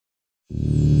Shalom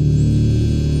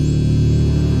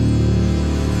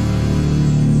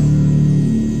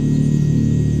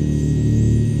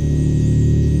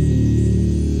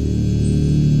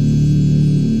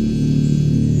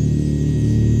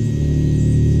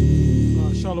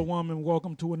and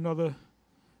welcome to another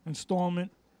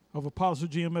installment of Apostle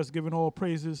GMS giving all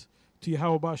praises to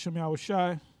Yahweh B'Shem Yahweh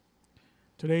Shai.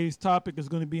 Today's topic is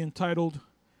going to be entitled,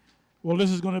 well,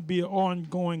 this is going to be an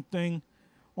ongoing thing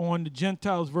on the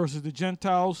Gentiles versus the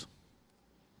Gentiles.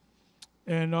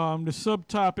 And the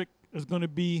subtopic is going to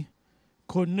be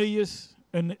Cornelius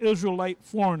and the Israelite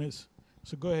foreigners.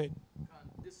 So go ahead.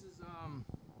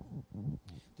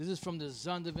 This is from the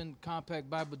Zondervan Compact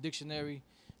Bible Dictionary.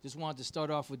 Just wanted to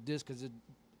start off with this because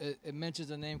it mentions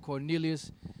the name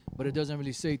Cornelius, but it doesn't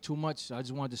really say too much. So I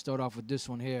just wanted to start off with this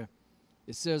one here.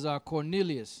 It says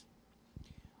Cornelius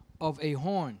of a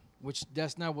horn, which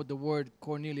that's not what the word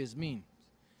Cornelius means.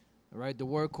 All right, the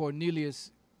word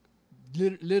Cornelius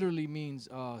literally means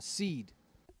seed.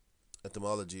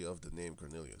 Etymology of the name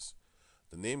Cornelius.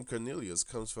 The name Cornelius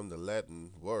comes from the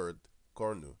Latin word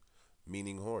cornu,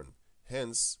 meaning horn.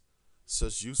 Hence,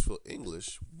 such useful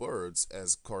English words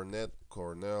as cornet,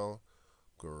 cornel,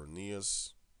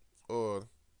 cornelius, or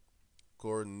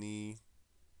cornigarius,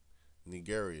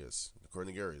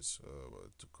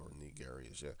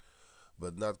 yeah,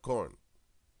 but not corn.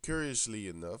 Curiously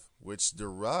enough, which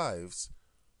derives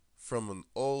from an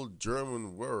old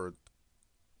German word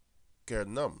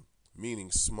kernum, meaning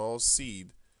small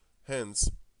seed, hence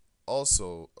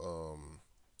also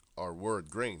our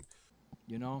word grain.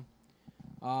 You know?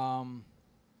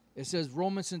 It says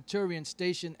Roman centurion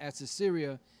stationed at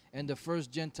Caesarea and the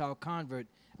first Gentile convert,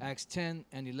 Acts 10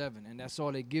 and 11. And that's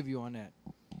all they give you on that.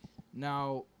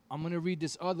 Now, I'm going to read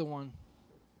this other one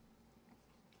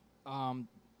in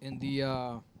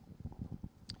the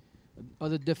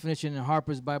other definition in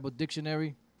Harper's Bible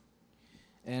Dictionary.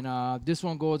 And this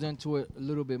one goes into it a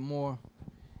little bit more.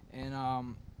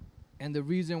 And the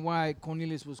reason why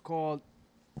Cornelius was called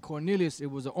Cornelius,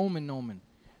 it was an omen.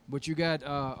 But you got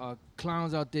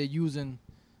clowns out there using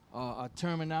a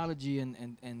terminology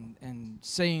and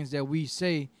sayings that we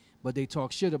say, but they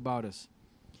talk shit about us.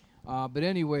 But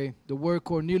anyway, the word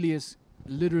Cornelius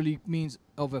literally means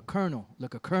of a kernel,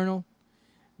 like a kernel,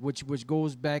 which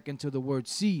goes back into the word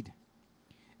seed.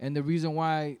 And the reason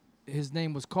why his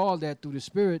name was called that through the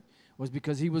Spirit was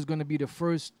because he was going to be the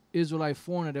first Israelite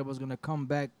foreigner that was going to come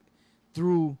back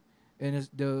through, and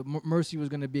the mercy was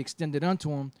going to be extended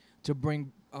unto him to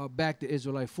bring back the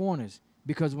Israelite foreigners.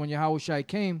 Because when Yahushua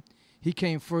came, he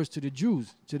came first to the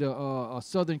Jews, to the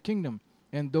southern kingdom,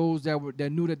 and those that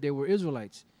knew that they were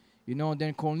Israelites. You know, and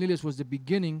then Cornelius was the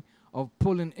beginning of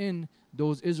pulling in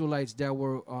those Israelites that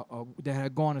were that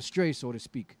had gone astray, so to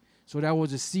speak. So that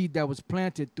was a seed that was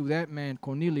planted through that man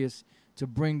Cornelius to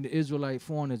bring the Israelite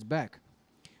foreigners back.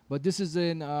 But this is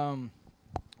in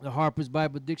the Harper's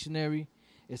Bible Dictionary.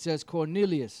 It says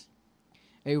Cornelius,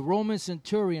 a Roman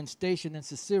centurion stationed in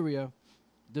Caesarea.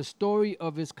 The story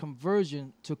of his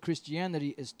conversion to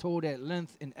Christianity is told at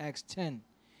length in Acts 10,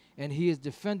 and he is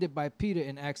defended by Peter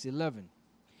in Acts 11.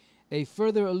 A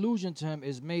further allusion to him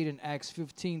is made in Acts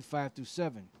 15,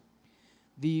 5-7.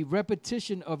 The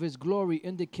repetition of his glory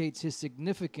indicates his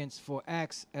significance for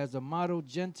Acts as a model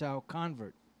Gentile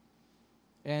convert.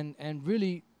 And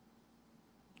really,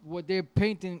 what they're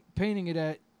painting it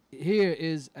at here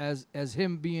is as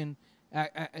him being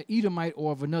an Edomite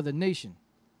or of another nation,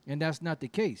 and that's not the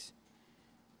case.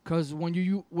 Because when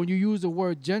you use the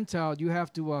word Gentile, you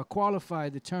have to qualify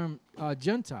the term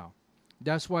Gentile.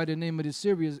 That's why the name of the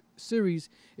series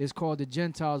is called The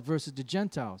Gentiles versus the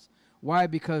Gentiles. Why?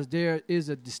 Because there is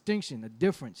a distinction, a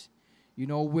difference, you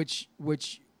know, which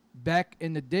back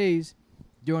in the days,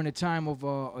 during the time of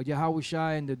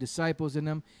Yahushua and the disciples and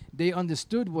them, they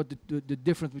understood what the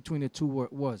difference between the two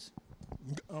was.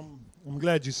 I'm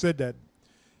glad you said that,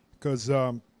 because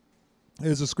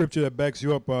there's a scripture that backs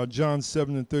you up. John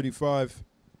 7:35.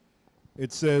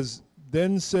 It says,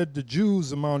 "Then said the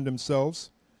Jews among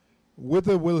themselves,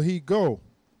 Whither will he go,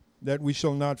 that we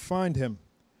shall not find him?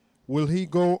 Will he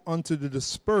go unto the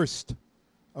dispersed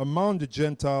among the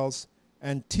Gentiles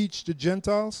and teach the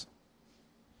Gentiles?"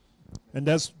 And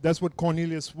that's what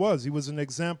Cornelius was. He was an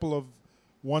example of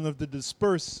one of the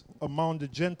dispersed among the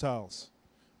Gentiles.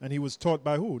 And he was taught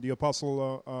by who? The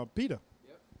Apostle Peter.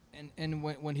 Yep. And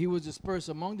when he was dispersed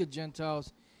among the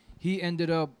Gentiles, he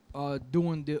ended up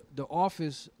doing the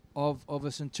office of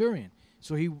a centurion.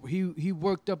 So he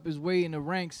worked up his way in the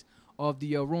ranks of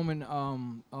the Roman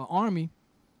army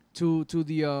to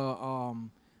the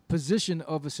position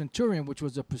of a centurion, which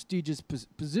was a prestigious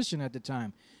position at the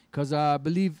time. because I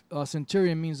believe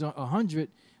centurion means 100,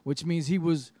 which means he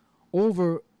was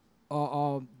over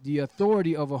the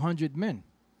authority of 100 men,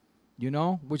 you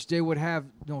know, which they would have,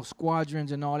 you know,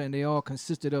 squadrons and all, and they all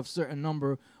consisted of certain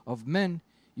number of men,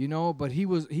 you know, but he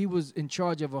was in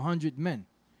charge of 100 men,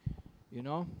 you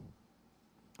know.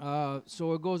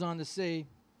 So it goes on to say,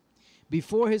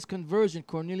 before his conversion,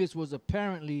 Cornelius was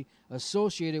apparently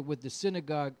associated with the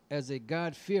synagogue as a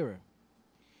God-fearer.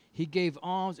 He gave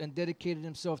alms and dedicated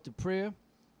himself to prayer,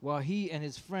 while he and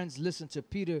his friends listened to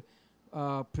Peter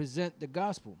present the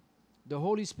gospel. The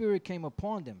Holy Spirit came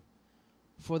upon them.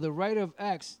 For the writer of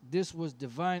Acts, this was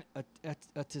divine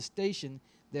attestation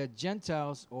that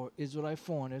Gentiles, or Israelite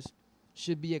foreigners,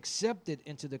 should be accepted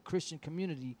into the Christian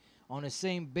community on the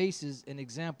same basis and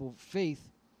example faith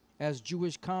as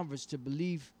Jewish converts to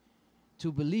belief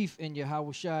in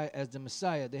Yahushua as the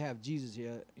Messiah. They have Jesus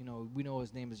here. You know, we know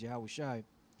his name is Yahushua.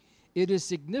 It is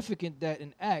significant that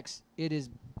in Acts, it is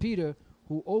Peter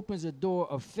who opens the door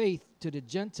of faith to the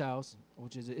Gentiles,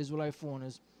 which is the Israelite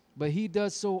foreigners, but he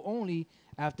does so only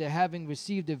after having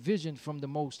received a vision from the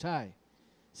Most High.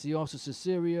 See also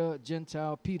Caesarea,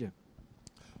 Gentile, Peter.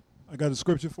 I got a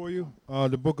scripture for you.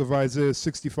 The book of Isaiah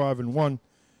 65:1.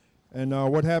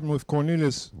 And what happened with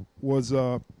Cornelius was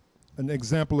an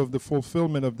example of the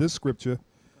fulfillment of this scripture,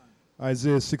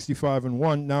 Isaiah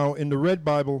 65:1. Now, in the Red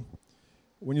Bible,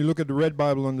 when you look at the Red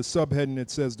Bible on the subheading,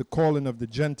 it says the calling of the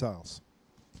Gentiles,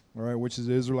 all right, which is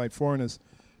the Israelite foreigners.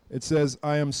 It says,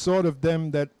 I am sought of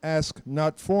them that ask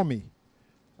not for me.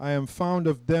 I am found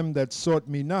of them that sought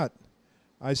me not.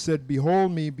 I said,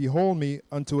 behold me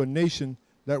unto a nation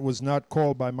that was not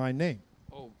called by my name.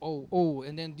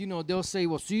 And then, you know, they'll say,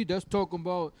 well, see, that's talking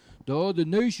about the other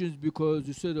nations because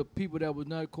it said of people that was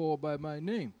not called by my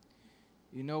name.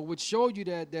 You know, which showed you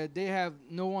that they have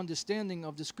no understanding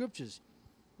of the scriptures.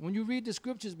 When you read the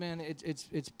scriptures, man,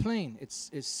 it's plain.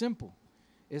 It's simple.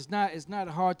 It's not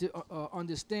hard to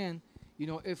understand, you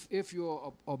know, if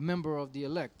you're a member of the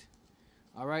elect.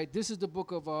 All right, this is the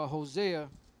book of Hosea,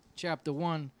 chapter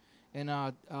 1. And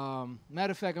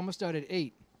matter of fact, I'm going to start at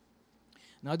 8.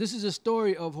 Now, this is a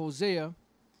story of Hosea,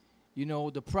 you know,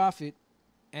 the prophet,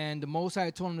 and the Most High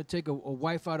told him to take a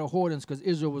wife out of whoredoms because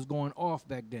Israel was going off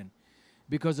back then.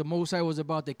 Because the Most High was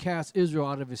about to cast Israel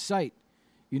out of his sight,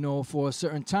 you know, for a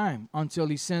certain time until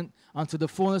the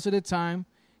fullness of the time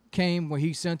came when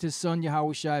he sent his son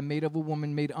Yahushua, made of a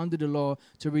woman, made under the law,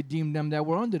 to redeem them that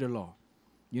were under the law.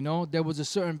 You know, there was a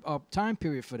certain time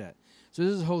period for that. So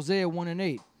this is Hosea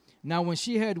 1:8. Now when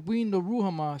she had weaned the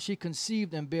Ruhamah, she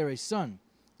conceived and bare a son.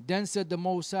 Then said the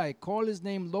Most High, call his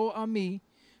name Lo Ami,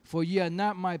 for ye are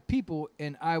not my people,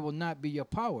 and I will not be your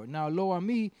power. Now Lo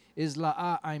Ami is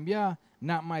La'a Aimya,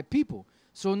 not my people.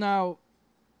 So now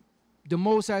the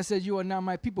Most High said, you are not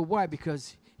my people. Why?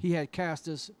 Because he had cast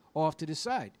us off to the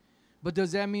side. But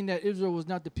does that mean that Israel was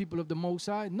not the people of the Most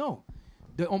High? No.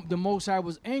 The Most High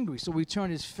was angry, so he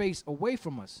turned his face away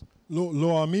from us.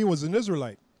 Lo Ami was an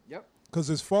Israelite. Yep. Because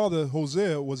his father,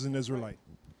 Hosea, was an Israelite.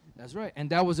 That's right. And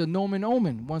that was a nomen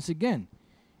omen, once again,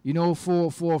 you know,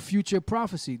 for a future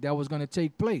prophecy that was going to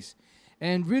take place.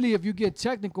 And really, if you get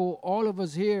technical, all of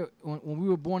us here, when we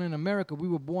were born in America, we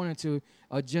were born into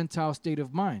a Gentile state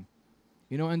of mind.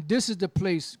 You know, and this is the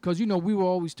place, because, you know, we were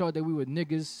always taught that we were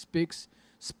niggas, spics,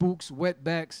 spooks,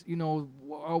 wetbacks, you know,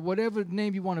 or whatever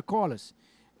name you want to call us.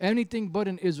 Anything but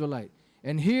an Israelite.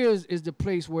 And here is the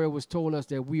place where it was told us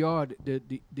that we are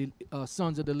the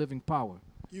sons of the living power.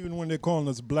 Even when they're calling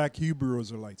us black Hebrew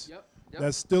Israelites. Yep.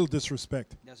 That's still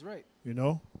disrespect. That's right. You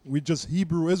know? We just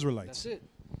Hebrew Israelites. That's it.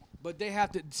 But they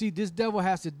have to, see, this devil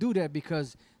has to do that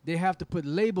because they have to put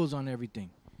labels on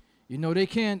everything. You know, they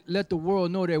can't let the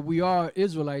world know that we are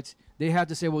Israelites. They have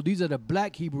to say, well, these are the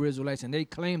black Hebrew Israelites, and they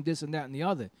claim this and that and the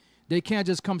other. They can't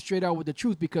just come straight out with the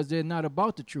truth because they're not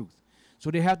about the truth.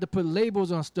 So they have to put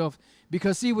labels on stuff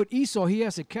because, see, with Esau, he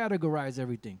has to categorize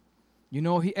everything. You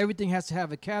know, everything has to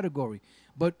have a category.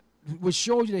 But which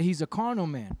shows you that he's a carnal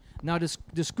man. Now,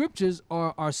 the scriptures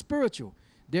are spiritual.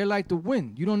 They're like the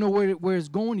wind. You don't know where it's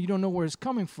going. You don't know where it's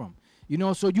coming from. You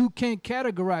know, so you can't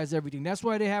categorize everything. That's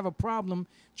why they have a problem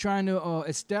trying to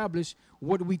establish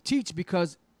what we teach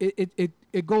because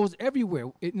it goes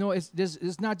everywhere. You know,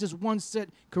 it's not just one set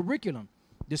curriculum.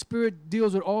 The Spirit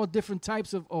deals with all different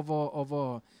types of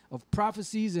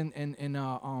prophecies and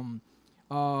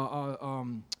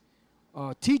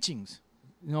teachings.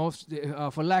 You know,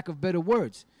 for lack of better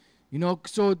words. You know,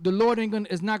 so the Lord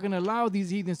is not gonna allow these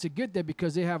heathens to get there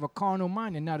because they have a carnal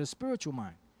mind and not a spiritual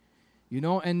mind. You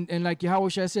know, and like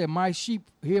Yahushua said, my sheep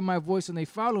hear my voice and they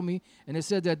follow me, and it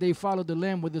said that they followed the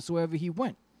Lamb whithersoever he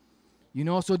went. You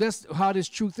know, so that's how this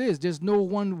truth is. There's no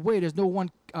one way. There's no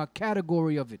one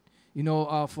category of it. You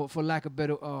know, for lack of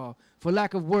better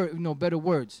better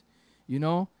words. You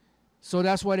know, so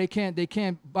that's why they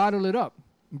can't bottle it up.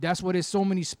 That's why there's so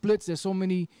many splits. There's so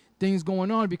many things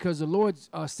going on because the Lord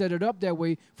set it up that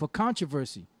way for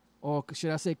controversy, or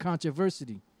should I say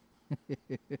controversy?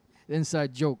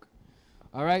 Inside joke.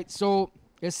 All right. So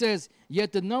it says,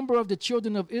 "Yet the number of the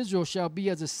children of Israel shall be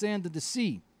as the sand of the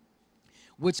sea,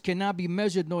 which cannot be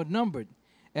measured nor numbered.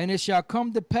 And it shall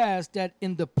come to pass that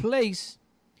in the place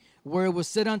where it was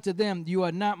said unto them, you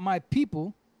are not my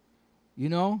people, you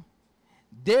know,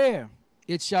 there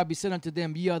it shall be said unto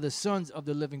them, ye are the sons of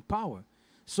the living power."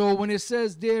 So when it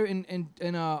says there in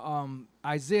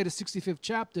Isaiah the 65th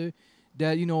chapter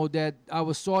that, you know, that I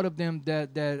was sort of them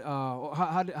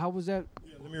how was that?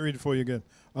 Yeah, let me read it for you again.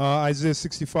 Isaiah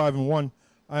 65:1.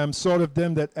 I am sought of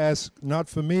them that ask not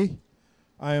for me.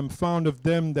 I am found of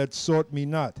them that sought me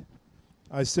not.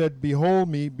 I said, behold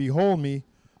me,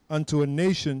 unto a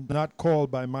nation not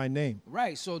called by my name.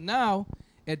 Right. So now,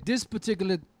 at this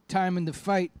particular time in the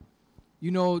fight,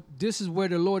 you know, this is where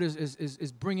the Lord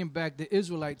is bringing back the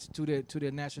Israelites to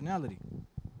their nationality.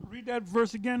 Read that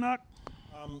verse again, Ak.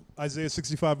 Isaiah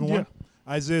 65:1. Yeah.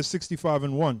 Isaiah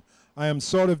 65:1. I am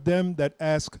sought of them that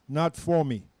ask not for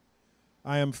me.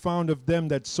 I am found of them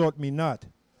that sought me not.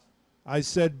 I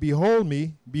said, behold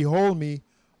me,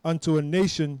 unto a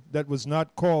nation that was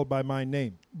not called by my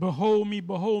name. Behold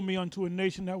me unto a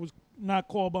nation that was not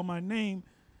called by my name,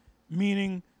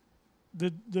 meaning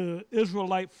the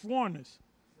Israelite foreigners.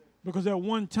 Because at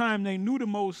one time they knew the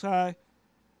Most High,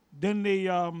 then they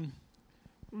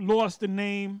lost the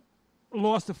name,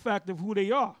 lost the fact of who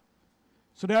they are.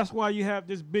 So that's why you have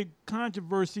this big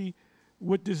controversy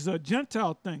with this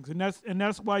Gentile things, and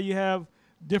that's why you have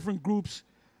different groups.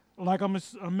 Like I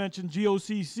mentioned,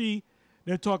 GOCC,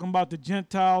 they're talking about the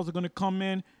Gentiles are going to come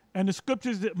in, and the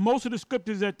scriptures most of the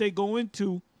scriptures that they go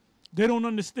into, they don't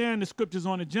understand the scriptures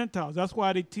on the Gentiles. That's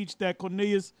why they teach that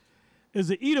Cornelius is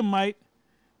an Edomite.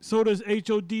 So does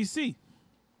HODC,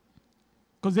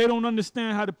 because they don't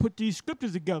understand how to put these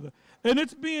scriptures together, and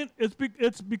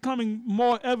it's becoming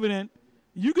more evident.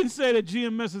 You can say that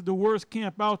GMS is the worst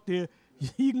camp out there.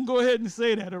 You can go ahead and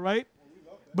say that, all right?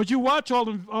 But you watch all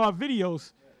the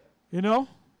videos, you know.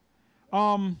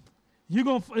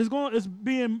 It's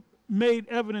being made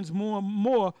evidence more and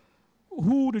more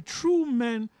who the true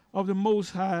men of the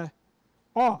Most High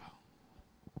are.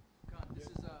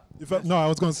 I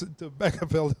was going to back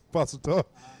up Apostle Tar.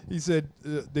 He said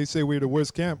they say we're the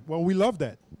worst camp. Well, we love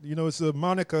that. You know, it's a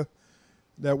moniker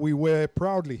that we wear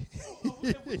proudly.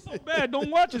 If it's so bad, don't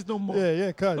watch us no more.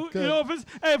 Yeah, cut. You know,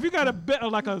 if you got a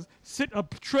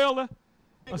trailer,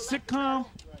 a sitcom,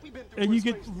 and you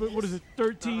get,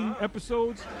 13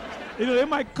 episodes, you know, they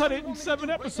might cut it in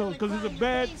 7 episodes because it's a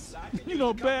bad series,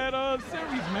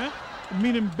 man.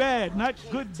 Meaning bad, not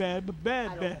good bad, but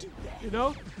bad, you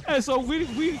know? And so we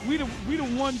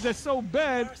the ones that's so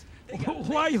bad.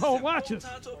 Why y'all watch us?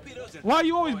 Why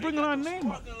you always bringing our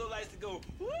name up?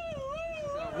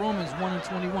 Romans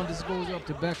 1:21. This goes up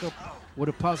to back up what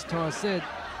Apostle Tar said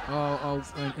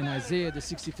in Isaiah the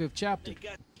 65th chapter.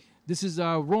 This is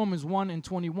Romans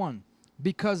 1:21.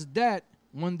 Because that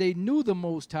when they knew the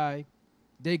Most High,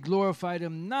 they glorified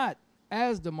him not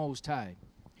as the Most High.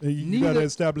 You got to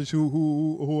establish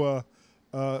who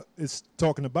it's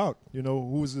talking about. You know,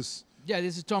 who is this? Yeah,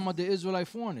 this is talking about the Israelite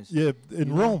foreigners. Yeah,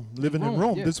 in Rome, living in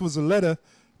Rome. Yeah. This was a letter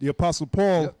the Apostle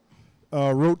Paul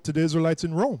wrote to the Israelites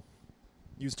in Rome.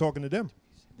 He was talking to them.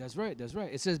 That's right.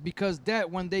 It says, because that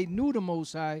when they knew the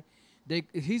Most High,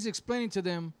 he's explaining to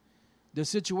them the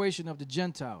situation of the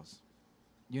Gentiles.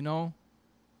 You know,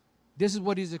 this is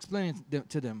what he's explaining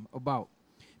to them about.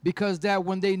 Because that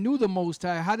when they knew the Most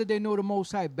High, how did they know the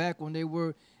Most High? Back when they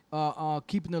were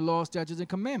keeping the law, statutes, and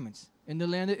commandments in the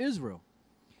land of Israel.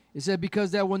 It said,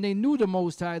 because that when they knew the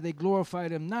Most High, they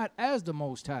glorified him not as the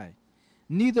Most High,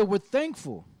 neither were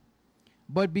thankful,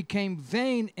 but became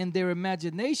vain in their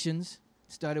imaginations,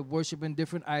 started worshiping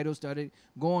different idols, started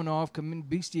going off, committing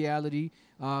bestiality,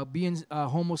 being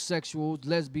homosexuals,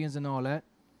 lesbians, and all that,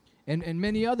 and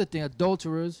many other things,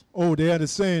 adulterers. Oh, they had a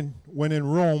saying, when in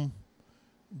Rome,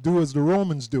 do as the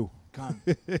Romans do.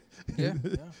 Yeah.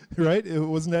 Right?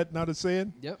 Wasn't that not a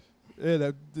saying? Yep.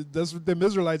 Yeah, that's what them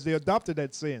Israelites, they adopted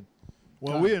that saying.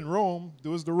 When we're in Rome,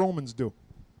 do as the Romans do.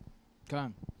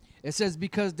 It says,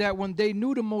 because that when they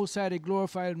knew the Most High, they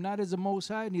glorified him not as the Most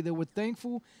High, neither were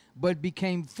thankful, but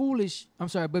became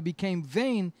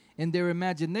vain in their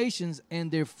imaginations,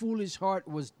 and their foolish heart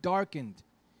was darkened.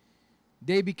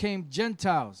 They became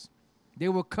Gentiles. They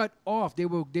were cut off. They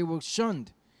were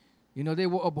shunned. You know, they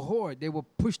were abhorred. They were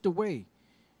pushed away.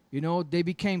 You know, they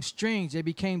became strange. They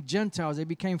became Gentiles. They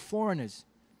became foreigners.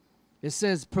 It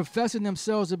says, professing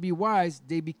themselves to be wise,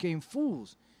 they became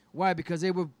fools. Why? Because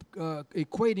they were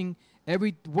equating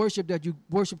every worship that you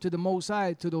worship to the Most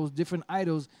High to those different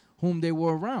idols whom they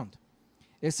were around.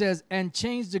 It says, and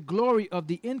changed the glory of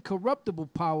the incorruptible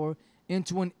power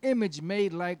into an image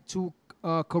made like to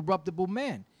corruptible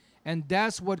man. And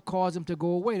that's what caused them to go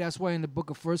away. That's why in the book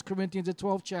of 1 Corinthians, the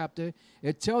 12th chapter,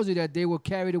 it tells you that they were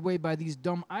carried away by these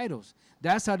dumb idols.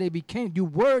 That's how they became. You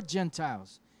were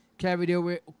Gentiles, carried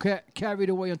away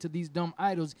unto these dumb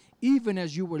idols, even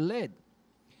as you were led.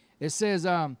 It says,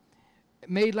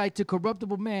 made like to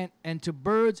corruptible man, and to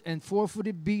birds and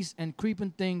four-footed beasts and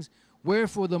creeping things,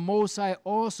 wherefore the Most High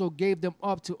also gave them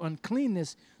up to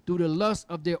uncleanness through the lust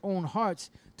of their own hearts,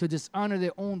 to dishonor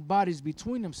their own bodies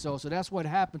between themselves. So that's what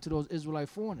happened to those Israelite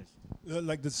foreigners.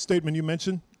 Like the statement you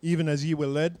mentioned, even as ye were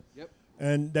led. Yep.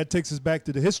 And that takes us back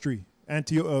to the history. An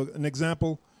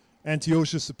example,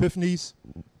 Antiochus Epiphanes.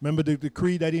 Remember the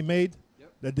decree that he made?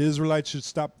 Yep. That the Israelites should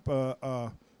stop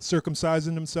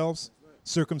circumcising themselves,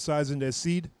 circumcising their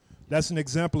seed. That's an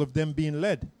example of them being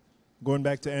led. Going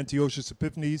back to Antiochus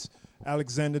Epiphanes,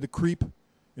 Alexander the Creep,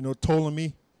 you know,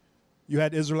 Ptolemy. You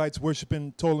had Israelites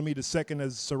worshiping Ptolemy II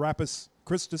as Serapis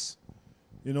Christus.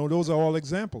 You know, those are all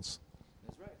examples.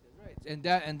 That's right. That's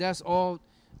right. And that's all,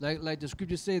 like the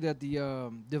scriptures say, that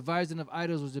the devising of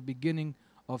idols was the beginning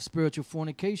of spiritual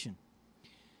fornication.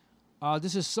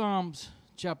 This is Psalms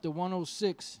chapter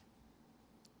 106.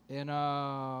 And,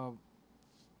 I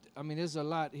mean, there's a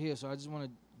lot here, so I just want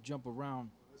to jump around.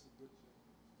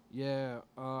 Yeah,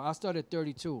 I start at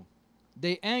 32.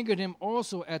 They angered him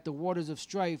also at the waters of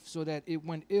strife, so that it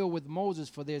went ill with Moses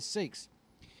for their sakes,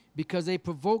 because they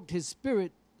provoked his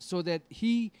spirit, so that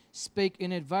he spake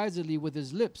inadvisedly with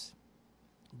his lips.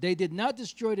 They did not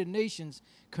destroy the nations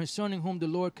concerning whom the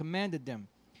Lord commanded them,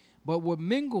 but were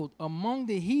mingled among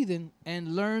the heathen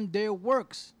and learned their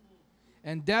works.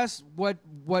 And that's what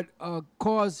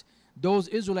caused those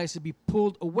Israelites to be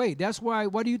pulled away. That's why.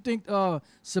 Why do you think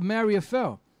Samaria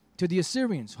fell to the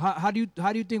Assyrians? How do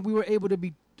you think we were able to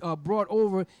be brought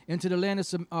over into the land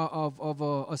of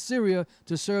Assyria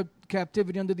to serve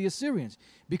captivity under the Assyrians?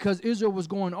 Because Israel was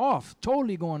going off,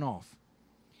 totally going off.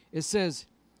 It says,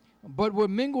 but were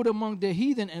mingled among the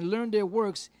heathen and learned their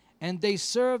works, and they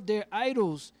served their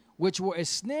idols, which were a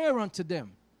snare unto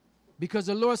them. Because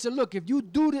the Lord said, look, if you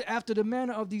do it after the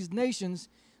manner of these nations,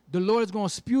 the Lord is going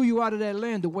to spew you out of that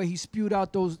land the way he spewed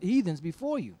out those heathens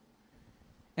before you.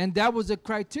 And that was the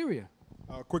criteria.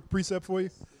 Quick precept for you.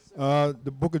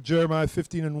 The book of Jeremiah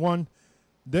 15:1.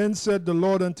 Then said the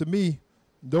Lord unto me,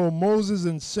 though Moses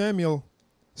and Samuel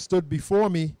stood before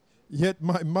me, yet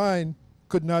my mind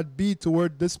could not be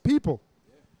toward this people.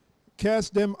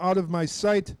 Cast them out of my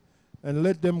sight and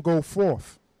let them go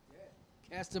forth.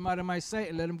 Cast them out of my sight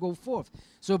and let them go forth.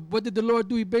 So what did the Lord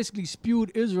do? He basically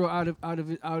spewed Israel out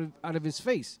of his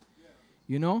face.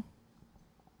 You know?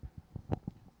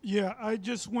 Yeah, I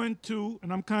just went to,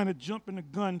 and I'm kind of jumping the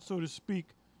gun, so to speak.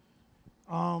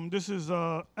 This is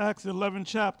Acts 11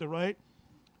 chapter, right?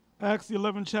 Acts the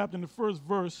 11th chapter in the first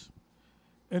verse,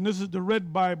 and this is the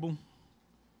red Bible,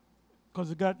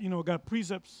 because it got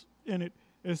precepts in it.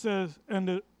 It says, and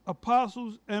the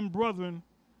apostles and brethren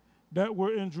that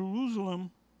were in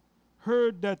Jerusalem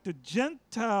heard that the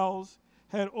Gentiles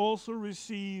had also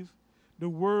received the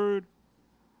word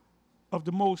of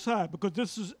the Most High, because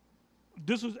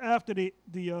this was after the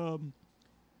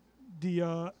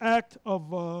act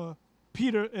of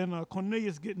Peter and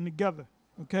Cornelius getting together,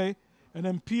 okay? And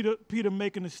then Peter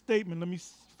making a statement. Let me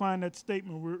find that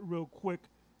statement real quick.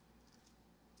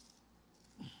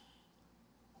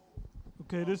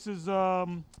 Okay, this is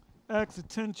Acts the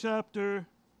 10th chapter.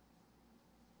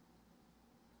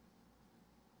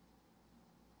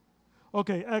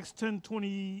 Okay, Acts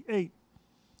 10:28.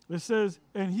 It says,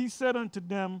 and he said unto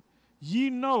them, ye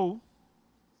know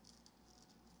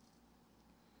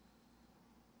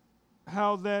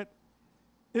how that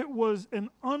it was an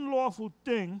unlawful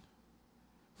thing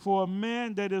for a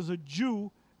man that is a Jew,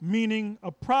 meaning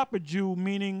a proper Jew,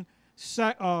 meaning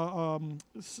circumcised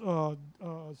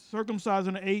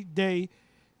on the 8th day,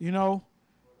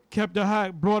 kept the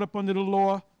high, brought up under the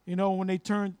law. When they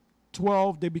turned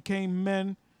 12, they became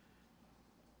men.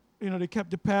 They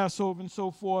kept the Passover and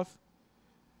so forth,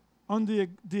 under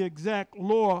the exact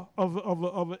law of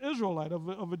an Israelite,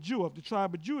 of a Jew, of the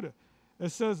tribe of Judah. It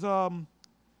says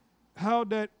how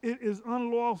that it is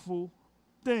unlawful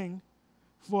thing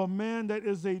for a man that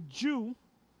is a Jew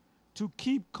to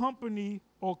keep company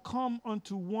or come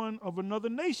unto one of another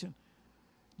nation.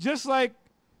 Just like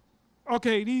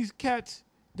okay, these cats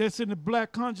that's in the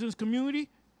black conscience community,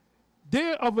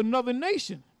 they're of another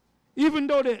nation, even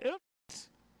though they're Israelites.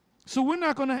 So we're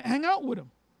not going to hang out with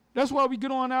them. That's why we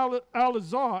get on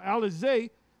Alizé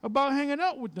about hanging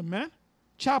out with them, man.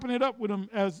 Chopping it up with them,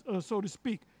 as so to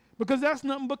speak. Because that's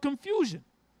nothing but confusion.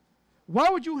 Why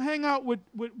would you hang out with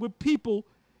people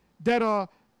that are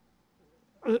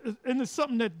into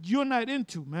something that you're not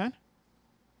into, man?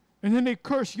 And then they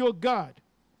curse your God.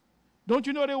 Don't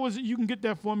you know there was, you can get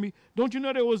that for me, don't you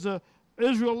know there was a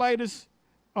Israelitish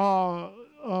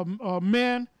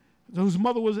man whose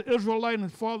mother was an Israelite and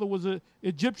his father was an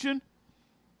Egyptian?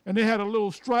 And they had a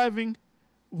little striving.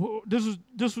 This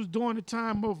was during the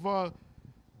time of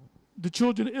the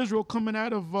children of Israel coming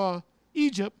out of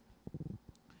Egypt,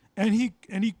 and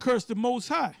he cursed the Most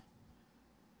High.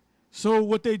 So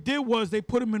what they did was they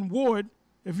put him in ward.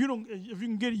 If you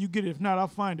can get it, you get it. If not, I'll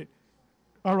find it.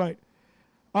 All right.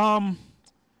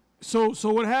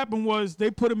 So what happened was they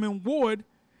put him in ward,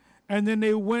 and then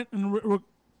they went and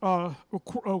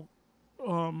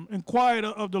inquired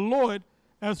of the Lord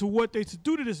as to what they should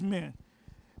do to this man.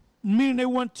 Meaning they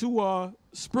went to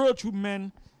spiritual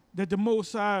men that the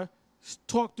Most High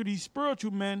talked to these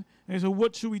spiritual men and they said,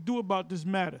 what should we do about this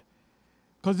matter?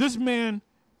 Because this man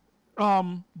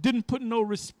didn't put no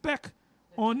respect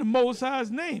on the Most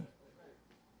High's name.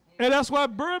 And that's why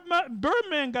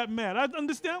Birdman got mad. I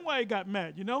understand why he got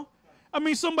mad, you know? I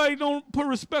mean, somebody don't put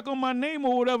respect on my name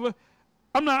or whatever.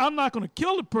 I'm not going to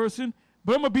kill the person,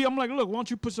 but I'm like, look, why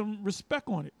don't you put some respect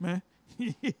on it, man?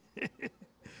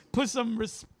 Put some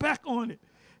respect on it.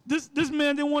 This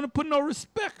man didn't want to put no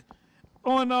respect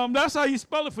on, that's how you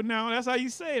spell it for now. That's how you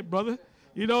say it, brother.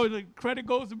 You know, the credit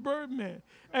goes to Birdman.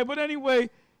 Hey, but anyway,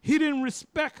 he didn't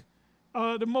respect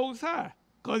the Most High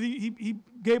because he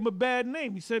gave him a bad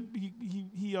name. He said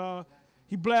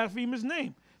he blasphemed his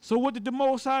name. So what did the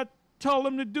Most High tell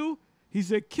him to do? He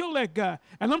said, kill that guy.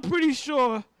 And I'm pretty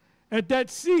sure at that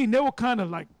scene, they were kind of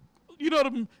like, they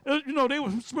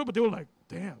were smart, but they were like,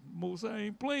 damn, Most High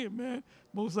ain't playing, man.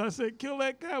 Most High said, kill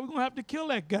that guy. We're going to have to kill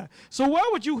that guy. So why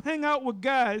would you hang out with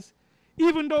guys,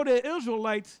 even though they're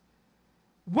Israelites?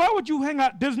 Why would you hang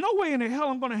out? There's no way in the hell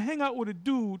I'm going to hang out with a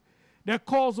dude that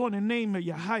calls on the name of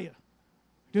Yahweh.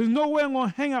 There's no way I'm going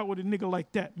to hang out with a nigga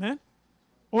like that, man.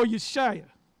 Or Yeshaya.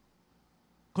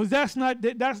 Because that's not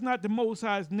the Most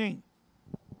High's name.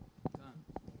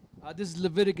 This is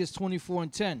Leviticus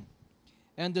 24:10.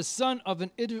 And the son of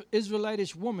an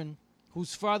Israelitish woman,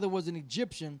 whose father was an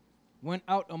Egyptian, went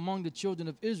out among the children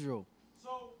of Israel.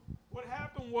 So what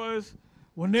happened was,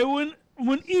 when they were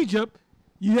in Egypt,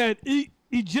 you had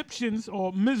Egyptians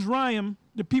or Mizraim,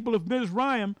 the people of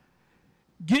Mizraim,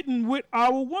 getting with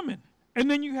our women. And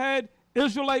then you had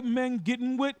Israelite men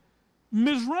getting with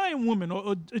Mizraim women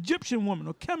or Egyptian women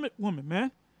or Kemet women,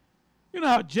 man. You know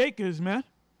how Jake is, man.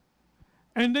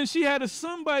 And then she had a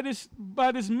son by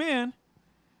this man.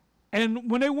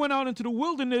 And when they went out into the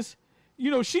wilderness,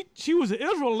 you know, she was an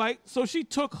Israelite, so she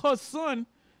took her son,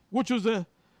 which was a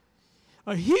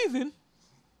heathen,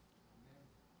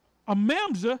 a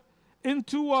mamzer,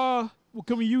 into,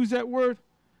 can we use that word?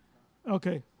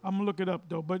 Okay, I'm going to look it up,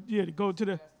 though. But, yeah, to go to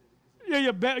the, you're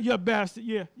a bastard,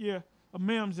 yeah, a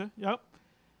mamzer, yep.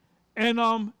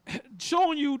 And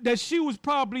showing you that she was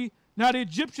probably, now the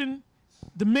Egyptian,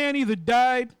 the man either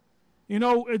died, you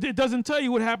know, it doesn't tell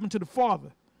you what happened to the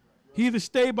father. He either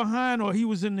stayed behind or he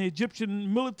was in the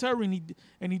Egyptian military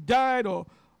and he died, or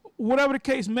whatever the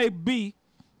case may be.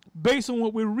 Based on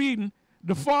what we're reading,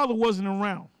 the father wasn't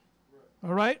around.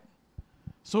 All right?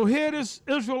 So here this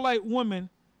Israelite woman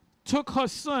took her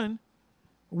son,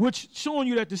 which showing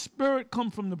you that the spirit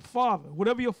comes from the father.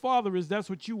 Whatever your father is, that's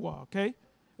what you are, okay?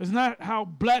 It's not how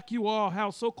black you are, how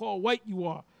so-called white you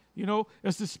are. You know,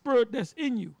 it's the spirit that's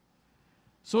in you.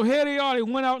 So here they are. They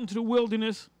went out into the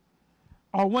wilderness,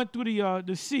 or went through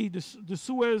the sea, the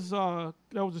Suez, that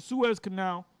was the Suez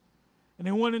Canal, and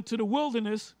they went into the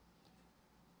wilderness.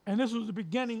 And this was the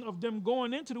beginning of them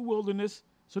going into the wilderness.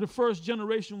 So the first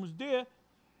generation was there,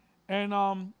 and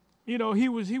you know, he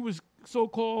was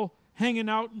so-called hanging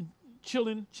out and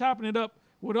chilling, chopping it up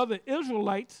with other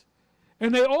Israelites,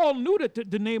 and they all knew that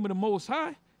the name of the Most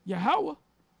High, Yahweh,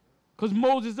 because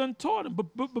Moses done taught them.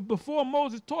 But before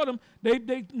Moses taught them, they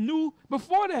knew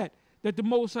before that the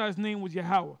Most High's name was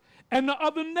Yahweh. And the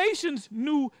other nations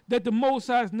knew that the Most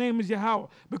High's name is Yahweh,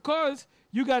 because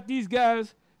you got these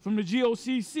guys from the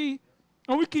GOCC,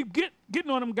 and we keep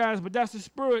getting on them guys, but that's the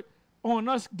spirit on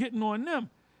us getting on them,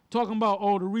 talking about,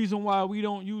 oh, the reason why we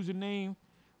don't use the name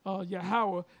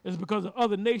Yahweh is because the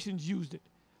other nations used it.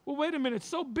 Well, wait a minute,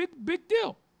 so big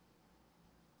deal.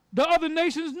 The other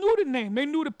nations knew the name. They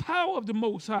knew the power of the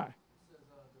Most High.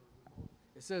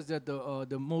 It says that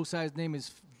the Most High's name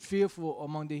is fearful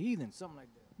among the heathen, something like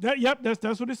that.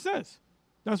 That's what it says.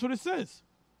 That's what it says.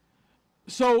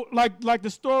 So like the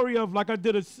story of, like I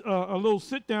did a little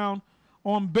sit down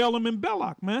on Balaam and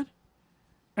Balak, man,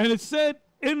 and it said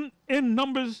in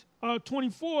Numbers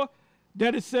 24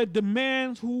 that it said the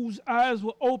man whose eyes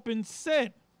were open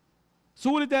said.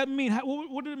 So what did that mean?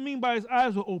 What did it mean by his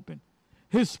eyes were open?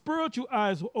 His spiritual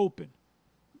eyes were open.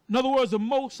 In other words, the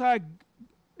Most High,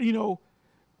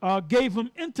 gave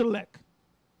him intellect.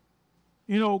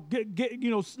 Let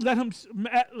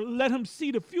him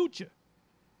see the future.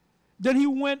 Then he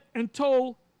went and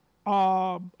told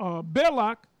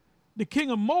Balak, the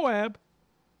king of Moab,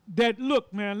 that,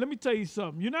 look, man, let me tell you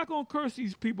something. You're not going to curse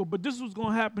these people, but this is what's going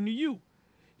to happen to you.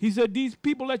 He said, these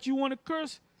people that you want to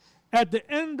curse, at the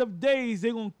end of days,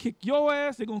 they're going to kick your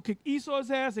ass. They're going to kick Esau's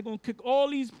ass. They're going to kick all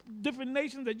these different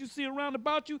nations that you see around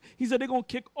about you. He said they're going to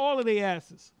kick all of their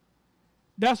asses.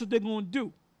 That's what they're going to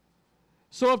do.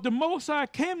 So if the Most High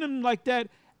came to them like that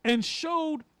and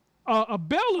showed a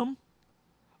Balaam,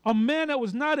 a man that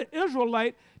was not an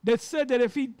Israelite, that said that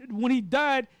when he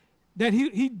died, that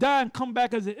he died and come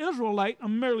back as an Israelite,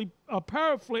 I'm merely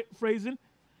paraphrasing.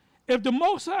 If the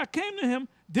Most High came to him,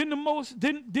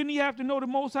 didn't he have to know the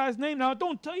Most High's name? Now, I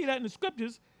don't tell you that in the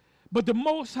scriptures, but the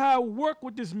Most High worked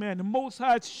with this man. The Most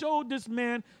High showed this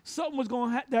man something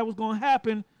that was going to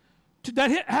happen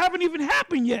that haven't even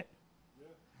happened yet. Yeah.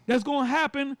 That's going to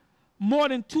happen more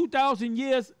than 2,000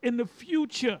 years in the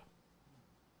future.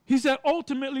 He said,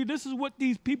 ultimately, this is what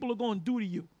these people are going to do to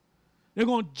you. They're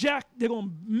going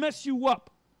to mess you up.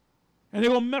 And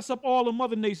they're going to mess up all the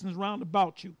other nations round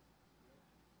about you.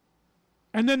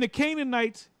 And then the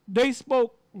Canaanites, they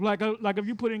spoke, like if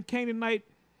you put in Canaanite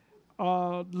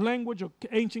language or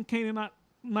ancient Canaanite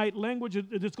language,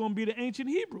 it's going to be the ancient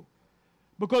Hebrew.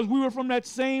 Because we were from that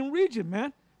same region,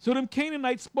 man. So them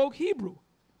Canaanites spoke Hebrew.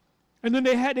 And then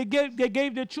they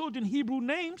gave their children Hebrew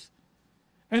names.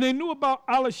 And they knew about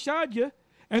Alashadja,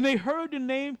 and they heard the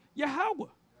name Yahweh.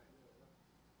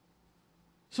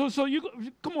 So you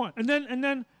come on. And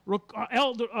then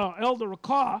Elder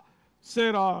Rakar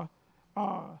said,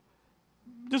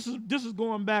 this is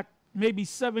going back maybe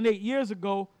 7-8 years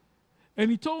ago, and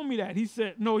he told me that. He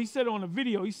said on a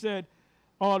video, he said,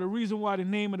 the reason why the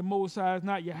name of the Most High is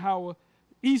not Yahweh,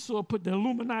 Esau the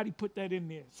Illuminati put that in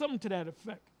there, something to that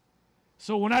effect.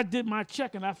 So when I did my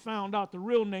checking, I found out the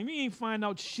real name. You ain't find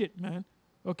out shit, man.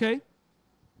 Okay?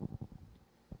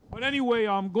 But anyway,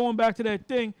 going back to that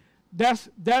thing,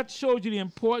 that shows you the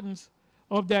importance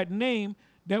of that name,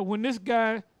 that when this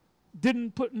guy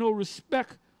didn't put no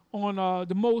respect on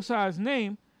the Most High's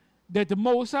name, that the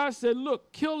Most High said,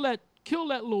 look, kill that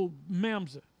little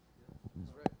mamzer.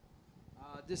 That's right.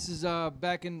 This is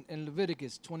back in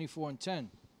Leviticus 24:10.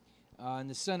 In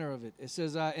the center of it. It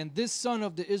says, and this son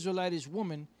of the Israelitish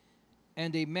woman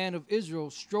and a man of Israel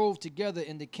strove together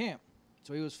in the camp.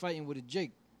 So he was fighting with a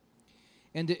Jake.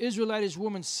 And the Israelitish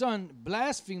woman's son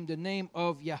blasphemed the name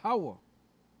of Yahweh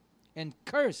and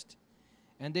cursed.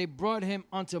 And they brought him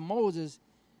unto Moses,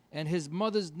 and his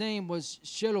mother's name was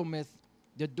Shelomith,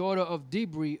 the daughter of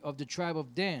Dibri of the tribe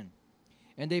of Dan.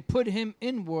 And they put him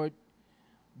inward,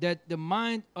 that the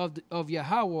mind of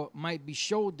Yahweh might be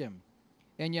showed them.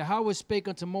 And Yahweh spake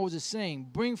unto Moses, saying,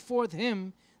 bring forth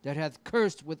him that hath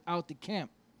cursed without the camp,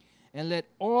 and let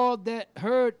all that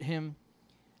heard him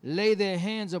lay their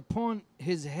hands upon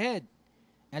his head,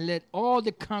 and let all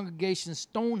the congregation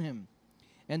stone him.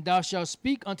 And thou shalt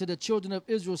speak unto the children of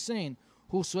Israel, saying,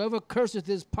 whosoever curseth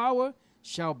his power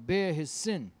shall bear his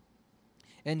sin.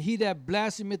 And he that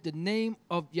blasphemeth the name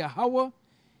of Yahweh,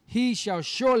 he shall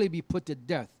surely be put to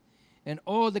death. And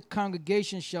all the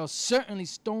congregation shall certainly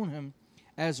stone him,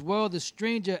 as well the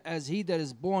stranger as he that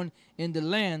is born in the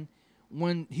land.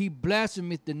 When he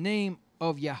blasphemeth the name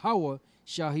of Yahweh,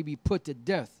 shall he be put to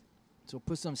death. So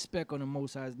put some spec on the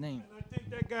Most High's name. And I think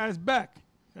that guy's back.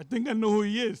 I think I know who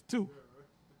he is, too.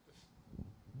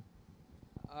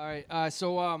 All right.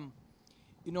 So,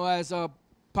 as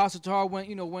Pastor Tar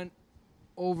went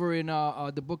over in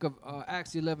the book of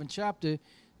Acts 11 chapter,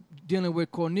 dealing with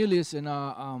Cornelius in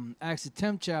Acts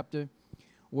 10 chapter,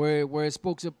 where it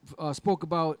spoke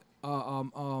about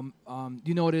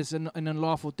there's an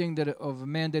unlawful thing that of a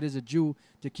man that is a Jew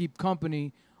to keep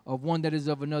company of one that is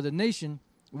of another nation,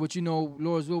 which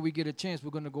Lord's will, we get a chance,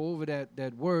 we're going to go over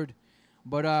that word.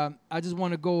 But I just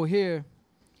want to go here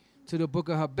to the book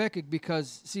of Habakkuk,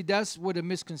 because see, that's where the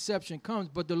misconception comes.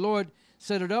 But the Lord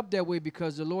set it up that way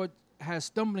because the Lord has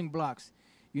stumbling blocks,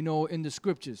 in the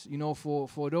scriptures,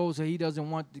 for those that he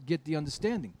doesn't want to get the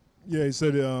understanding. Yeah, he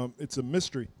said it's a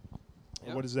mystery.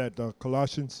 Yep. What is that,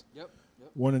 Colossians? Yep.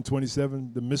 1 and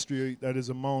 27, the mystery that is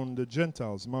among the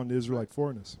Gentiles, among the Israelite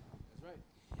foreigners. That's right.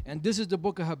 And this is the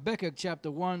book of Habakkuk, chapter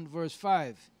 1, verse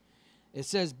 5. It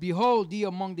says, "Behold thee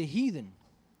among the heathen,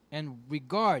 and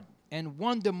regard and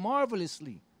wonder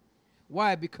marvelously."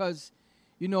 Why? Because,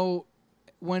 you know,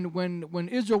 when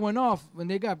Israel went off, when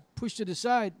they got pushed to the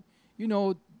side, you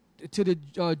know, to the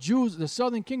Jews, the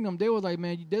southern kingdom, they were like,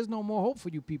 man, there's no more hope for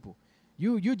you people.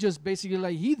 You're just basically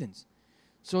like heathens.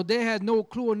 So they had no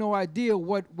clue or no idea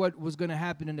what was going to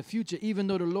happen in the future, even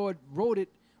though the Lord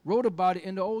wrote about it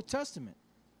in the Old Testament.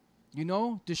 You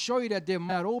know, to show you that they're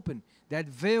not open. That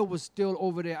veil was still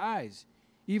over their eyes.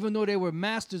 Even though they were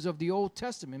masters of the Old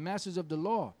Testament, masters of the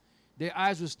law, their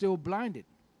eyes were still blinded.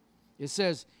 It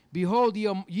says, "Behold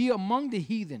ye among the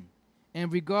heathen,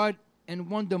 and regard and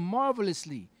wonder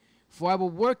marvelously. For I will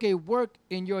work a work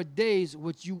in your days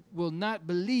which you will not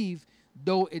believe,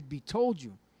 though it be told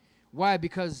you." Why?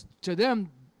 Because to them,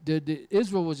 the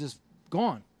Israel was just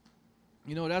gone.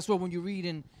 You know, that's what when you read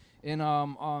in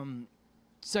 2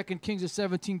 Kings, the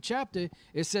 17th chapter,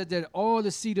 it said that all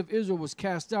the seed of Israel was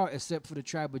cast out except for the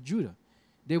tribe of Judah.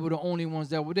 They were the only ones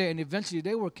that were there, and eventually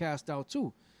they were cast out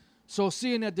too. So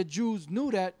seeing that the Jews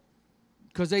knew that,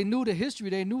 because they knew the history,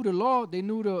 they knew the law, they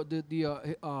knew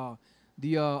the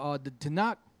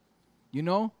Tanakh, you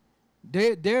know,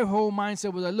 their whole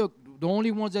mindset was like, look, the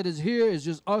only ones that is here is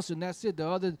just us, and that's it. The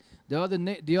other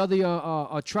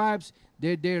tribes,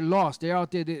 they're lost. They're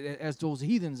out there as those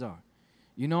heathens are,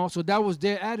 you know. So that was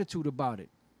their attitude about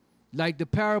it, like the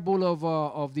parable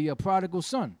of the prodigal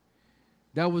son.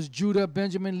 That was Judah,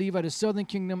 Benjamin, Levi, the southern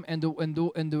kingdom, and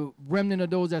the remnant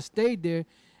of those that stayed there,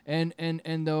 and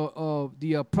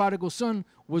the prodigal son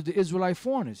was the Israelite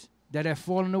foreigners that had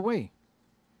fallen away.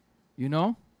 You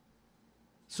know?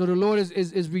 So the Lord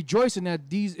is rejoicing that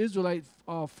these Israelite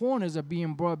foreigners are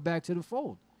being brought back to the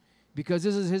fold, because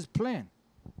this is his plan.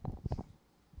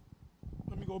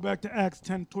 Let me go back to Acts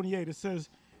 10:28. It says,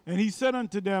 "And he said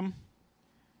unto them,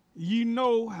 Ye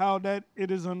know how that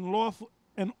it is an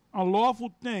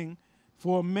unlawful thing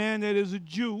for a man that is a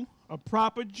Jew, a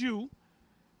proper Jew,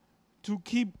 to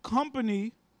keep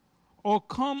company or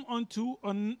come unto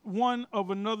one of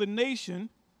another nation.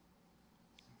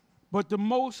 But the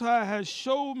Most High has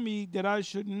showed me that I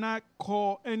should not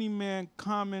call any man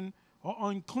common or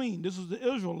unclean." This is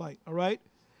the Israelite, all right?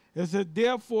 It said,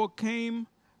 "Therefore came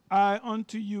I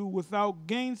unto you without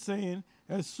gainsaying,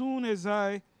 as soon as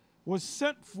I was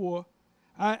sent for.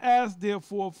 I asked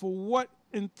therefore for what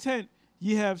intent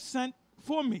ye have sent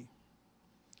for me."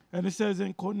 And it says,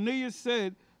 "And Cornelius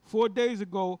said, 4 days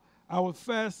ago I was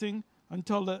fasting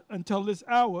until this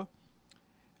hour,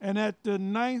 and at the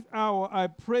 9th hour I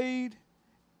prayed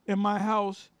in my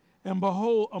house, and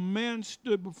behold, a man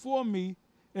stood before me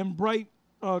in bright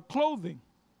clothing,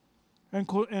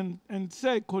 and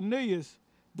said, Cornelius,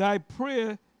 thy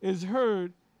prayer is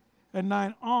heard, and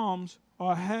thine alms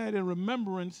are had in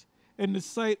remembrance in the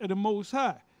sight of the Most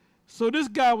High." So this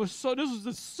guy was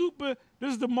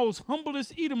this is the most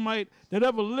humblest Edomite that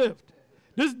ever lived.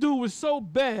 This dude was so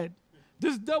bad,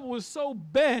 this devil was so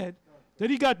bad that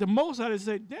he got the Most High to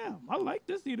say, damn, I like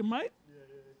this Edomite.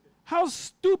 How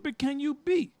stupid can you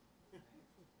be?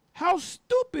 How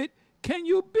stupid can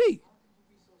you be?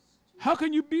 How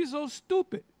can you be so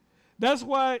stupid? That's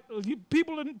why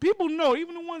people know,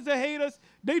 even the ones that hate us,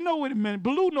 they know where the men.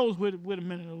 Baloo knows where the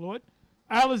men of the Lord.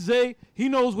 Alizé, he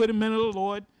knows where the men of the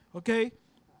Lord. Okay?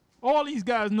 All these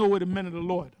guys know where the men of the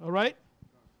Lord, all right?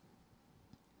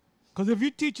 Because if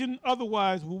you're teaching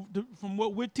otherwise, from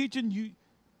what we're teaching,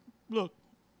 look,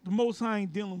 the Most High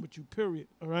ain't dealing with you, period,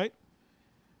 all right?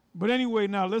 But anyway,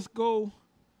 now let's go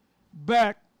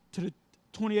back to the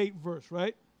 28th verse,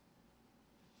 right?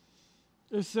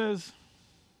 It says,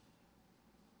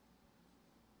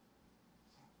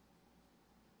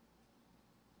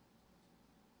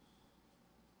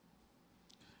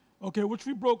 okay, which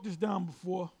we broke this down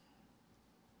before.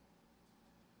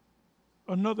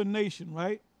 Another nation,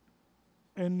 right?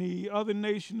 And the other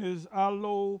nation is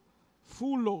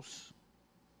Allophulos.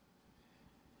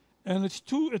 And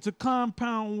it's a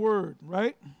compound word,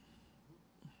 right?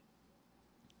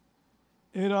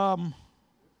 It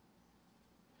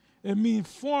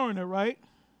means foreigner, right?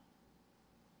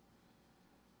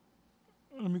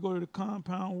 Let me go to the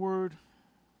compound word.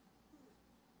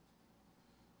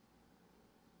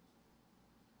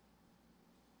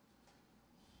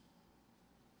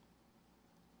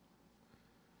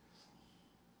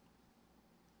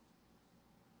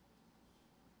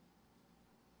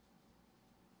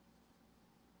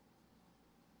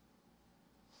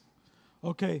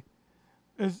 Okay,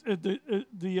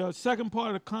 the second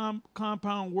part of the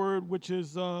compound word, which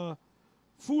is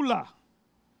fula,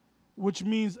 which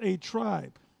means a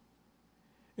tribe.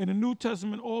 In the New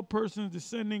Testament, all persons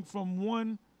descending from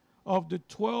one of the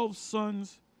 12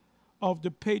 sons of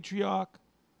the patriarch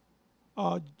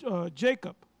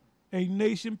Jacob, a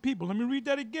nation people. Let me read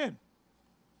that again.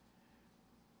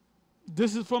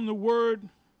 This is from the word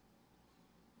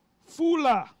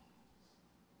Fula,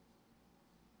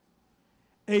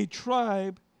 a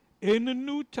tribe. In the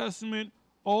New Testament,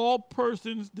 all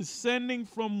persons descending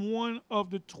from one of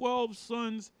the 12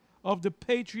 sons of the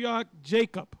patriarch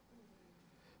Jacob.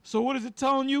 So what is it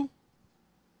telling you?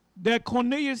 That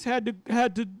Cornelius had to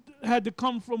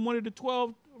come from one of the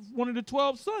 12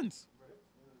 sons.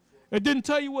 It didn't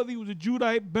tell you whether he was a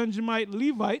Judite, Benjamite,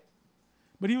 Levite,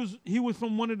 but he was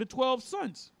from one of the 12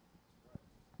 sons.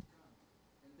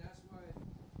 And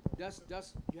that's why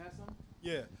you have something?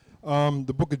 Yeah.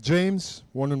 The book of James,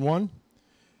 1:1. It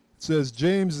says,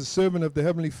 James, the servant of the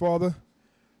Heavenly Father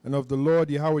and of the Lord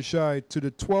Yahushai, to the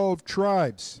 12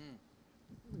 tribes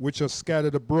which are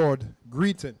scattered abroad,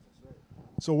 greeting.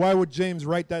 So why would James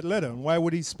write that letter? And why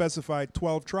would he specify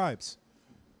 12 tribes?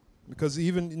 Because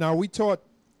even now we taught,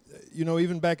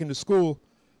 even back in the school,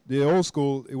 the old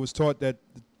school, it was taught that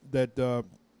the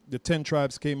 10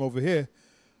 tribes came over here.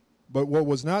 But what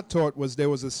was not taught was there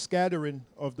was a scattering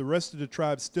of the rest of the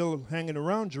tribes still hanging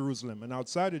around Jerusalem and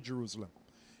outside of Jerusalem.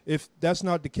 If that's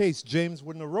not the case, James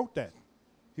wouldn't have wrote that.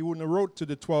 He wouldn't have wrote to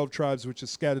the 12 tribes which are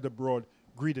scattered abroad,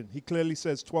 greeting. He clearly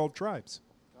says 12 tribes.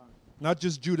 Not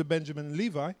just Judah, Benjamin, and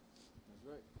Levi. That's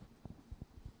right.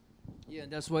 Yeah,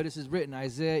 and that's why this is written,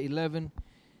 Isaiah 11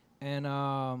 and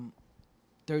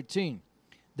 13.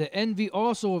 The envy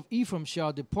also of Ephraim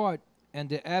shall depart, and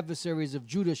the adversaries of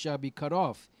Judah shall be cut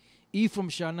off. Ephraim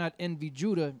shall not envy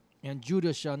Judah, and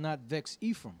Judah shall not vex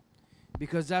Ephraim.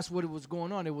 Because that's what it was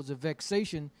going on. It was a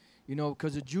vexation,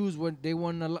 because the Jews weren't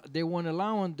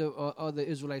allowing the other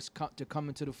Israelites to come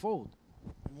into the fold.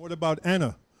 And what about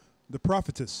Anna, the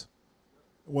prophetess?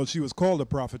 Well, she was called a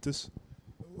prophetess.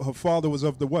 Her father was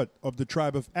of the what? Of the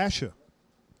tribe of Asher.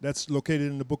 That's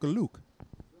located in the book of Luke.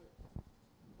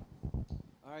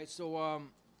 All right, so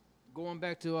going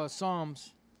back to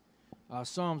Psalms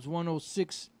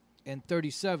 106 and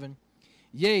 37.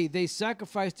 Yea, they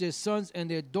sacrificed their sons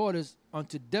and their daughters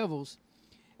unto devils,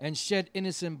 and shed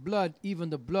innocent blood, even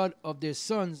the blood of their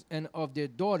sons and of their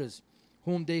daughters,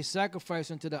 whom they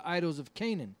sacrificed unto the idols of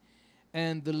Canaan.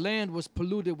 And the land was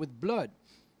polluted with blood.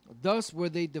 Thus were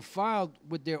they defiled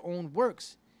with their own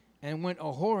works, and went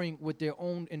a-whoring with their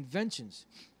own inventions.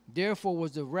 Therefore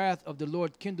was the wrath of the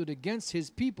Lord kindled against his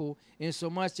people,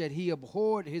 insomuch that he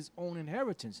abhorred his own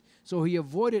inheritance. So he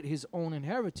avoided his own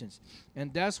inheritance.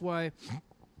 And that's why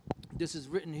this is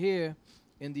written here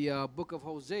in the book of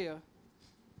Hosea.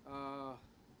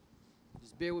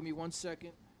 Just bear with me 1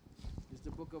 second. It's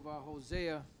the book of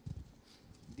Hosea,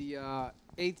 the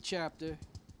 8th chapter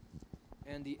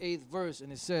and the 8th verse.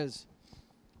 And it says,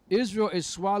 Israel is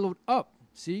swallowed up.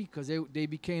 See, because they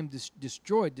became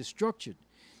destroyed, destructured.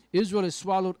 Israel is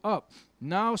swallowed up.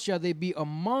 Now shall they be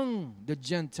among the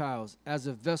Gentiles as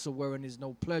a vessel wherein is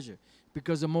no pleasure.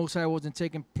 Because the Most High wasn't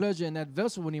taking pleasure in that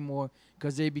vessel anymore,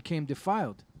 because they became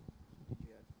defiled.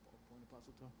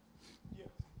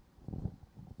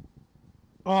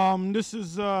 This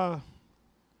is 1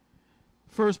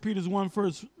 Peter 1,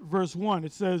 verse 1.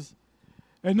 It says,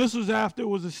 and this was after it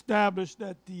was established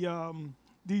that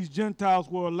these Gentiles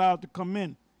were allowed to come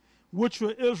in, which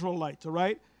were Israelites, all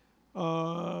right?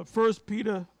 1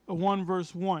 Peter 1,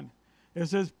 verse 1. It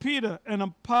says, Peter, an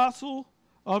apostle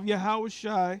of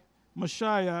Yahushai,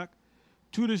 Mashiach,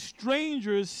 to the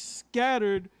strangers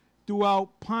scattered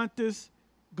throughout Pontus,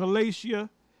 Galatia,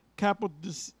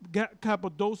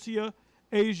 Cappadocia,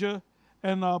 Asia,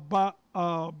 and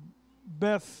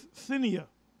Bithynia.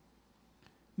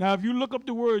 Now, if you look up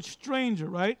the word stranger,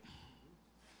 right?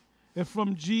 It's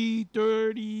from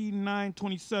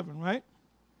G3927, right?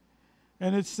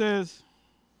 And it says,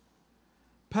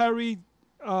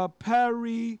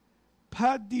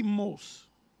 Paripadimos,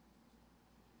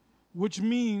 which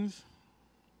means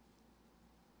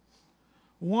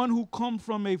one who comes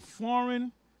from a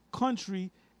foreign country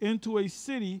into a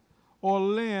city or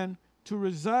land to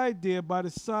reside there by the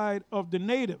side of the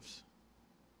natives.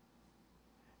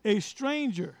 A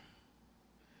stranger,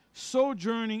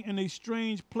 sojourning in a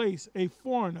strange place, a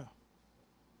foreigner.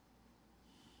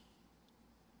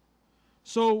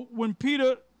 So when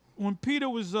Peter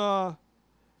was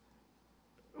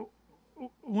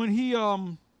when he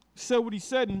said what he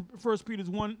said in 1 Peter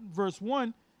 1, verse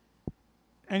 1,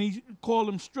 and he called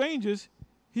them strangers,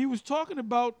 he was talking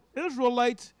about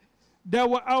Israelites that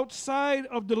were outside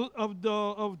of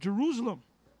Jerusalem,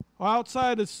 or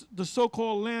outside the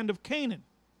so-called land of Canaan.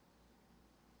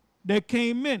 that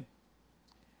came in.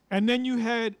 And then you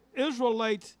had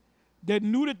Israelites that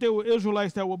knew that they were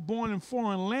Israelites that were born in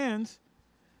foreign lands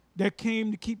that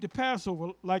came to keep the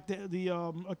Passover, like the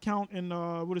account in,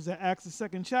 Acts the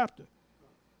 2nd chapter.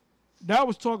 That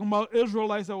was talking about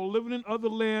Israelites that were living in other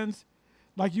lands.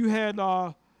 Like you had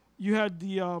the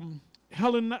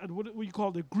what you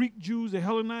call the Greek Jews, the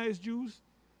Hellenized Jews.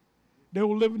 They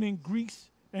were living in Greece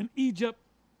and Egypt,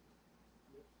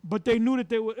 but they knew that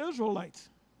they were Israelites.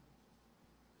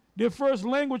 Their first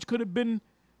language could have been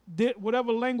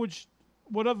whatever language,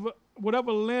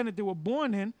 whatever land that they were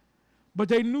born in, but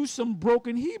they knew some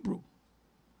broken Hebrew,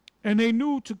 and they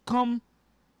knew to come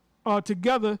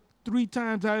together 3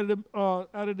 times out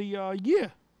of the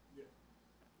year,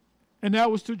 and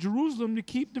that was to Jerusalem to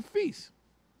keep the feast.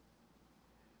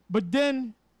 But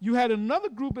then you had another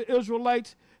group of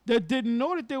Israelites that didn't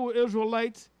know that they were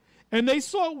Israelites, and they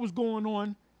saw what was going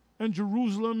on in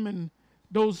Jerusalem and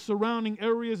those surrounding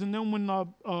areas. And then when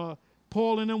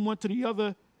Paul and them went to the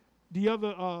other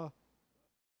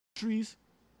countries,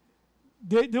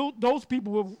 those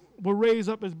people were raised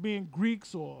up as being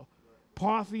Greeks or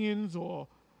Parthians or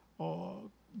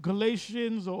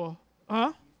Galatians or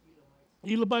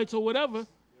Elamites or whatever.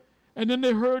 And then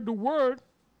they heard the word.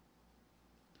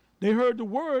 They heard the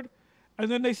word,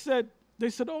 and then they said,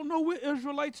 "Oh no, we're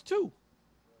Israelites too."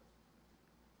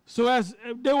 So as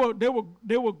they were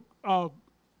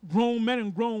grown men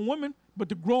and grown women, but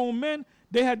the grown men,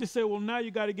 they had to say, "Well, now you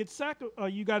got to get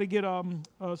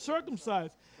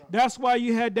circumcised." That's why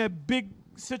you had that big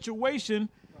situation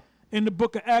in the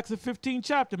book of Acts, the 15th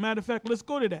chapter. Matter of fact, let's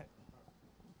go to that.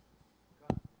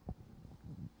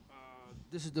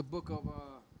 This is the book of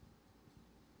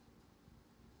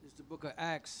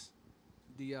Acts,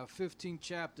 the 15th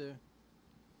chapter,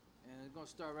 and it's going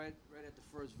to start right at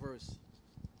the first verse.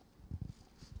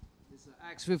 It's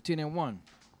Acts 15:1.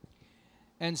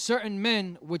 And certain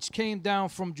men which came down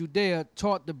from Judea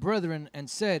taught the brethren and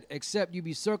said, except you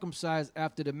be circumcised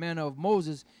after the manner of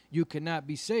Moses, you cannot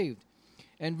be saved.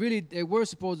 And really, they were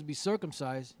supposed to be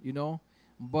circumcised,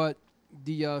 but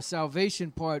the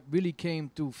salvation part really came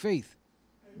through faith.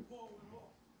 Hey, Paul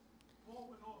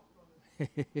went off,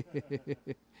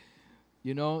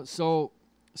 brother.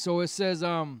 So it says,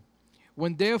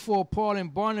 when therefore Paul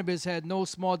and Barnabas had no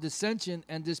small dissension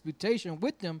and disputation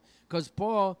with them, because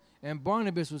Paul and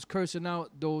Barnabas was cursing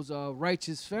out those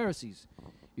righteous Pharisees,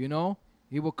 he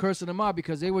was cursing them out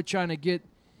because they were trying to get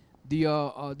they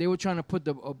were trying to put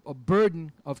a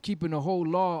burden of keeping the whole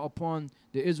law upon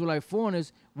the Israelite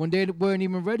foreigners when they weren't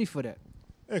even ready for that.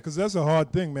 Yeah, because that's a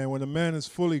hard thing, man. When a man is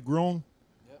fully grown,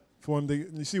 for him to,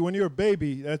 you see, when you're a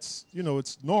baby, that's,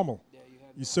 it's normal. Yeah,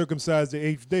 you circumcise the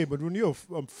 8th day. But when you're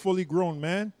a fully grown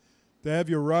man, to have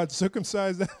your rod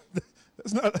circumcised,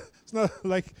 it's not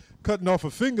like cutting off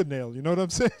a fingernail. You know what I'm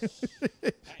saying?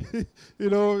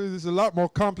 It's a lot more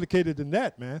complicated than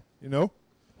that, man.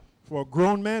 For a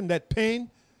grown man, that pain.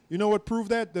 You know what proved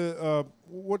that?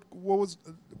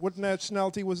 What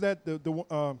nationality was that?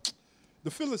 The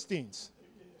Philistines.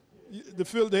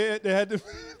 They had them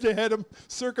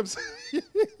circumcised.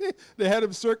 They had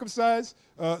them circumcised.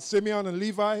 Simeon and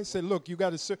Levi said, "Look, you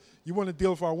want to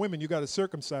deal with our women, you got to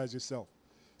circumcise yourself."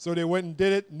 So they went and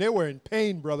did it, and they were in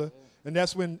pain, brother. And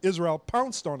that's when Israel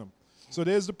pounced on them. So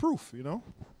there's the proof,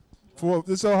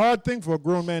 It's a hard thing for a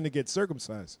grown man to get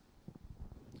circumcised.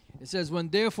 It says, when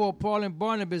therefore Paul and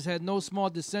Barnabas had no small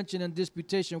dissension and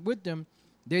disputation with them,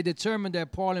 they determined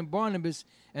that Paul and Barnabas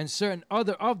and certain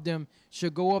other of them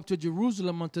should go up to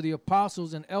Jerusalem unto the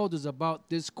apostles and elders about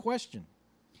this question.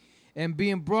 And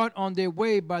being brought on their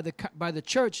way by the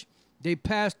church, they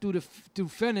passed through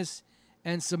Phoenicia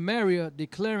and Samaria,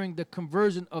 declaring the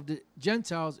conversion of the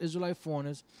Gentiles, Israelite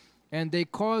foreigners, and they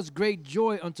caused great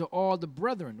joy unto all the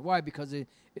brethren. Why? Because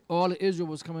all of Israel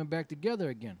was coming back together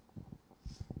again.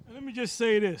 And let me just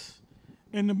say this.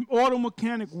 In the auto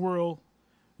mechanic world,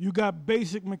 you got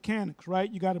basic mechanics,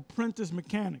 right? You got apprentice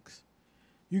mechanics.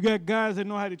 You got guys that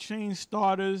know how to change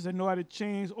starters, that know how to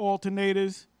change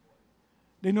alternators.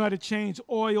 They know how to change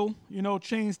oil,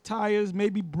 change tires,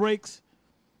 maybe brakes.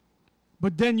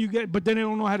 But then they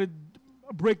don't know how to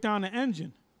break down the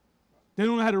engine. They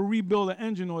don't know how to rebuild an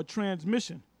engine or a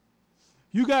transmission.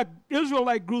 You got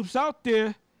Israelite groups out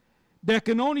there that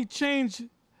can only change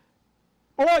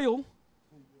oil,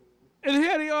 and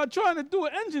here they are trying to do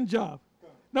an engine job.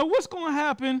 Now, what's going to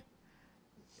happen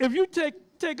if you take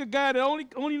a guy that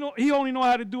only know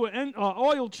how to do an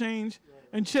oil change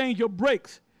and change your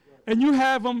brakes, and you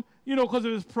have him, because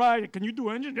of his pride, can you do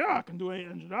engine? Yeah, I can do an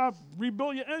engine. I'll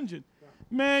rebuild your engine.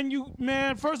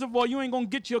 Man, first of all, you ain't gonna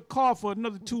get your car for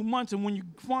another 2 months, and when you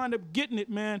wind up getting it,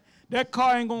 man, that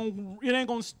car ain't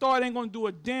gonna start, ain't gonna do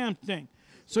a damn thing.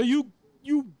 So you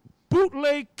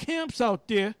bootleg camps out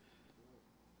there,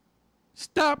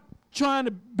 stop trying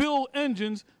to build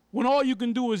engines when all you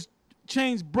can do is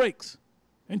change brakes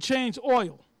and change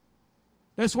oil.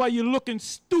 That's why you're looking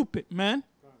stupid, man.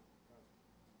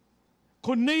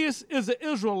 Cornelius is an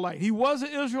Israelite. He was an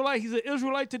Israelite. He's an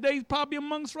Israelite today. He's probably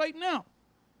among us right now.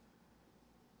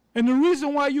 And the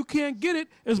reason why you can't get it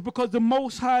is because the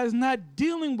Most High is not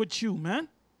dealing with you, man.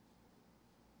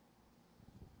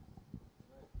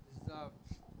 This is,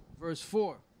 verse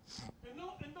 4. And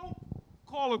don't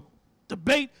call it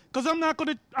debate, because I'm not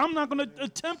gonna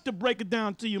attempt to break it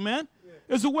down to you, man.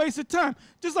 It's a waste of time.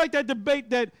 Just like that debate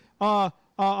that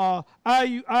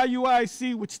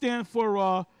IUIC, which stands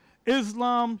for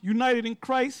Islam United in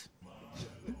Christ.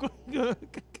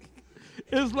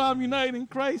 Islam United in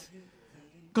Christ.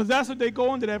 Because that's what they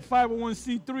go under, that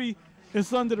 501c3.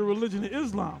 It's under the religion of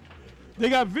Islam. They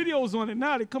got videos on it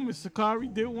now. They come with Sakari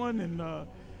did one, and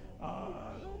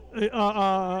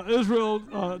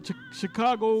Israel,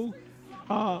 Chicago,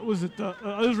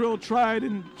 Israel tried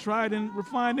and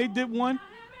refined. They did one,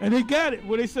 and they got it,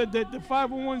 where they said that the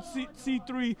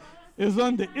 501c3 is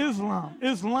under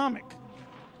Islamic.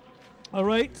 All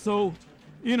right, so,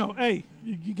 hey,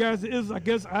 you guys, I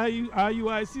guess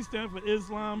IUIC stands for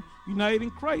Islam United in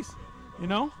Christ,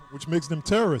 Which makes them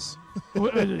terrorists.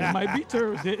 Well, it might be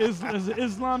terrorists. It's an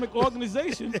Islamic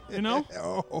organization,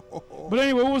 But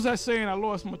anyway, what was I saying? I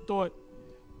lost my thought.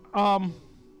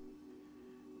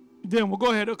 Then we'll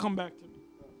go ahead. It'll come back to me.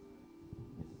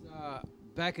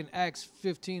 Back in Acts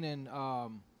 15 and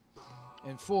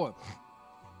 4.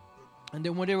 And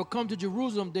then when they would come to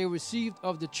Jerusalem, they received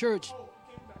of the church.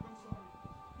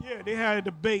 Yeah, they had a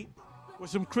debate with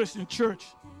some Christian church.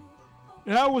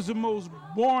 And that was the most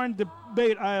boring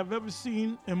debate I have ever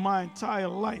seen in my entire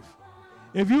life.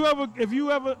 If you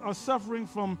ever are suffering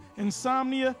from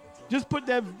insomnia, just put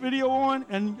that video on,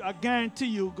 and I guarantee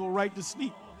you'll go right to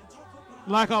sleep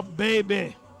like a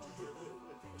baby.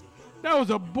 That was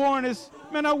the boringest.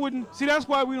 Man, I wouldn't. See, that's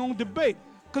why we don't debate,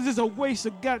 because it's a waste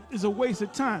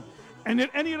of time. And did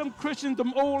any of them Christians,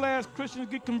 them old-ass Christians,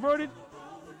 get converted?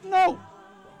 No.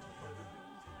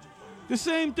 The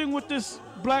same thing with this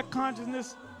black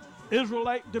consciousness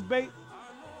Israelite debate.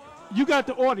 You got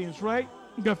the audience, right?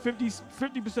 You got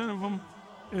 50% of them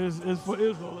is for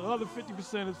Israel. The other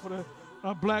 50% is for the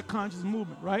black conscious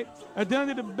movement, right? At the end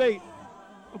of the debate,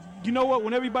 you know what?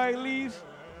 When everybody leaves,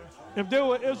 if they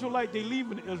were Israelite, they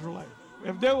leave an Israelite.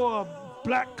 If they were a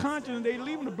black conscience, they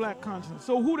leave the black conscience.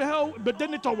 So who the hell? But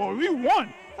then they talk, well, we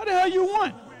won. How the hell you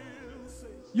won?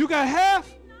 You got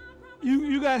half.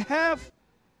 You got half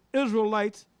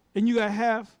Israelites, and you got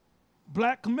half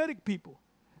black Kemetic people.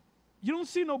 You don't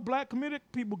see no black Kemetic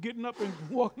people getting up and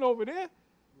walking over there. Right.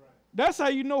 That's how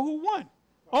you know who won.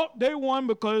 Oh, they won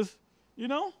because,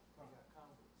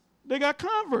 they got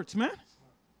converts, man.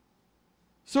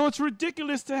 So it's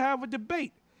ridiculous to have a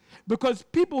debate, because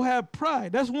people have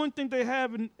pride. That's one thing they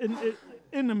have in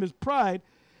them is pride.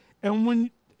 And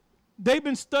when they've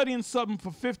been studying something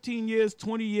for 15 years,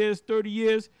 20 years, 30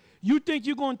 years, you think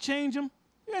you're going to change them?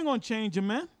 You ain't going to change them,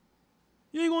 man.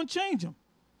 You ain't going to change them.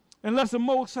 Unless the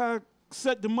Most High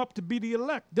set them up to be the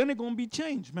elect. Then they're going to be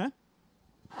changed, man.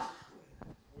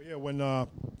 Well, yeah, when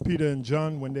Peter and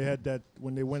John, when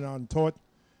they went out and taught,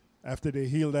 after they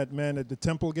healed that man at the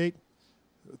temple gate,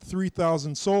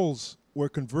 3,000 souls were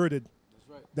converted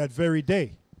that very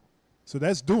day. So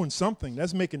that's doing something.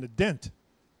 That's making a dent,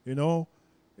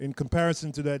 in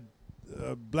comparison to that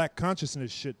black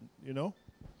consciousness shit,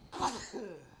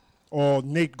 Or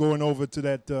Nate going over to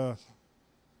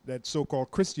that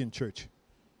so-called Christian church.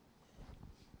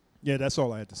 Yeah, that's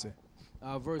all I had to say.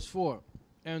 Verse 4.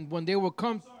 And when they will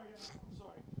come... I'm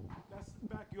sorry. Let's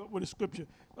back you up with a scripture.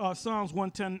 Psalms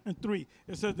 110 and 3.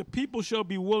 It says, the people shall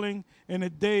be willing in the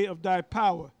day of thy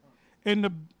power, and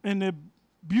the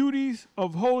beauties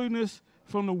of holiness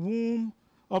from the womb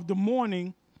of the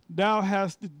morning thou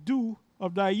hast the dew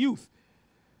of thy youth.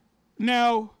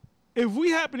 Now, if we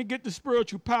happen to get the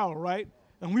spiritual power, right,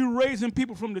 and we're raising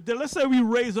people from the dead, let's say we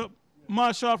raise up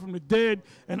Mashal from the dead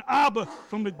and Abba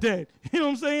from the dead. You know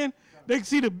what I'm saying? They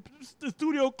see the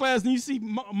studio class, and you see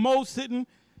Mo sitting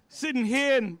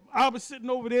here and Abba sitting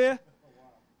over there.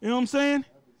 You know what I'm saying?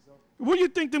 What do you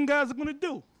think them guys are going to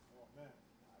do?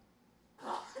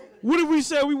 What if we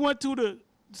say we went to the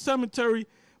cemetery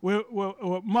where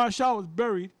Mashal was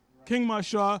buried, King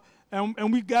Mashal,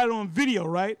 and we got it on video,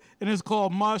 right? And it's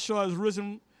called Mashal is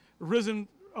risen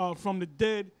from the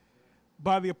dead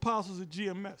by the apostles of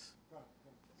GMS.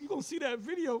 gonna see that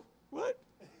video. What?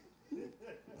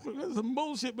 That's some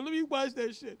bullshit, but let me watch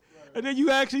that shit. And then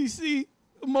you actually see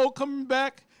Mo coming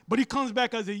back, but he comes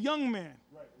back as a young man,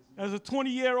 as a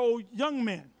 20-year-old young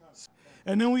man.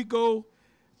 And then we go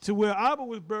to where Abba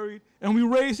was buried, and we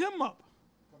raise him up.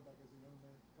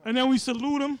 And then we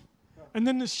salute him, and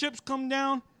then the ships come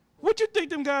down. What you think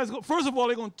them guys go? First of all,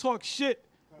 they're gonna talk shit.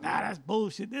 Nah, that's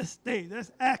bullshit.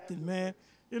 That's acting, man.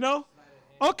 You know?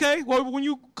 Okay. Well, when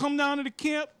you come down to the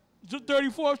camp,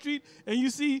 34th Street, and you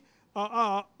see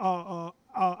Abba, a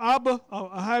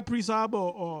high priest Abba,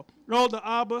 or elder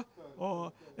Abba,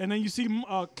 and then you see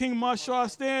King Marshall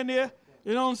stand there.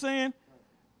 You know what I'm saying?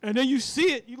 And then you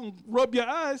see it, you gonna rub your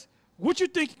eyes. What you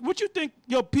think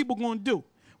your people gonna do?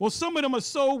 Well, some of them are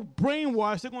so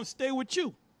brainwashed, they're gonna stay with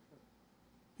you.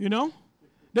 You know?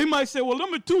 They might say, well,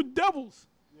 them are two devils.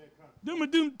 Them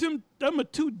are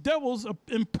two devils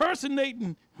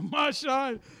impersonating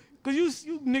Masha. Because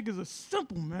you niggas are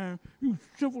simple, man. You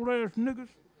simple-ass niggas,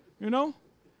 you know?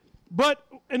 But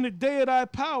in the day of thy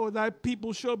power, thy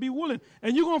people shall be willing.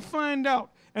 And you're going to find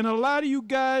out. And a lot of you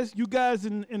guys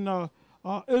in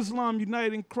Islam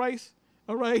United in Christ,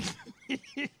 all right?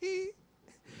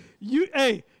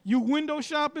 You window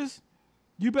shoppers,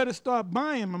 you better start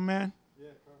buying, my man.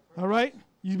 All right?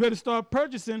 You better start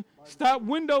purchasing. Stop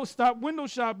window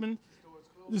shopping.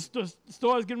 The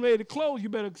store's getting ready to close. You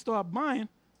better start buying.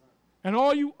 And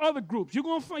all you other groups, you're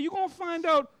gonna find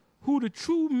out who the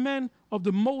true men of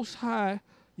the Most High,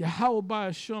 Yahweh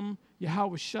Hashem,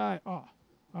 Yahweh Shai are.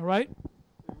 All right?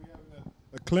 We're having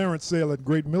a clearance sale at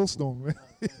Great Millstone, man.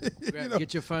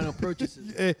 Get your final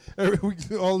purchases. Yeah,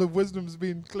 all the wisdom's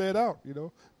being cleared out, you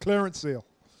know. Clearance sale.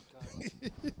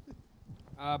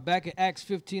 Back in Acts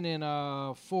 15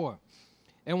 and 4.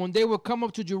 And when they were come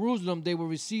up to Jerusalem, they were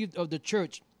received of the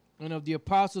church and of the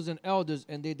apostles and elders,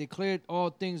 and they declared all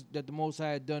things that the Most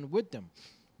High had done with them.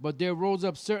 But there rose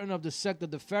up certain of the sect of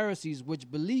the Pharisees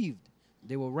which believed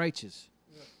they were righteous,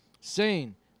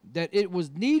 saying that it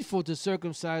was needful to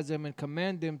circumcise them and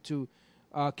command them to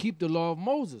keep the law of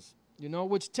Moses. You know,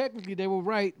 which technically they were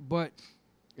right, but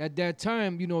at that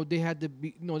time, you know, they had to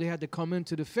be, you know, they had to come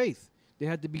into the faith. They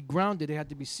had to be grounded. They had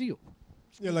to be sealed.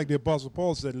 Yeah, like the Apostle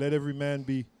Paul said, let every man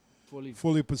be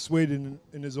fully persuaded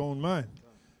in his own mind.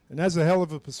 And that's a hell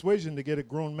of a persuasion to get a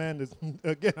grown man to,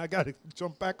 again, I got to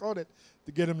jump back on it,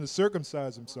 to get him to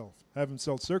circumcise himself, have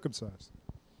himself circumcised.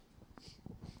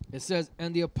 It says,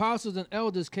 and the apostles and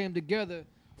elders came together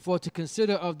for to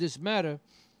consider of this matter.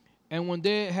 And when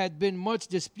there had been much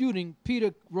disputing,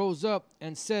 Peter rose up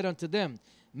and said unto them,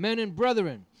 men and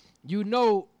brethren, you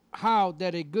know how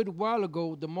that a good while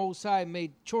ago the Most High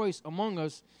made choice among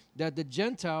us that the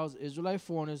Gentiles, Israelite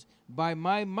foreigners, by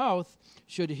my mouth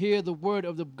should hear the word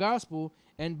of the gospel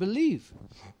and believe.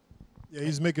 Yeah,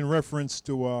 he's making reference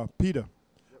to Peter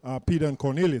and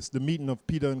Cornelius, the meeting of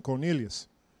Peter and Cornelius.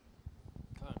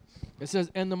 It says,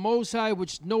 and the Most High,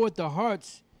 which knoweth the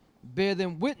hearts, bear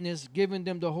them witness, giving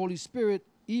them the Holy Spirit,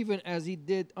 even as he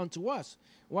did unto us.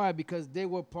 Why? Because they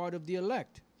were part of the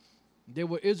elect. They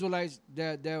were Israelites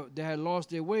that had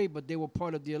lost their way, but they were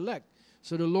part of the elect.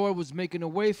 So the Lord was making a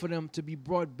way for them to be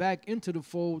brought back into the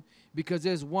fold, because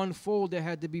there's one fold that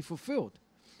had to be fulfilled.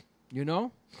 You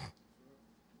know?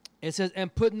 It says,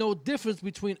 and put no difference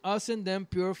between us and them,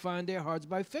 purifying their hearts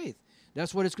by faith.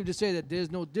 That's what the scripture says, that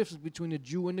there's no difference between the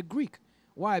Jew and the Greek.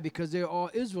 Why? Because they're all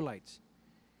Israelites.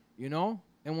 You know?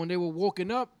 And when they were woken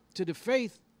up to the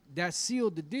faith, that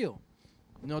sealed the deal.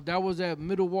 You know, that was that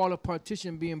middle wall of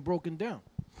partition being broken down.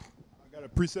 I got a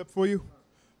precept for you.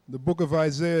 The book of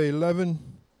Isaiah 11,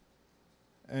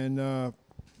 and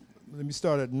let me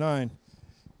start at 9.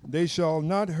 They shall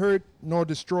not hurt nor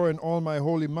destroy in all my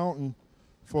holy mountain,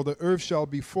 for the earth shall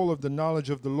be full of the knowledge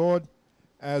of the Lord,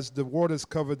 as the waters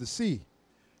cover the sea.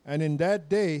 And in that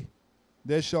day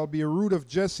there shall be a root of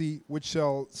Jesse, which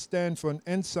shall stand for an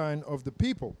ensign of the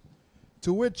people.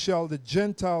 To which shall the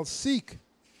Gentiles seek,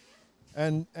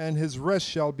 and his rest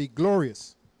shall be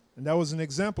glorious. And that was an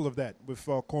example of that with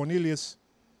Cornelius,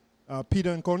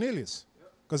 Peter and Cornelius,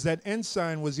 because that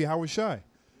ensign was Yahweh Shai.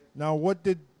 Now, what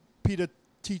did Peter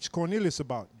teach Cornelius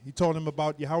about? He told him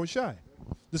about Yahweh Shai.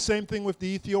 The same thing with the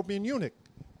Ethiopian eunuch,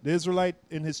 the Israelite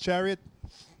in his chariot.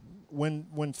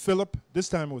 When Philip, this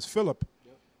time it was Philip,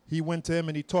 he went to him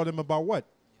and he taught him about what?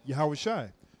 Yahweh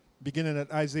Shai, beginning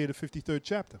at Isaiah the 53rd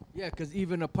chapter. Yeah, because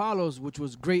even Apollos, which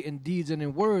was great in deeds and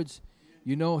in words,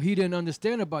 you know, he didn't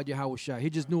understand about Yahweh Shai. He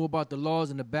just knew about the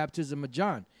laws and the baptism of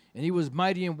John. And he was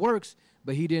mighty in works,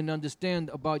 but he didn't understand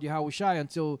about Yahweh Shai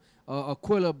until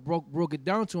Aquila broke it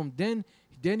down to him. Then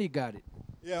he got it.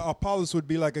 Yeah, Apollos would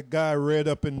be like a guy reared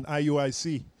up in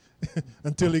IUIC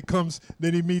until he comes.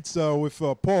 Then he meets with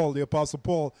Paul, the Apostle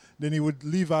Paul. Then he would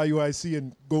leave IUIC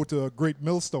and go to a great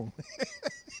millstone.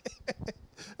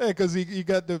 Because he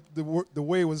got the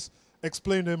way was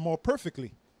explained to him more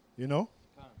perfectly, you know.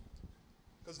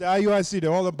 Because the IUIC,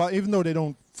 they're all about, even though they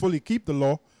don't fully keep the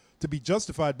law, to be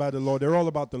justified by the law, they're all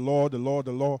about the law, the law,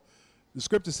 the law. The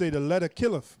scriptures say the letter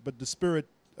killeth, but the spirit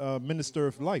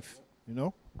ministereth life, you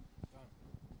know.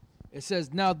 It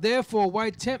says, now therefore why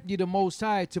tempt ye the Most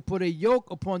High to put a yoke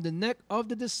upon the neck of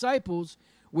the disciples,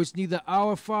 which neither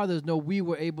our fathers nor we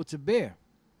were able to bear?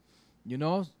 You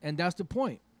know, and that's the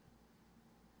point.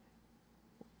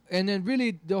 And then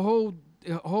really the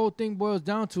whole thing boils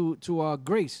down to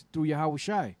grace through Yahweh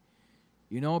Shai.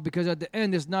 You know, because at the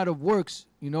end it's not of works,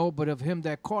 you know, but of him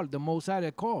that called, the Most High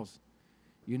that calls.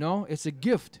 You know, it's a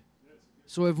gift.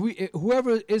 So if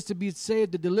whoever is to be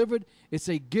saved or delivered, it's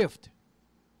a gift.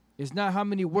 It's not how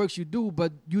many works you do,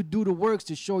 but you do the works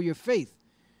to show your faith.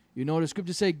 You know, the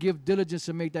scriptures say, give diligence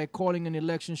to make thy calling and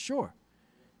election sure.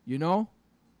 You know,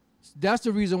 that's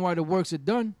the reason why the works are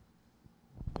done.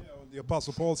 Yeah, well, the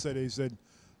Apostle Paul said, he said,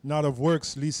 not of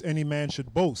works, lest any man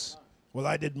should boast. Well,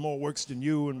 I did more works than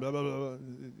you, and blah, blah, blah, blah,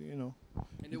 you know.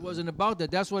 And it wasn't about that.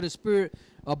 That's why the Spirit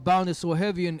abounded so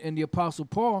heavy in the Apostle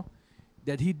Paul,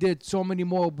 that he did so many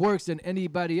more works than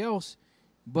anybody else.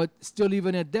 But still,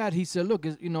 even at that, he said, look,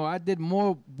 you know, I did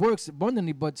more works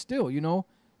abundantly, but still, you know,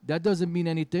 that doesn't mean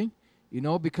anything, you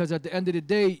know, because at the end of the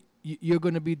day, you're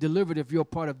going to be delivered if you're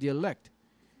part of the elect,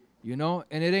 you know.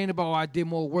 And it ain't about, oh, I did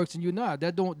more works than you. Nah,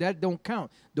 that don't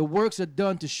count. The works are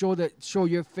done to show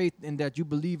your faith in that you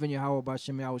believe in Yahweh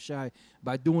B'Shem Yahweh Shai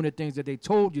by doing the things that they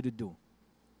told you to do.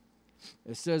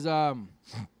 It says,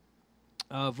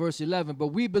 verse 11, but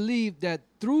we believe that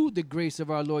through the grace of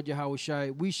our Lord Yahweh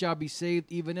Shai, we shall be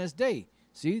saved even as they.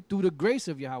 See, through the grace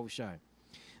of Yahweh Shai.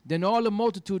 Then all the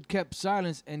multitude kept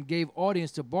silence and gave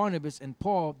audience to Barnabas and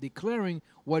Paul, declaring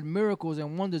what miracles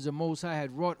and wonders the Most High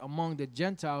had wrought among the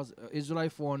Gentiles,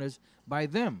 Israelite foreigners, by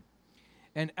them.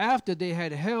 And after they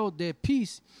had held their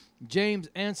peace, James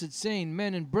answered, saying,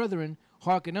 men and brethren,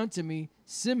 hearken unto me.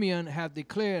 Simeon hath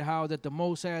declared how that the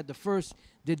Most High at the first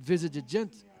did visit the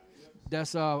Gentiles.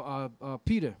 That's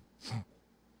Peter.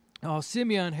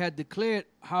 Simeon had declared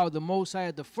how the Most High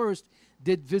at the first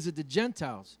did visit the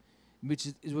Gentiles, which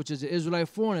is the Israelite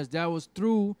foreigners. That was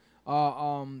through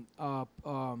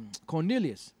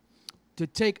Cornelius, to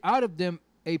take out of them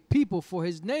a people for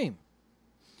his name.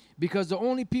 Because the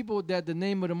only people that the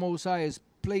name of the Most High is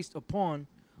placed upon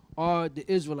are the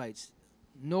Israelites.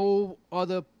 No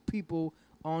other people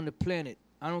on the planet.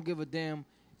 I don't give a damn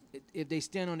if they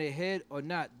stand on their head or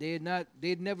not. They'd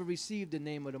never received the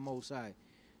name of the Most High,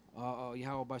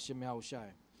 Yahweh B'Shem Yahweh Shai.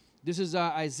 This is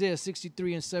Isaiah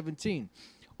 63 and 17.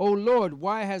 O Lord,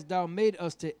 why hast thou made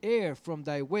us to err from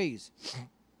thy ways,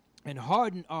 and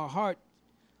harden our heart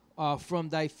from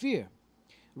thy fear?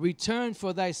 Return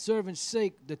for thy servant's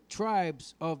sake the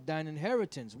tribes of thine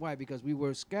inheritance. Why? Because we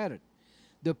were scattered.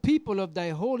 The people of thy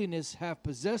holiness have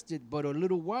possessed it but a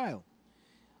little while.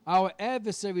 Our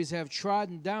adversaries have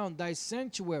trodden down thy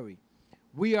sanctuary.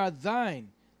 We are thine.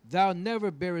 Thou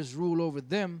never bearest rule over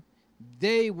them.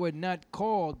 They were not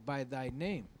called by thy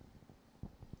name.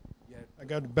 I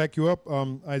got to back you up.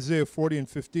 Isaiah 40 and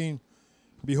 15.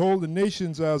 Behold, the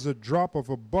nations are as a drop of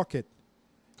a bucket,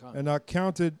 and are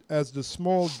counted as the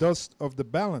small dust of the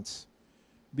balance.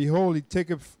 Behold, he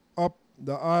taketh up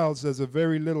the isles as a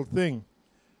very little thing,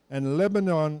 and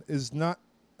Lebanon is not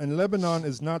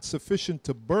sufficient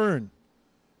to burn,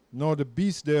 nor the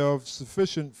beast thereof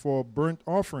sufficient for burnt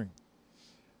offering.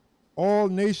 All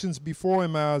nations before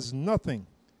him are as nothing,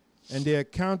 and they are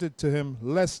counted to him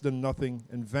less than nothing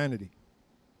and vanity.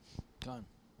 Done.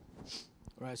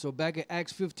 All right, so back at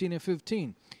Acts 15 and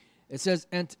 15. It says,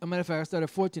 and a matter of fact, I started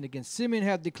 14 again. Simeon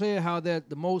hath declared how that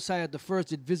the Most High at the first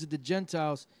did visit the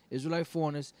Gentiles, Israelite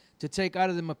foreigners, to take out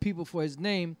of them a people for his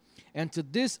name, and to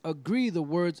this agree the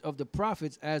words of the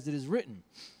prophets as it is written.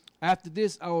 After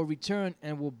this I will return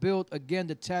and will build again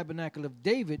the tabernacle of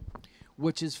David,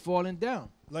 which is fallen down.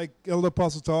 Like Elder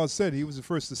Apostle Tal said, he was the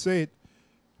first to say it.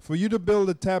 For you to build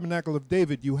the tabernacle of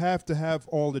David, you have to have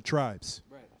all the tribes.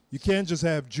 Right. You can't just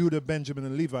have Judah, Benjamin,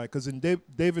 and Levi, because in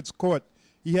David's court,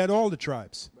 he had all the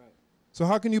tribes. Right. So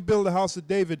how can you build the house of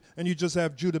David and you just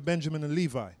have Judah, Benjamin, and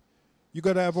Levi? You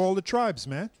got to have all the tribes,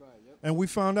 man. Yep. And we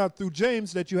found out through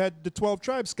James that you had the 12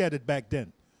 tribes scattered back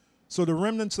then. So the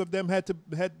remnants of them had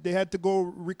to go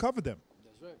recover them.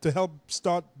 That's right. To help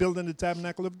start building the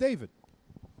tabernacle of David.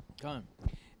 Come.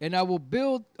 And I will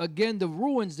build again the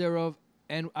ruins thereof,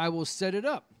 and I will set it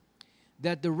up,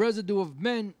 that the residue of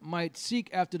men might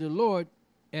seek after the Lord,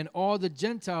 and all the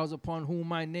Gentiles upon whom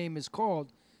my name is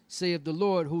called, saith the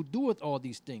Lord, who doeth all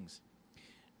these things.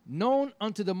 Known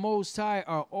unto the Most High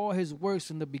are all his works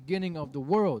from the beginning of the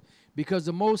world, because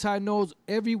the Most High knows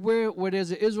everywhere where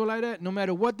there's an Israelite at, no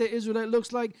matter what the Israelite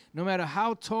looks like, no matter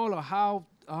how tall or how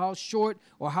short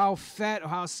or how fat or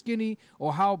how skinny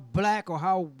or how black or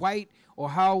how white or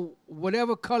how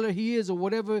whatever color he is or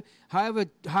whatever,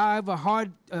 however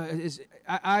hard his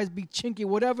eyes be chinky,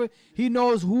 whatever, he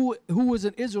knows who is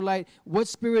an Israelite, what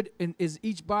spirit is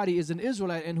each body is an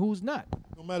Israelite and who's not.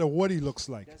 No matter what he looks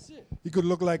like. That's it. He could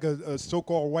look like a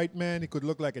so-called white man. He could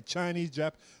look like a Chinese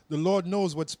Jap. The Lord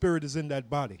knows what spirit is in that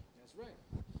body. That's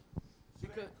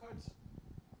right. So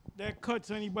that cuts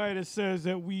anybody that says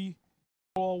that we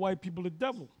all white people the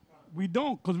devil. We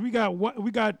don't, because we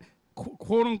got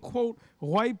quote unquote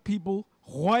white people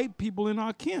in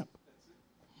our camp.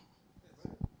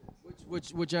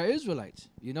 Which are Israelites.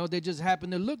 You know, they just happen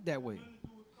to look that way.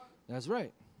 That's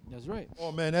right. That's right.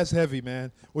 Oh, man, that's heavy,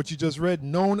 man. What you just read,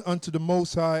 known unto the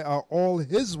Most High are all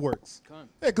his works. Con.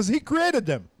 Yeah, because he created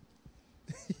them.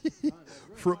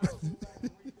 From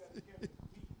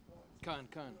Con.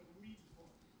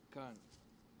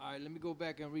 All right, let me go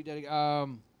back and read that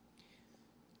again.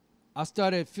 I'll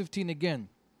start at 15 again.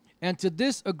 And to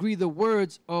this agree the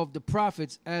words of the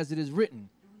prophets as it is written.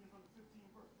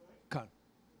 Con.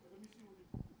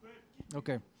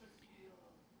 Okay.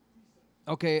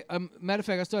 Okay, matter of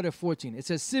fact, I started at 14. It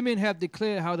says, Simeon hath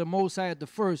declared how the Most High at the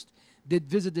first did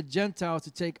visit the Gentiles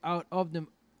to take out of them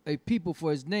a people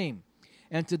for his name.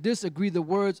 And to this agree the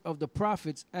words of the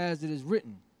prophets as it is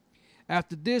written.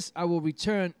 After this I will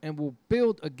return and will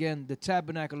build again the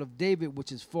tabernacle of David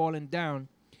which is fallen down,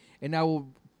 and I will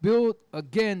build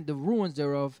again the ruins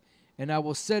thereof, and I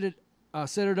will set it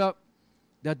up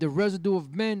that the residue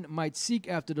of men might seek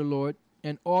after the Lord,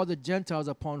 and all the Gentiles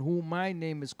upon whom my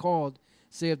name is called,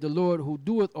 saith the Lord, who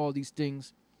doeth all these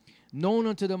things. Known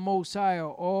unto the Most High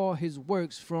are all his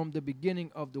works from the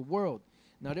beginning of the world.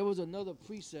 Now there was another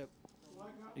precept.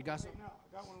 You got something?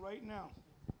 I got one right now.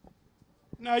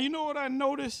 Now, you know what I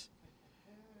noticed?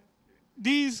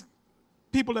 These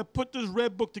people that put this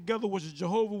red book together, which is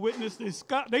Jehovah's Witness,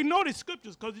 they know the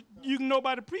scriptures because you can know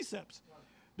by the precepts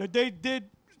that they did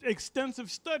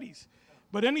extensive studies.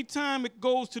 But anytime it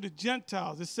goes to the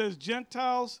Gentiles, it says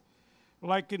Gentiles,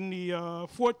 like in the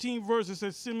 14th verse, it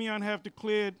says Simeon have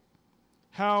declared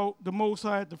how the Most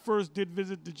High at the first did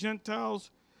visit the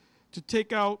Gentiles to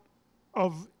take out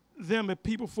of them a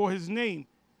people for his name.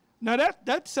 Now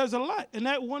that says a lot in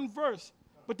that one verse,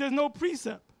 but there's no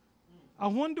precept. I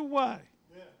wonder why.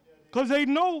 Because they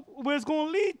know where it's going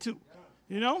to lead to,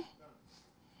 you know?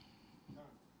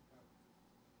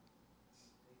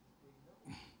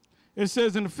 It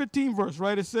says in the 15th verse,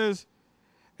 right? It says,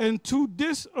 and to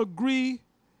disagree,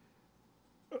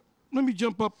 let me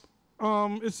jump up.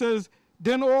 It says,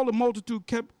 then all the multitude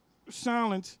kept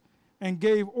silence and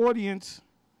gave audience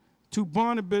to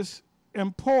Barnabas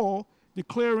and Paul,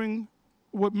 declaring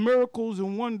what miracles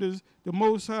and wonders the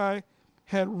Most High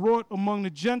had wrought among the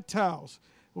Gentiles.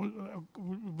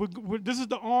 This is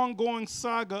the ongoing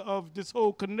saga of this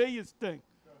whole Cornelius thing,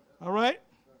 all right?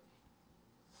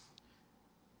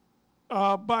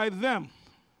 By them.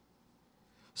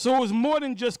 So it was more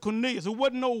than just Cornelius. It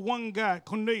wasn't no one guy,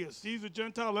 Cornelius. He's a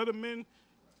Gentile, let him in.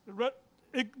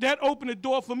 That opened the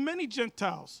door for many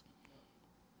Gentiles.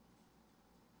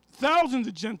 Thousands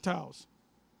of Gentiles.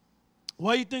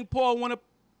 Why do you think Paul went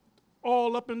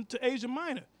all up into Asia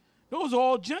Minor? Those are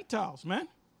all Gentiles, man.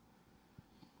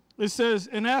 It says,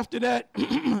 and after that,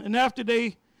 and after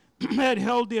they had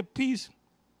held their peace,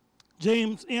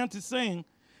 James answered, saying,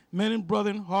 men and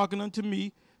brethren, hearken unto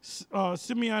me.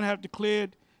 Simeon hath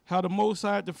declared how the Most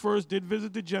High at the first did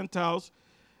visit the Gentiles,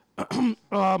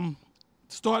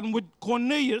 starting with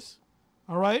Cornelius,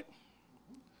 all right,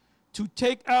 to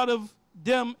take out of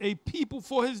them a people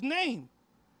for his name.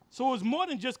 So it was more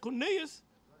than just Cornelius.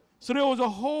 So there was a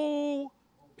whole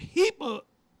heap of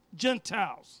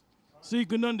Gentiles. So you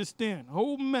can understand, a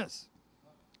whole mess.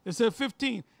 It said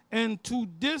 15, and to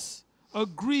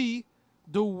disagree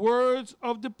the words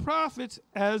of the prophets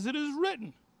as it is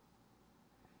written.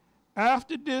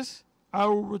 After this, I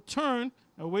will return.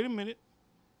 Now, wait a minute.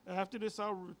 After this, I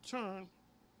will return.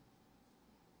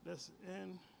 That's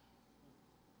N.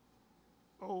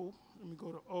 O. Let me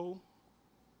go to O.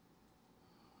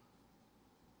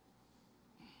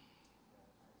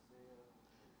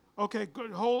 Okay,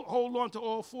 good. Hold on to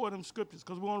all four of them scriptures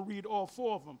because we want to read all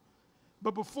four of them.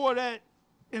 But before that,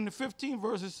 in the 15th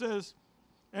verse, it says,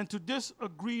 and to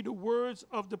disagree the words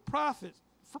of the prophets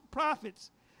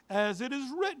as it is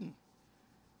written.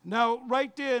 Now,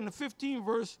 right there in the 15th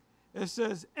verse, It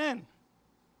says N.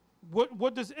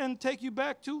 What does N take you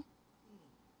back to?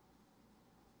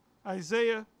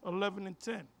 Isaiah 11 and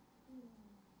 10.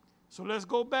 So let's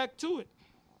go back to it.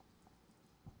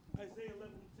 Isaiah 11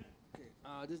 and 10.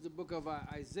 Okay. This is the book of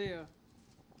Isaiah.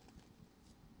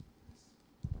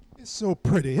 It's so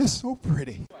pretty. It's so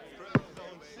pretty.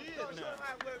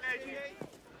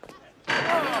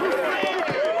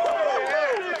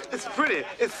 It's pretty.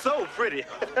 It's so pretty.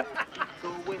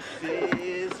 Go with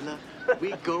Sizzler.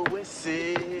 We go with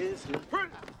Sizzler.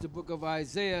 The book of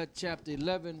Isaiah, chapter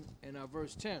 11, and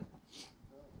verse 10.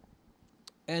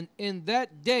 And in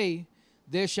that day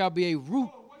there shall be a root.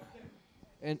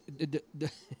 And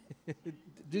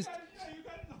this.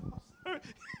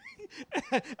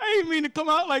 I didn't mean to come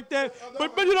out like that,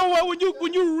 but you know what?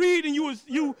 When you read and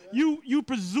you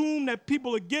presume that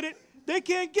people will get it, they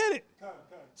can't get it.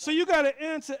 So you got to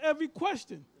answer every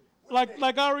question,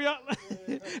 like Ariel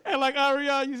and like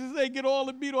Ariel used to say, get all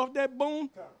the meat off that bone.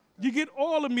 You get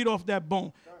all the meat off that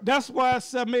bone. That's why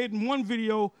I made in one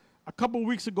video a couple of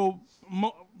weeks ago,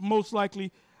 most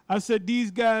likely. I said these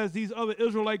guys, these other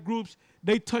Israelite groups,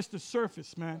 they touch the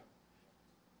surface, man.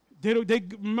 They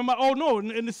remember. Oh no!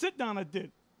 In the sit down I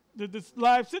did, this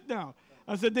live sit down.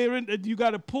 I said they're in. You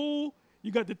got a pool.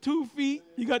 You got the 2 feet.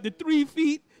 You got the 3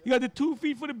 feet. You got the 2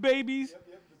 feet for the babies.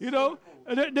 You know.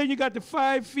 And then you got the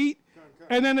 5 feet,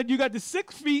 and then you got the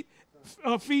 6 feet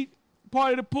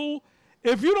part of the pool.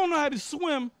 If you don't know how to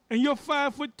swim and you're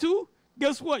 5'2",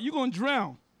 guess what? You're gonna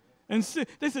drown. And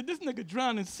they said this nigga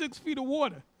drowned in 6 feet of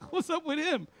water. What's up with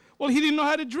him? Well, he didn't know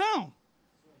how to drown.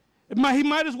 He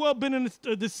might as well have been in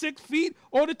the 6 feet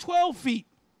or the 12 feet.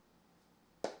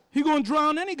 He gonna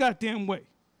drown any goddamn way,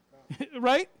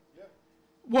 right? Yeah.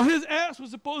 Well, his ass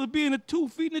was supposed to be in the 2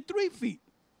 feet and the 3 feet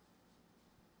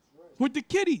with the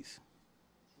kiddies.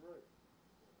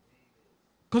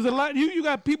 Because a lot you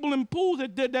got people in pools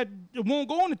that won't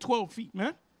go in the 12 feet,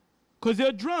 man, because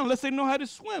they'll drown unless they know how to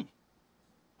swim.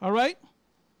 All right.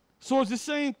 So it's the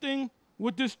same thing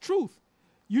with this truth.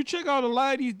 You check out a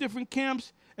lot of these different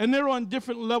camps. And they're on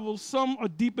different levels. Some are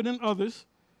deeper than others.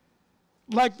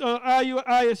 Like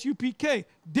ISUPK,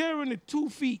 they're in the 2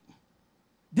 feet.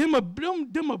 Them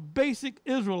are basic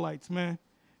Israelites, man.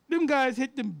 Them guys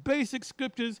hit them basic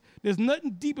scriptures. There's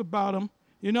nothing deep about them,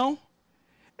 you know.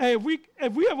 Hey, if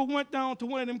we ever went down to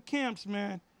one of them camps,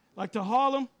 man, like to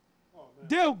Harlem,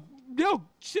 they'll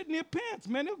shit in their pants,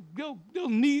 man.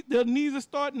 Their knees will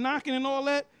start knocking and all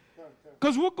that.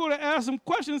 Because we're going to ask some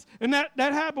questions, and that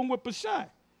happened with Pashai.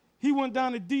 He went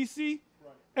down to D.C.,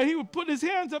 and he would put his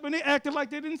hands up, and they acted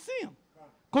like they didn't see him.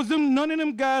 Because none of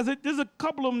them guys, there's a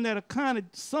couple of them that are kind of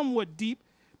somewhat deep,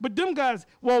 but them guys,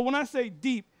 well, when I say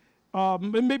deep,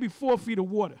 maybe 4 feet of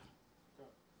water.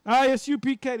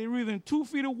 ISUPK, they're either in 2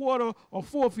 feet of water or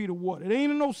 4 feet of water. They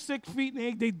ain't in no 6 feet,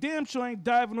 and they damn sure ain't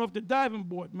diving off the diving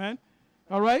board, man.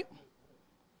 All right?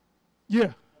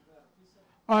 Yeah.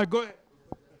 All right, go ahead.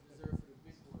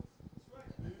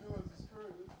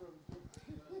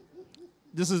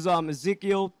 This is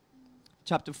Ezekiel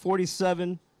chapter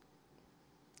 47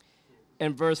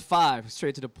 and verse 5,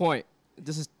 straight to the point.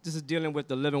 This is dealing with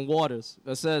the living waters.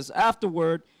 It says,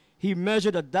 afterward, he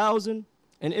measured 1,000,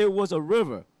 and it was a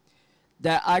river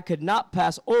that I could not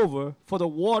pass over, for the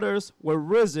waters were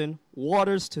risen,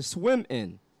 waters to swim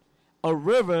in. A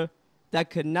river that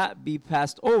could not be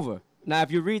passed over. Now,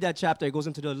 if you read that chapter, it goes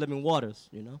into the living waters,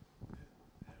 you know.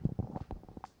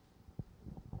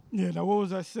 Yeah, now what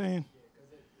was I saying?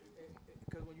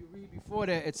 Because when you read before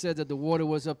that, it said that the water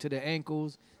was up to the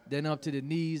ankles, then up to the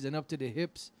knees, and up to the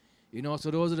hips. You know,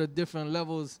 so those are the different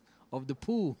levels of the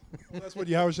pool. Well, that's what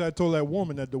Yahushua told that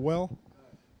woman at the well.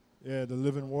 Yeah, the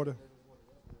living water.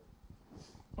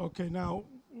 Okay, now,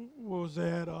 what was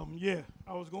that? Yeah,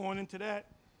 I was going into that.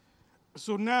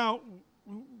 So now,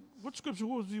 what scripture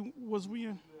was we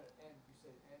in?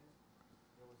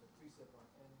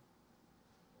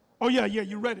 Oh, yeah,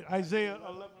 you read it. Isaiah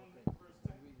 11, verse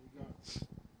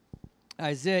 10.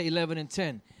 Isaiah 11 and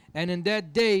 10. And in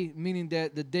that day, meaning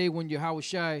that the day when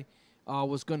Yahushua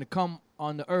was going to come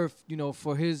on the earth, you know,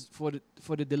 for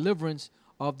the deliverance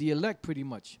of the elect, pretty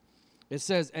much. It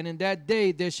says, and in that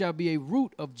day there shall be a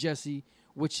root of Jesse,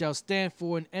 which shall stand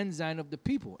for an ensign of the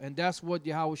people. And that's what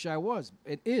Yahushua was.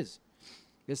 It is.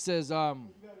 It says,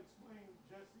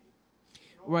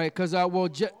 right, because all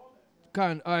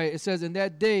right, it says, in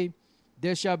that day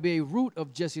there shall be a root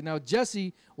of Jesse. Now,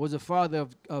 Jesse was the father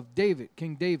of David,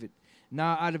 King David.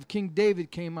 Now, out of King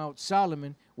David came out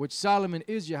Solomon, which Solomon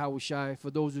is Yahushua for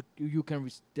those who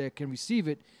can receive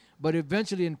it. But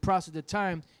eventually, in the process of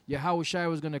time, Yahushua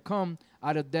was going to come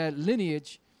out of that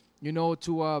lineage,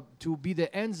 to be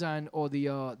the ensign or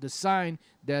the sign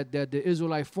that the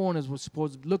Israelite foreigners were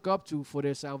supposed to look up to for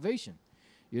their salvation.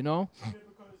 Yeah,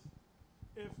 because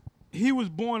if he was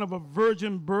born of a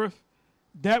virgin birth,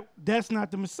 that's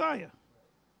not the Messiah.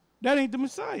 That ain't the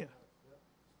Messiah.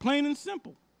 Plain and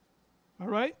simple. All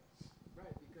right?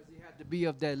 Right, because he had to be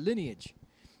of that lineage.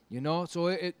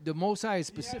 So the Most High is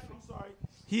specific.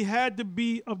 He had to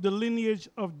be of the lineage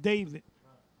of David.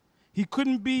 He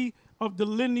couldn't be of the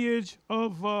lineage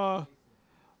of, or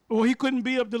he couldn't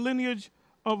be of the lineage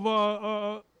of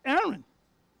Aaron.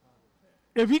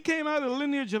 If he came out of the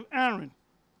lineage of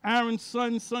Aaron's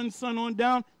son on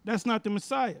down, that's not the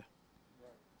Messiah.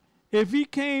 If he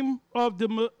came of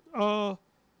the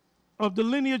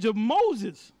lineage of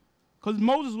Moses, because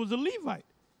Moses was a Levite,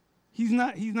 he's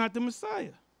not the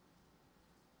Messiah.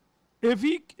 If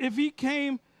he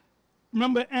came,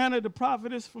 remember Anna the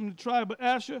prophetess from the tribe of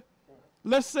Asher?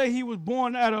 Let's say he was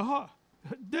born out of her.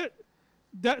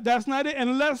 That's not it,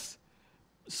 unless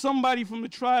somebody from the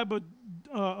tribe of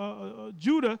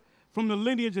Judah, from the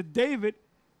lineage of David,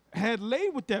 had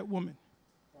laid with that woman.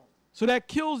 So that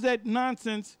kills that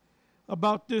nonsense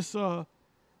about this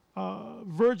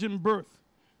virgin birth.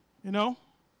 You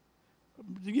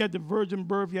had the virgin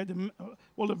birth, you had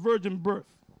the virgin birth.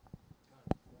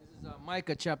 This is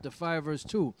Micah chapter 5, verse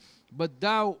 2. But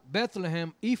thou,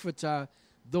 Bethlehem Ephratah,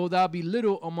 though thou be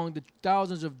little among the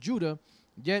thousands of Judah,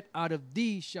 yet out of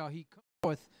thee shall he come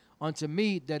forth unto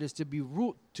me that is to be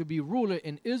ruler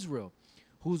in Israel,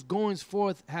 whose goings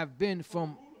forth have been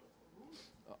from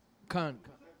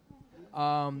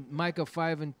Micah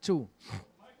 5 and 2.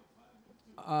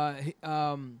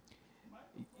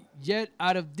 Yet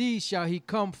out of thee shall he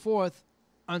come forth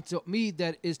unto me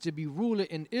that is to be ruler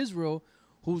in Israel,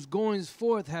 whose goings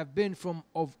forth have been from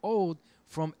of old,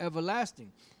 from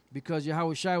everlasting. Because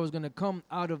Yahushua was going to come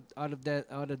out of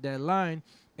that line,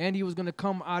 and he was going to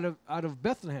come out of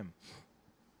Bethlehem.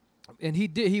 And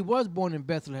he was born in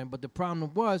Bethlehem, but the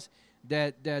problem was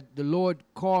that the Lord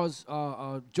caused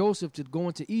Joseph to go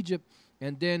into Egypt,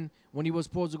 and then when he was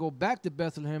supposed to go back to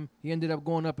Bethlehem, he ended up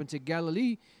going up into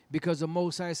Galilee because the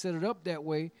Most High set it up that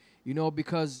way,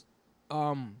 because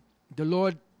the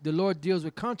Lord deals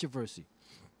with controversy.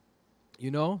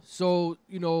 So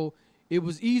it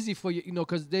was easy for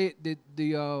because the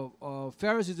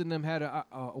Pharisees and them had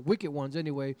wicked ones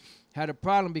anyway, had a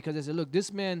problem because they said, look,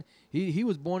 this man, he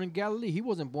was born in Galilee. He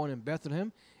wasn't born in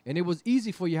Bethlehem. And it was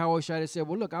easy for Yahushua to say,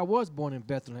 well, look, I was born in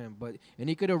Bethlehem. And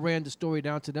he could have ran the story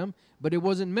down to them, but it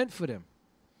wasn't meant for them.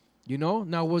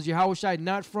 Now, was Yahushua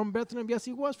not from Bethlehem? Yes,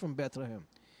 he was from Bethlehem.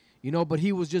 But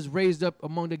he was just raised up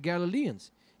among the Galileans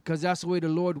because that's the way the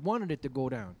Lord wanted it to go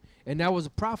down. And that was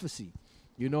a prophecy,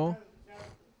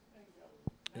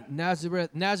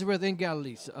 Nazareth in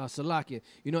Galilee, Salakia,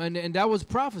 and that was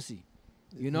prophecy,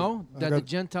 that the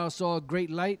Gentiles saw a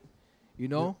great light,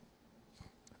 Yeah.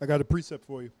 I got a precept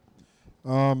for you.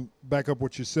 Back up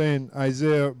what you're saying,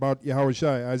 Isaiah about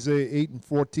Yahushua, Isaiah 8 and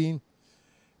 14.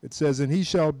 It says, and he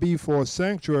shall be for a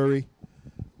sanctuary,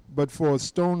 but for a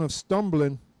stone of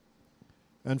stumbling,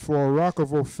 and for a rock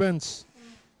of offense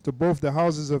to both the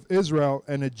houses of Israel,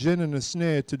 and a gin and a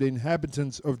snare to the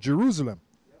inhabitants of Jerusalem.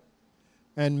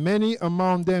 And many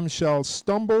among them shall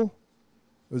stumble,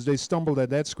 as they stumbled at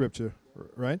that scripture,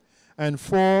 right? And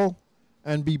fall,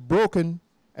 and be broken,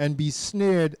 and be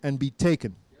snared, and be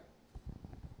taken.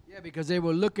 Yeah, because they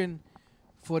were looking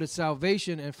for the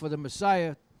salvation and for the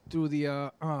Messiah through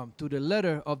the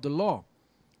letter of the law,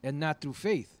 and not through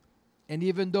faith. And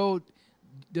even though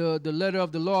the letter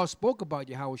of the law spoke about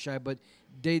Yahushua, but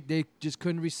they just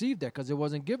couldn't receive that because it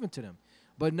wasn't given to them.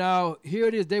 But now here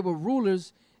it is, they were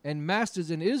rulers and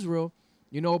masters in Israel,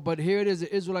 but here it is,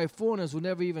 the Israelite foreigners who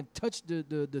never even touched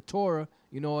the Torah,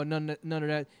 or none of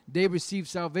that. They received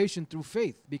salvation through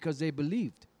faith because they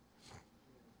believed.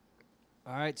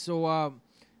 All right, so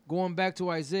going back to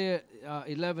Isaiah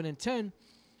 11 and 10,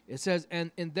 it says,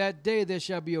 and in that day there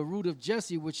shall be a root of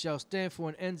Jesse, which shall stand for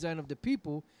an ensign of the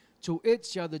people. To it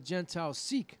shall the Gentiles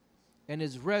seek, and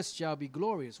his rest shall be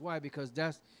glorious. Why? Because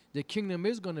the kingdom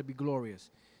is going to be glorious.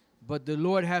 But the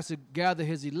Lord has to gather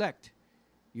his elect,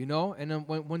 and then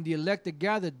when the elect are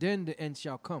gathered, then the end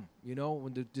shall come,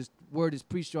 when this word is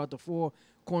preached throughout the four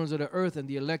corners of the earth and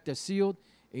the elect are sealed,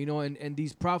 and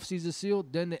these prophecies are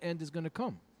sealed, then the end is going to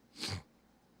come.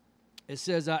 It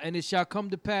says, and it shall come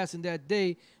to pass in that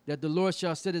day that the Lord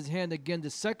shall set his hand again the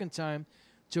second time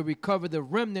to recover the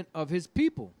remnant of his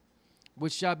people,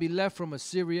 which shall be left from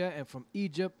Assyria and from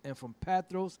Egypt and from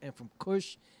Pathros and from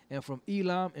Cush and from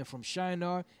Elam and from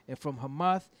Shinar and from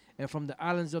Hamath and from the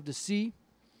islands of the sea.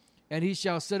 And he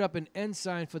shall set up an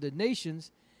ensign for the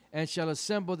nations, and shall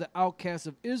assemble the outcasts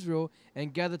of Israel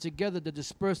and gather together the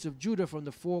dispersed of Judah from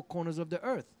the four corners of the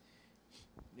earth.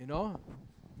 You know?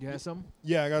 You have something?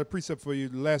 Yeah, I got a precept for you.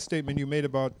 The last statement you made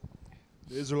about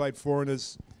the Israelite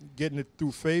foreigners getting it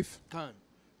through faith. Con.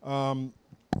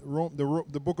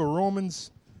 The book of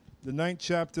Romans, the 9th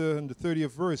chapter and the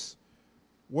 30th verse.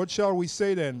 What shall we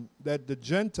say then? That the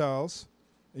Gentiles,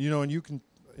 you know, and you can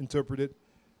interpret it,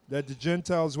 that the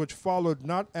Gentiles which followed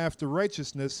not after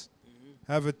righteousness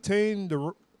have attained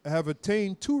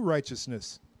to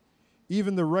righteousness,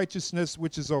 even the righteousness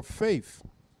which is of faith.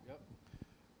 Yep.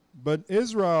 But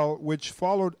Israel, which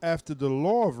followed after the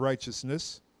law of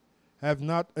righteousness, have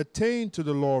not attained to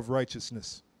the law of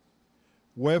righteousness.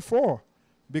 Wherefore?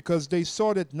 Because they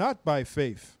sought it not by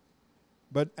faith,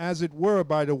 but as it were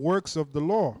by the works of the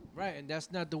law. Right, and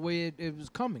that's not the way it was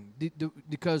coming.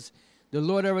 Because the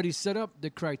Lord already set up the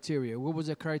criteria. What was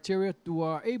the criteria?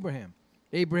 Through Abraham.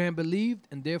 Abraham believed,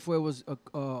 and therefore it was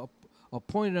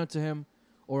appointed unto him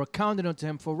or accounted unto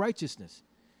him for righteousness.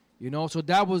 You know, so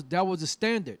that was the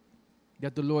standard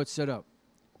that the Lord set up.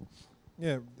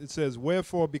 Yeah, it says,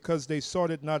 wherefore, because they sought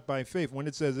it not by faith. When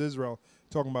it says Israel,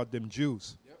 talking about them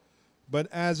Jews. Yep. But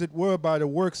as it were by the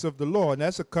works of the law. And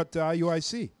that's a cut to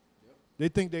IUIC. Yep. They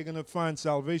think they're going to find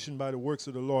salvation by the works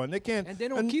of the law. And they can't. And they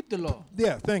don't keep the law.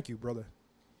 Yeah, thank you, brother.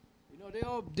 You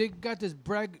know, they got this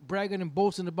bragging and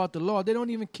boasting about the law. They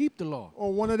don't even keep the law.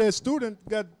 Or one of their students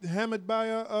got hammered by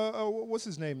what's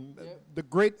his name? Yep. The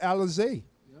great Alizé.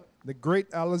 Yep. The great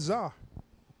Alazar.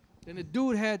 And the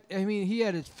dude had,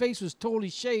 his face was totally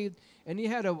shaved, and he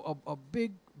had a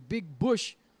big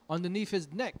bush underneath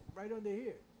his neck, right under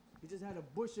here. He just had a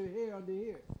bush of hair under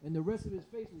here, and the rest of his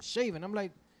face was shaven. I'm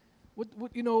like,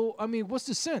 what's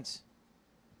the sense?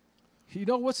 You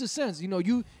know, what's the sense? You know,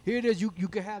 here it is, you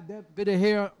can have that bit of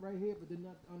hair right here, but then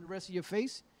not on the rest of your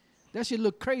face. That should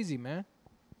look crazy, man.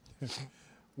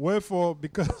 Wherefore,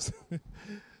 because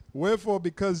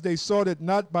they sought it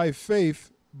not by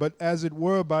faith, but as it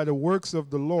were by the works of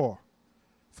the law.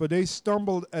 For they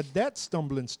stumbled at that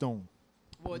stumbling stone.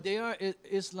 Well, they are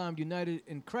Islam United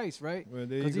in Christ, right? Well,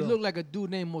 there you Because he go. looked like a dude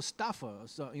named Mustafa, or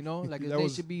so, you know, like his That name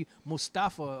was- should be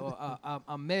Mustafa or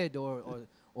Ahmed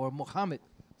or Muhammad.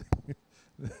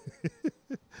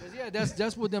 'Cause, yeah,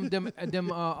 that's what them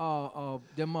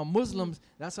Muslims.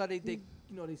 That's how they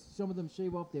some of them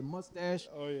shave off their mustache.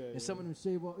 Oh, yeah, And some of them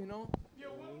shave off, you know. Yeah,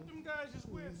 why don't them guys just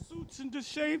wear suits and just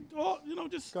shave all,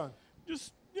 just Con.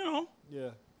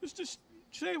 Yeah. just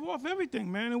shave off everything,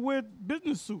 man, and wear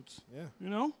business suits, Yeah. you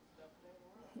know?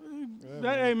 man.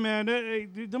 Hey, man,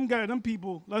 them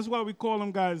people, that's why we call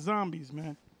them guys zombies,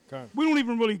 man. Con. We don't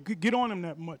even really get on them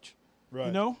that much, Right.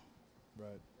 you know?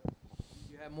 Right.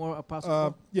 You have more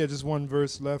Apostle? Yeah, just one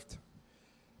verse left.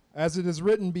 As it is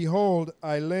written, behold,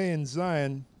 I lay in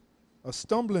Zion a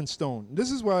stumbling stone. This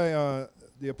is why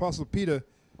the Apostle Peter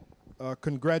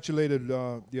congratulated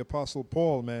the Apostle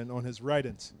Paul, man, on his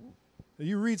writings.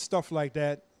 You read stuff like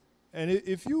that, and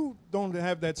if you don't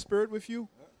have that spirit with you,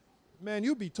 man,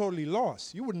 you'd be totally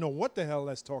lost. You wouldn't know what the hell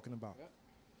that's talking about.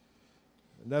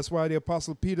 And that's why the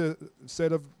Apostle Peter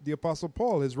said of the Apostle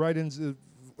Paul, his writings in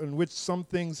which some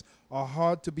things are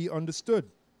hard to be understood.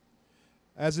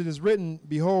 As it is written,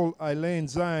 behold, I lay in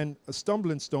Zion a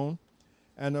stumbling stone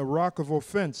and a rock of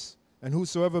offense, and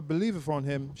whosoever believeth on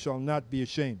him shall not be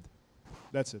ashamed.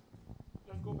 That's it.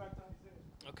 Let's go back to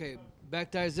Isaiah. Okay,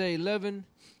 back to Isaiah 11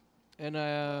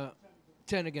 and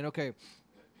 10 again. Okay.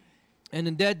 And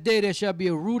in that day there shall be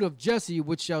a root of Jesse,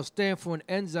 which shall stand for an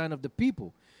ensign of the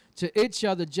people. To it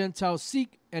shall the Gentiles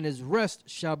seek, and his rest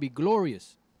shall be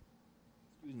glorious.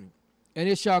 Excuse me. And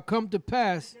it shall come to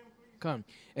pass,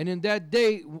 and in that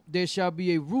day there shall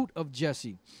be a root of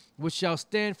Jesse, which shall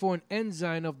stand for an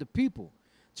ensign of the people.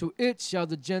 To it shall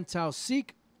the Gentiles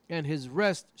seek, and his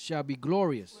rest shall be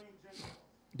glorious.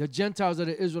 The Gentiles are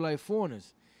the Israelite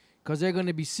foreigners, because they're going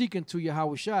to be seeking to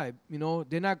Yahweh Shai. You know,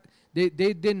 they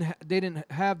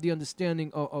didn't have the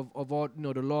understanding of all, you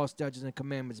know, the law, statutes, and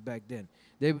commandments back then.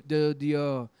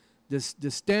 The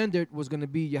standard was going to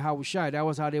be Yahweh Shai. That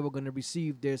was how they were going to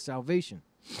receive their salvation.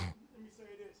 Let me say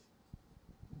this.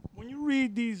 When you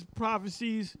read these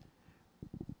prophecies,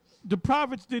 the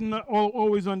prophets didn't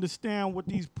always understand what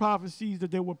these prophecies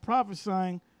that they were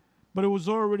prophesying, but it was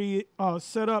already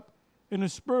set up in the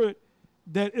spirit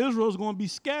that Israel's going to be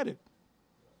scattered.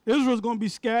 Israel's going to be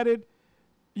scattered.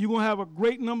 You're going to have a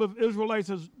great number of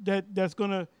Israelites that's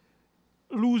going to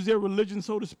lose their religion,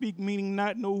 so to speak, meaning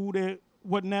not know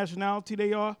what nationality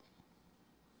they are.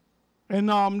 And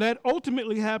that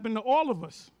ultimately happened to all of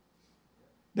us.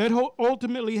 That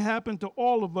ultimately happened to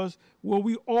all of us, where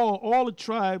we all the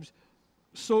tribes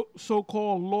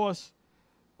so-called lost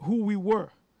who we were.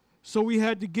 So we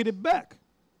had to get it back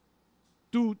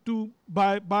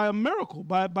by a miracle,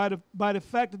 by the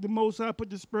fact that the Most High put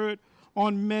the Spirit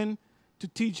on men to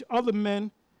teach other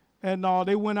men, and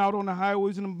they went out on the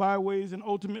highways and the byways and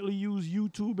ultimately used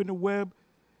YouTube and the web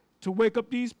to wake up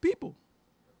these people.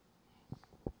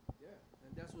 Yeah,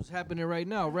 and that's what's happening right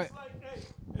now, right?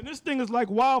 And this thing is like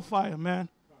wildfire, man.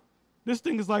 This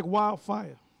thing is like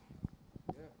wildfire.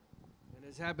 Yeah, and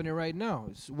it's happening right now.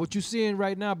 It's what you're seeing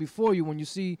right now before you when you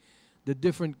see the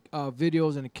different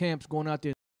videos and the camps going out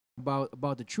there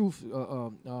about the truth,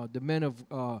 the men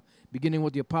of beginning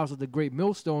with the apostles, the great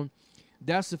millstone.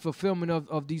 That's the fulfillment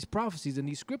of these prophecies and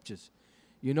these scriptures,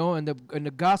 you know, and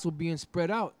the gospel being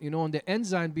spread out, you know, and the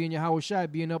ensign being Yahweh Shai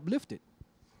being uplifted.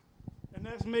 And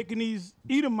that's making these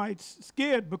Edomites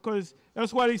scared, because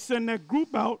that's why they send that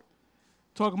group out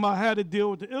talking about how to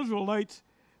deal with the Israelites,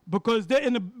 because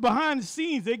they're behind the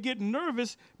scenes, they're getting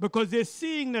nervous because they're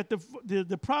seeing that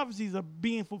the prophecies are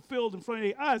being fulfilled in front of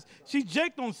their eyes. See,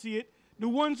 Jake don't see it. The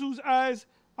ones whose eyes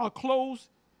are closed,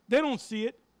 they don't see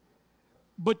it.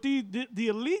 But the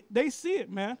elite, they see it,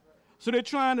 man. So they're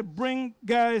trying to bring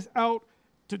guys out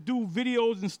to do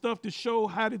videos and stuff to show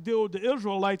how to deal with the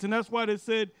Israelites, and that's why they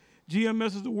said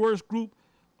GMS is the worst group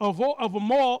of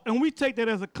them all, and we take that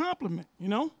as a compliment, you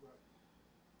know?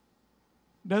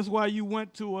 That's why you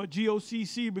went to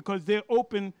GOCC, because they're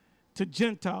open to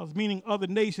Gentiles, meaning other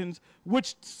nations,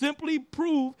 which simply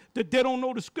prove that they don't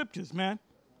know the scriptures, man.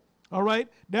 All right?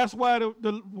 That's why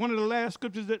one of the last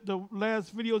scriptures, the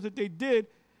last videos that they did,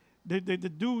 the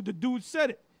dude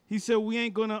said it. He said, we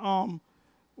ain't going to,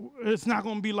 it's not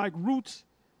going to be like roots.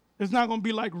 It's not going to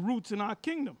be like roots in our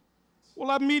kingdom. Well,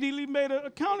 I immediately made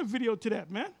a counter video to that,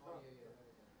 man.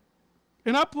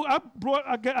 And I pulled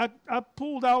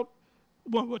out,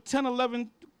 what 10, 11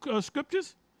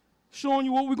 scriptures showing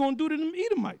you what we're going to do to them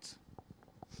Edomites.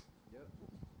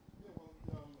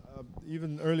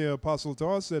 Even earlier, Apostle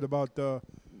Tar said about, what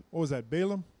was that,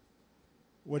 Balaam?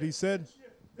 What he said?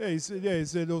 Yeah, he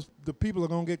said the people are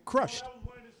going to get crushed.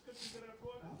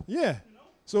 Yeah.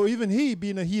 So even he,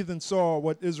 being a heathen, saw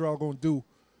what Israel going to do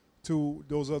to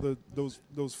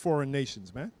those foreign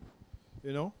nations, man.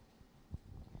 You know?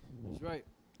 That's right.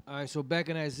 All right, so back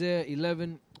in Isaiah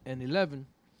 11:11,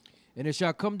 and it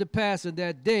shall come to pass in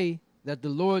that day that the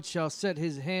Lord shall set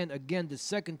his hand again the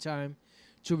second time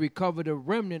to recover the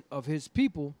remnant of his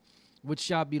people, which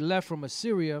shall be left from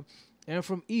Assyria and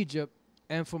from Egypt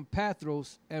and from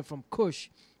Pathros and from Cush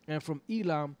and from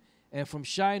Elam and from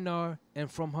Shinar and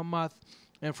from Hamath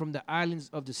and from the islands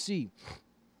of the sea.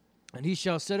 And he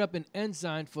shall set up an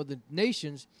ensign for the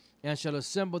nations, and shall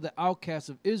assemble the outcasts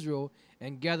of Israel,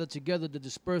 and gather together the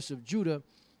dispersed of Judah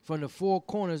from the four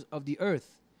corners of the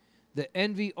earth. The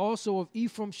envy also of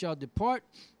Ephraim shall depart,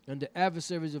 and the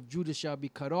adversaries of Judah shall be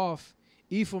cut off.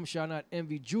 Ephraim shall not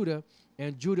envy Judah,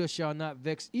 and Judah shall not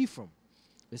vex Ephraim.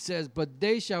 It says, but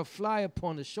they shall fly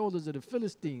upon the shoulders of the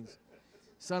Philistines.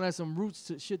 Sound like some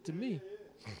roots shit to me.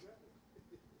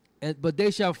 But they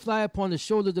shall fly upon the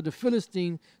shoulders of the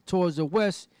Philistine towards the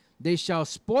west. They shall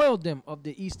spoil them of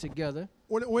the east together.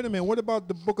 Wait a minute. What about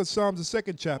the book of Psalms, the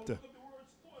second chapter?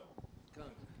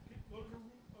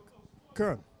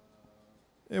 Come.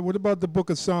 Yeah, what about the book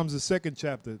of Psalms, the second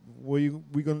chapter? Where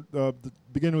we going to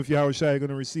begin with Yahweh Shai, you're going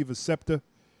to receive a scepter,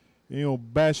 you know,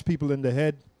 bash people in the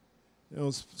head, you know,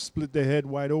 split their head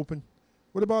wide open.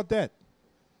 What about that?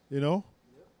 You know?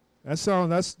 That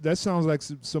sounds like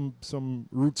some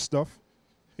root stuff,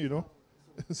 you know,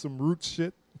 some root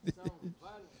shit,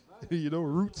 you know,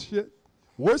 root shit,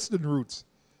 worse than roots,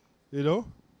 you know.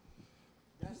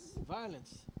 That's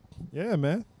violence. Yeah,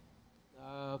 man.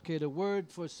 Okay, the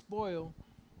word for spoil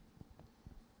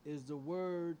is the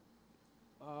word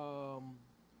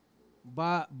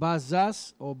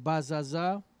bazas or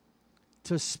bazaza,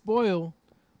 to spoil,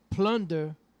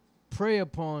 plunder, prey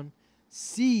upon,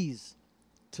 seize.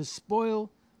 To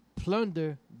spoil,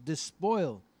 plunder,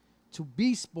 despoil. To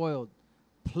be spoiled,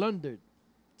 plundered.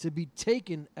 To be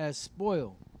taken as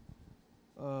spoil.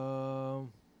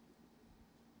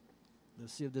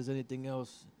 Let's see if there's anything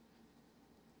else.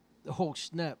 The whole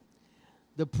snap.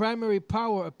 The primary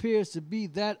power appears to be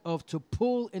that of to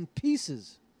pull in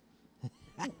pieces. Oh,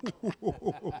 that's worse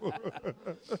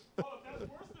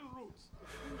than roots.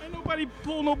 Ain't nobody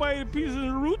pull nobody to pieces in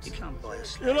the roots.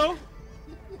 You know?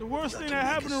 The worst thing that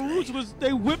happened to Roots was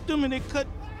they whipped them and they cut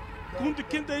Kunta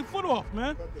Kinte's foot off,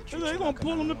 man. They're going to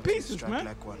pull them to pieces,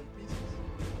 man.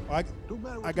 I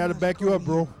got to back you up,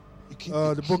 bro.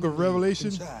 The book of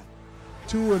Revelation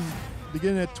 2 and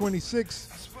beginning at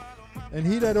 26. And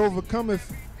he that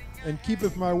overcometh and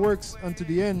keepeth my works unto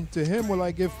the end, to him will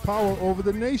I give power over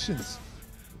the nations.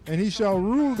 And he shall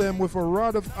rule them with a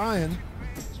rod of iron,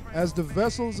 as the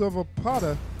vessels of a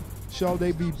potter shall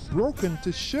they be broken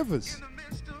to shivers.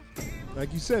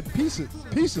 Like you said,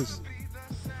 pieces.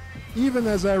 Even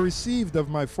as I received of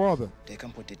my father. They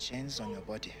can put the chains on your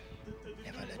body.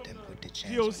 Never let them put the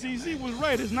chains on your COCZ mind. was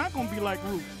right. It's not going to be like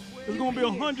Roots. It's going to be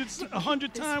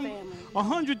 100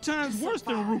 times worse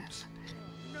than Roots.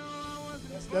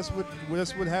 That's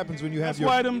what happens when you have That's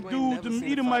why them dudes, them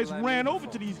Edomites, ran over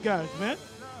to these guys, man,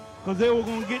 because they were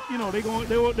gonna get, they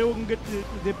were gonna get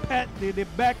their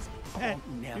backs pat,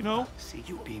 See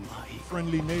you be my equal.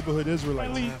 friendly neighborhood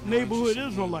Israelites. friendly neighborhood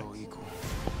Israelites.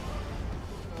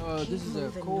 This is a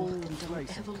Move and cold look and don't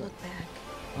slice ever of cut. look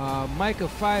back. Micah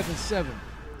 5 and 7.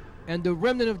 And the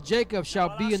remnant of Jacob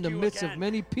shall be in the midst of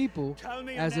many people,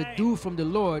 as a dew from the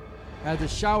Lord, as the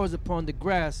showers upon the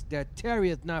grass, that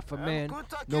tarrieth not for man,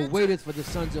 nor waiteth for the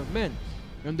sons of men.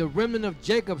 And the remnant of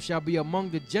Jacob shall be among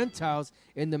the Gentiles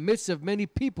in the midst of many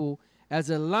people,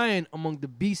 as a lion among the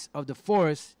beasts of the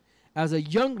forest, as a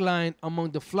young lion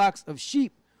among the flocks of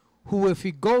sheep, who if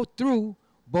he go through,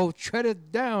 both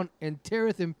treadeth down and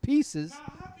teareth in pieces.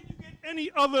 Now, how can you get any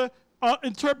other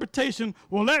interpretation?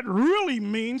 Well, that really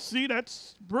means, see,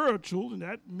 that's spiritual, and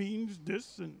that means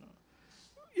this, and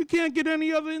you can't get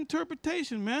any other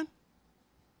interpretation, man.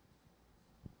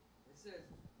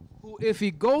 Who if he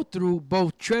go through,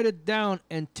 both treadeth down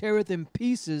and teareth in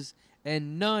pieces,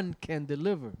 and none can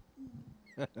deliver.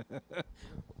 I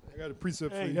got a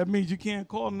precept for Hey, you. that means you can't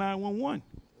call 911,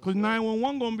 because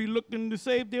 911 gonna be looking to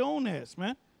save their own ass,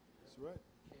 man. That's right.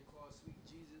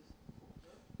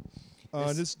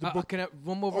 This is the book. Can I,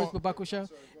 one more verse, Babakosha?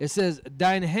 It says,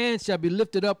 thine hand shall be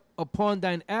lifted up upon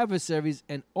thine adversaries,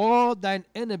 and all thine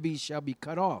enemies shall be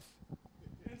cut off.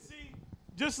 And see,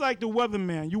 just like the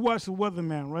weatherman, you watch the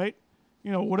weatherman, right?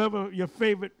 Whatever your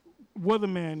favorite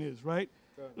weatherman is, right?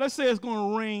 Let's say it's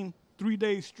gonna rain 3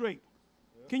 days straight.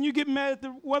 Can you get mad at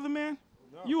the weatherman?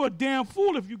 No. You a damn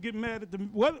fool if you get mad at the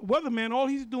weatherman. All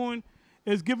he's doing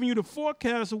is giving you the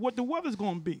forecast of what the weather's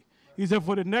gonna be. He said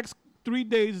for the next 3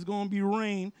 days it's gonna be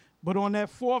rain, but on that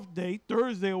fourth day,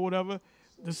 Thursday or whatever,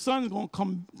 the sun's gonna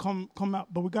come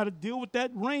out. But we gotta deal with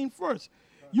that rain first.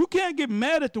 You can't get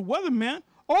mad at the weatherman.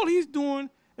 All he's doing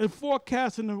is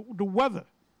forecasting the weather.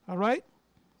 All right?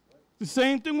 The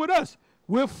same thing with us.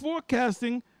 We're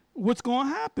forecasting what's gonna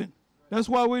happen. That's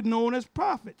why we're known as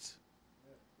prophets.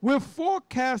 We're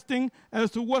forecasting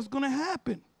as to what's gonna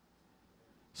happen.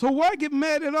 So why get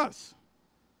mad at us?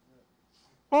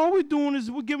 All we're doing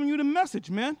is we're giving you the message,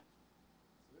 man.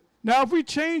 Now, if we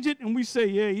change it and we say,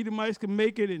 yeah, Edomites can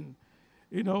make it, and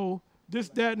this,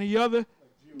 that, and the other,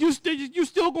 you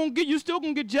still gonna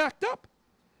get jacked up.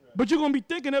 But you're gonna be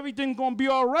thinking everything's gonna be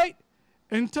all right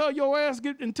until your ass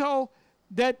until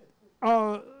that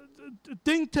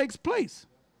thing takes place,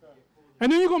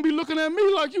 and then you're gonna be looking at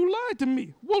me like you lied to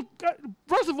me. Well,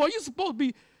 first of all, you're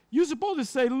supposed to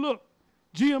say, look,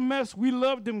 GMS, we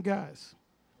love them guys.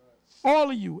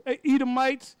 All of you,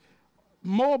 Edomites,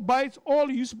 Moabites, all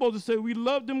of you, supposed to say we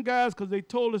love them guys because they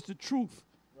told us the truth.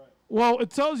 Right. Well, it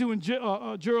tells you in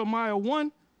Jeremiah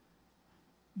 1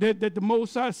 that the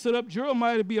Most High set up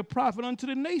Jeremiah to be a prophet unto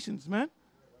the nations, man.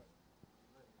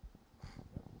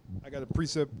 I got a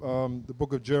precept, the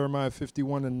book of Jeremiah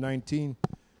 51 and 19.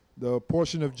 The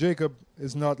portion of Jacob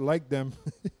is not like them,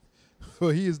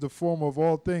 for he is the former of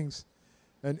all things,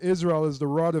 and Israel is the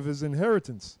rod of his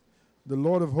inheritance. The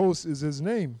Lord of hosts is his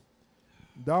name.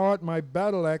 Thou art my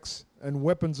battle axe and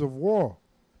weapons of war.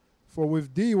 For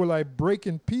with thee will I break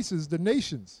in pieces the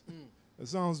nations. That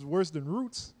sounds worse than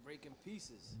Roots. Break in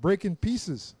pieces. Break in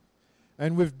pieces.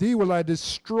 And with thee will I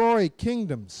destroy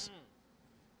kingdoms.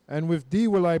 And with thee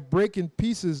will I break in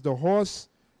pieces the horse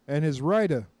and his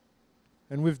rider.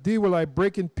 And with thee will I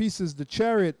break in pieces the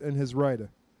chariot and his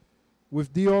rider.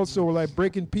 With thee also will I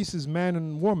break in pieces man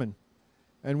and woman.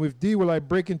 And with thee will I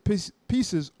break in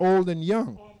pieces old and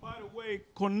young. Oh, and by the way,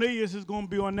 Cornelius is going to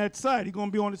be on that side. He's going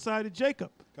to be on the side of Jacob.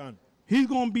 Con. He's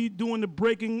going to be doing the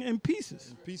breaking in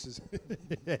pieces. Pieces.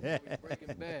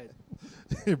 Breaking bad.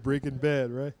 Breaking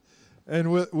bad, right?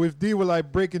 And with thee will I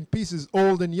break in pieces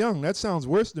old and young. That sounds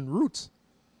worse than Roots.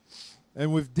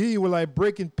 And with thee will I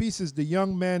break in pieces the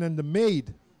young man and the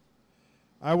maid.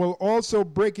 I will also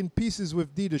break in pieces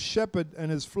with thee the shepherd and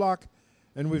his flock.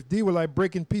 And with thee will I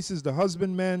break in pieces the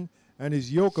husbandman and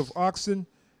his yoke of oxen.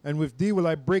 And with thee will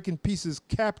I break in pieces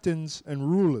captains and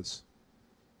rulers.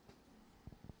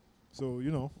 So,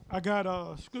 I got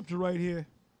a scripture right here.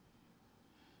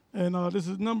 And this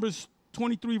is Numbers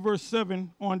 23, verse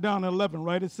 7 on down to 11,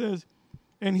 right? It says,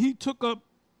 and he took up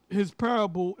his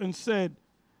parable and said,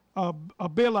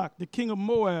 Balak, the king of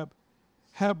Moab,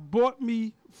 have brought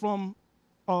me from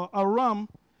Aram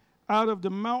out of the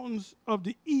mountains of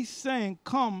the east, saying,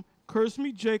 Come, curse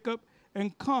me, Jacob,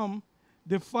 and come,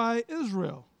 defy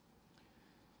Israel.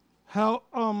 How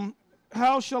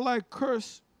shall I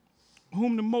curse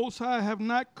whom the Most High have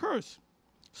not cursed?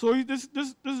 So this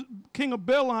king of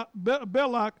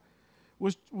Balak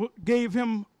gave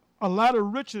him a lot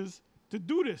of riches to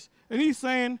do this. And he's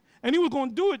saying, and he was going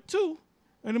to do it too.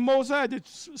 And the Most High did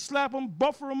slap him,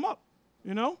 buffer him up,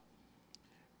 you know?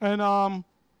 And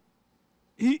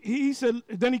he said,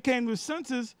 then he came to his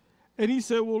senses, and he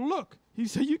said, well, look. He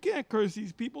said, you can't curse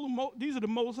these people. These are the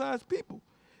Most High's people.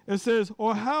 It says,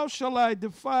 or how shall I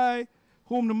defy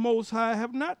whom the Most High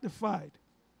have not defied?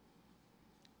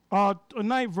 A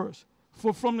ninth verse.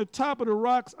 For from the top of the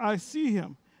rocks I see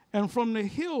him, and from the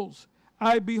hills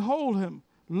I behold him.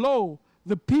 Lo,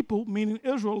 the people, meaning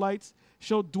Israelites,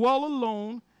 shall dwell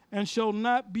alone and shall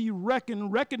not be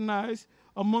recognized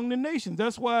among the nations.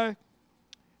 That's why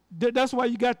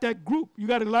you got that group. You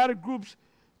got a lot of groups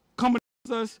coming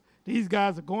against us. These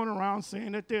guys are going around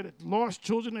saying that they're the lost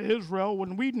children of Israel,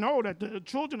 when we know that the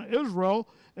children of Israel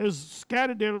is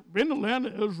scattered there in the land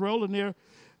of Israel, and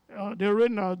they're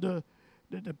in the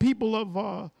people of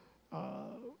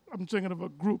I'm thinking of a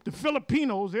group. The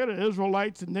Filipinos, they're the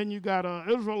Israelites, and then you got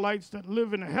Israelites that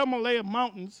live in the Himalaya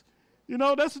mountains. You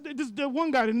know, this the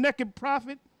one guy, the naked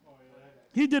prophet.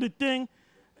 He did a thing,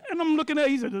 and I'm looking at.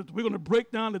 He said, "We're going to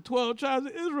break down the 12 tribes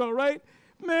of Israel." Right,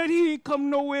 man? He ain't come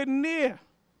nowhere near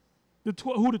the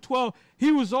 12.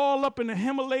 He was all up in the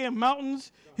Himalayan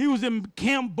mountains. He was in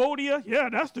Cambodia. Yeah,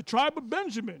 that's the tribe of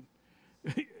Benjamin.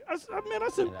 I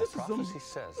said, this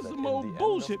is some old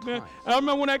bullshit, man. I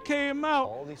remember when that came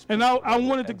out, and I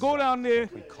wanted to go down there.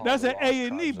 That's at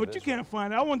A&E, but you can't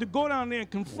find it. I wanted to go down there and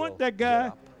confront that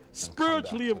guy,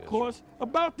 spiritually, of course,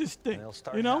 about this thing,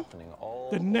 you know?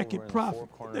 The naked prophet.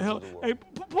 What the hell? Hey,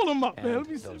 pull him up, man.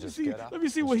 Let me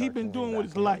see what he's been doing with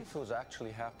his life.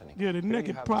 Yeah, the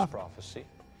naked prophet.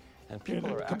 And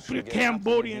people are actually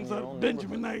Cambodians,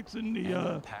 Benjaminites, and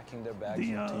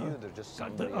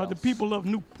the people of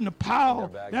Nepal.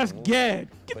 That's Gad.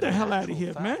 Get the hell out of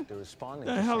here, man. Get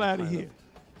the hell out of here.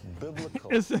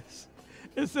 It says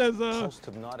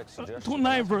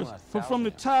 29th verse, for from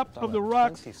the top of the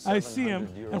rocks I see him,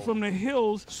 and from the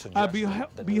hills I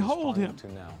behold him.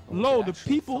 Lo, the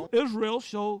people Israel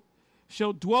shall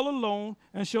dwell alone,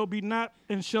 and shall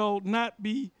not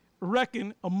be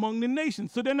reckoned among the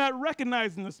nations. So they're not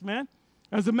recognizing this, man.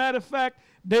 As a matter of fact,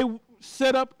 they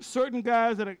set up certain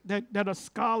guys that are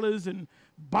scholars and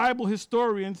Bible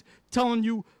historians telling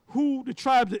you who the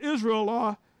tribes of Israel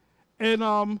are, and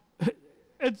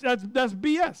that's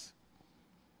BS.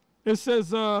 It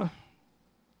says, 10th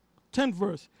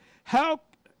verse,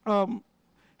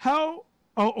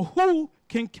 who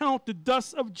can count the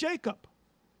dust of Jacob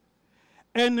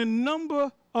and the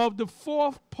number of the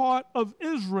fourth part of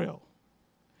Israel?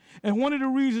 And one of the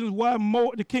reasons why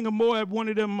the king of Moab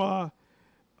wanted them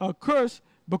cursed,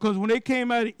 because when they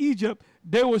came out of Egypt,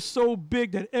 they were so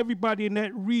big that everybody in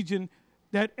that region,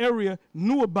 that area,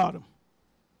 knew about them.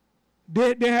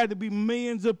 There had to be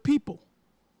millions of people.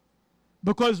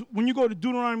 Because when you go to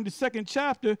Deuteronomy, the 2nd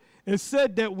chapter, it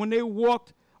said that when they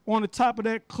walked on the top of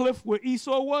that cliff where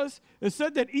Esau was, it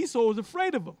said that Esau was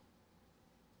afraid of them.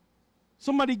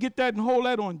 Somebody get that and hold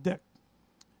that on deck.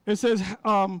 It says,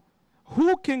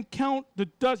 who can count the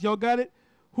dust? Y'all got it?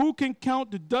 Who can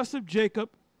count the dust of Jacob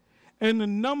and the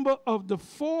number of the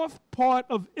fourth part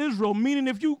of Israel? Meaning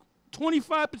if you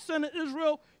 25% of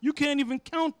Israel, you can't even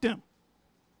count them.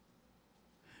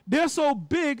 They're so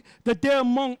big that they're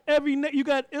among every nation. You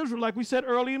got Israel, like we said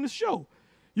earlier in the show.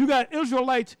 You got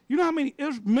Israelites. You know how many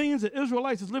millions of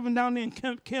Israelites is living down there in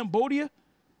Cambodia?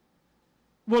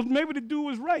 Well, maybe the dude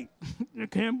was right. The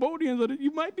Cambodians,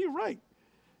 you might be right.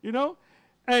 You know?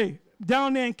 Hey,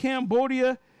 down there in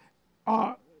Cambodia,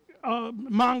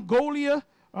 Mongolia,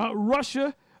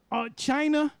 Russia,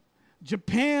 China,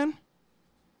 Japan.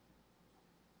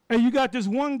 And you got this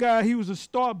one guy, he was a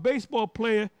star baseball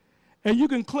player, and you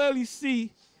can clearly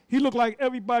see he looked like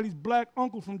everybody's black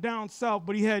uncle from down south,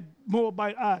 but he had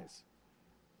Moabite eyes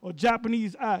or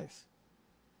Japanese eyes.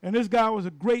 And this guy was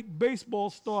a great baseball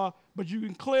star, but you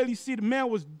can clearly see the man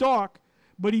was dark,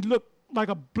 but he looked like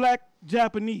a black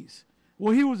Japanese.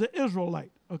 Well, he was an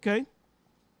Israelite, okay?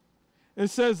 It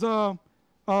says,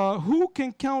 who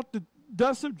can count the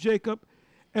dust of Jacob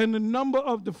and the number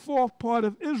of the fourth part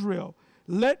of Israel?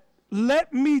 Let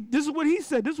me, this is what he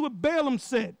said, this is what Balaam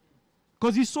said,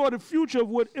 because he saw the future of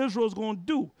what Israel's going to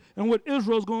do and what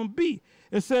Israel's going to be.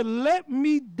 It said, let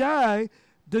me die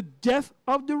the death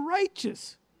of the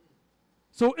righteous.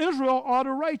 So Israel are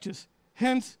the righteous.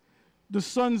 hence the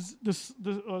sons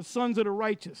of the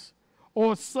righteous,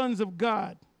 or sons of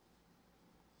God.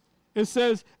 It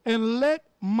says, and let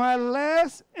my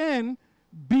last end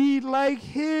be like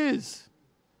his.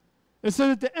 It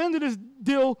says at the end of this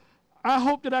deal, I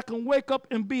hope that I can wake up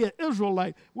and be an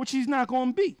Israelite, which he's not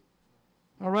going to be.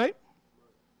 All right?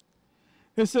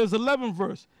 It says, 11th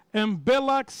verse, and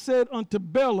Balak said unto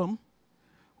Balaam,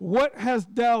 what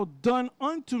hast thou done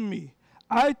unto me?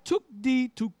 I took thee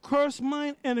to curse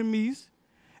mine enemies,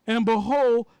 and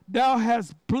behold, thou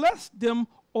hast blessed them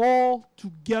all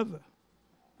together.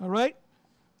 All right?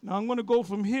 Now I'm going to go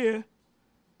from here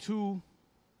to,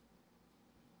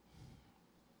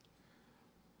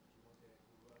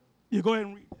 you go ahead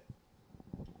and read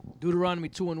that. Deuteronomy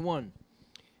 2:1.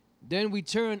 Then we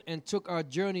turned and took our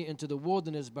journey into the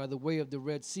wilderness by the way of the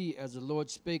Red Sea, as the Lord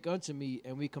spake unto me,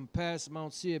 and we compassed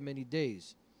Mount Seir many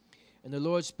days. And the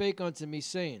Lord spake unto me,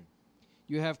 saying,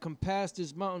 you have compassed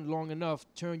this mountain long enough,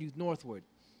 turn you northward,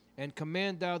 and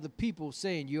command thou the people,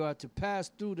 saying, you are to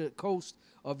pass through the coast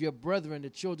of your brethren, the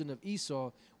children of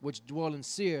Esau, which dwell in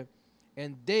Seir,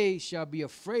 and they shall be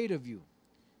afraid of you.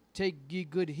 Take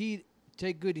good heed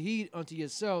unto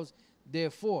yourselves,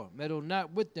 therefore, meddle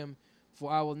not with them,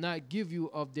 for I will not give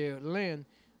you of their land,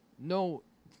 no,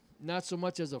 not so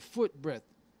much as a foot breadth,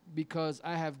 because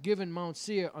I have given Mount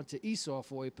Seir unto Esau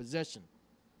for a possession.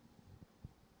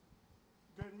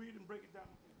 Go ahead and read and break it down.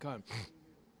 Come.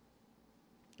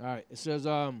 All right, it says,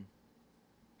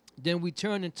 then we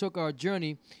turned and took our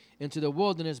journey into the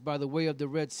wilderness by the way of the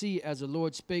Red Sea, as the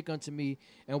Lord spake unto me,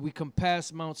 and we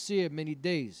compassed Mount Seir many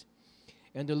days.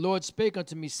 And the Lord spake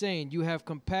unto me, saying, you have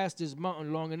compassed this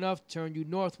mountain long enough, turn you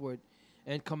northward,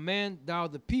 and command thou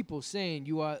the people, saying,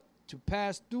 you are to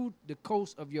pass through the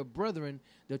coast of your brethren,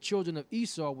 the children of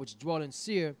Esau, which dwell in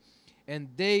Seir, and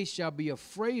they shall be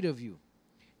afraid of you.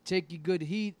 Take ye good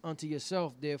heed unto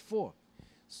yourself, therefore.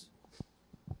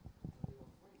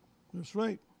 That's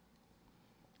right.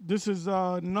 This is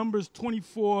Numbers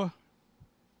 24.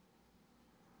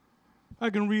 I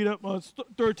can read up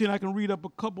 13. I can read up a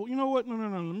couple. You know what? No.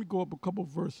 Let me go up a couple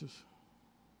verses.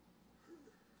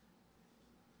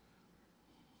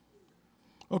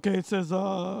 Okay, it says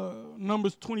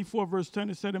Numbers 24, verse 10.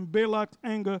 It said, and Balak's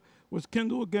anger was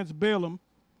kindled against Balaam.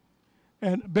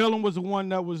 And Balaam was the one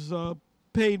that was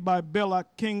paid by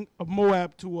Balak, king of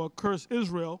Moab, to curse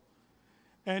Israel.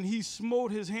 And he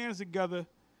smote his hands together.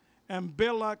 And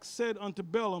Balak said unto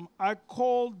Balaam, I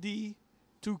called thee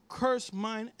to curse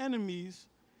mine enemies,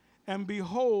 and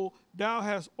behold, thou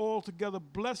hast altogether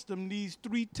blessed them these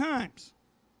 3 times.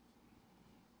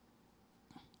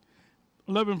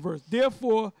 11th verse.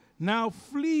 Therefore, now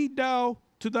flee thou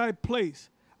to thy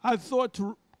place. I thought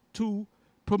to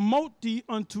promote thee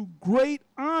unto great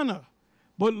honor,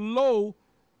 but lo,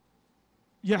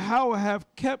 Yahweh have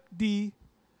kept thee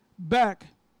back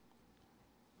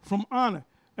from honor.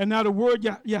 And now the word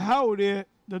Yahweh there,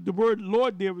 the word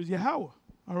Lord there was Yahweh.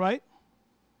 All right?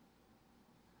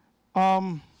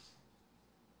 12th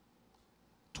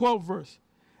verse.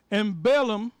 And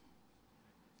Balaam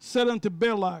said unto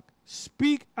Balak,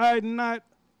 speak I not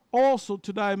also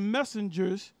to thy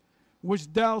messengers which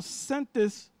thou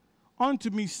sentest unto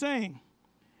me, saying,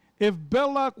 if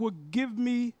Balak would give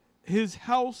me his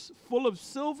house full of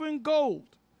silver and gold,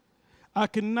 I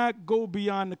cannot go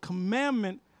beyond the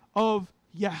commandment of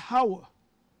Yahweh.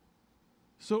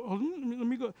 So let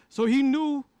me go. So he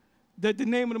knew that the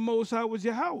name of the Most High was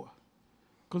Yahweh.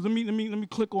 Because let me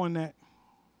click on that.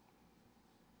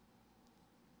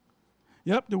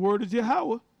 Yep, the word is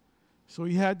Yahweh. So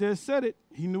he had to said it.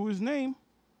 He knew his name.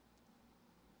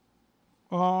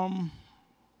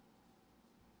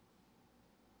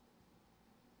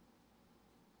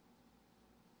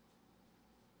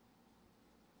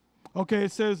 Okay,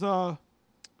 it says I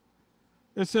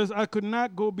could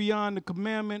not go beyond the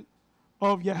commandment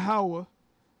of Yahweh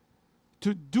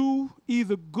to do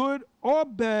either good or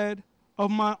bad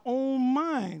of my own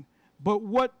mind, but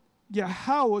what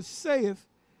Yahweh saith,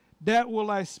 that will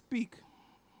I speak.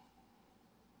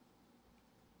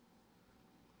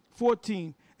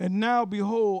 14, and now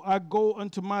behold, I go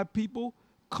unto my people,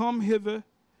 come hither,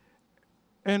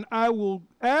 and I will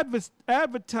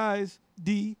advertise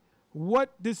thee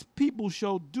what this people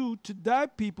shall do to thy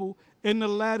people in the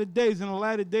latter days. In the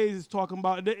latter days is talking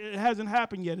about, it hasn't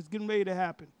happened yet. It's getting ready to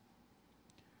happen.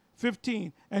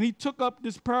 15, and he took up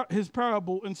his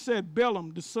parable and said,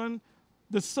 Balaam,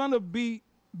 the son of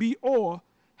Beor,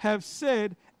 have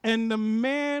said, and the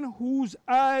man whose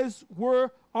eyes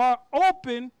are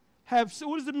open have said.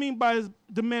 What does it mean by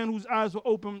the man whose eyes were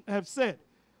open have said?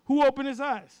 Who opened his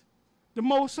eyes? The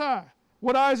Most High.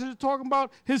 What eyes is it talking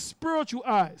about? His spiritual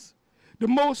eyes. The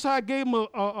Most High gave him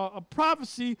a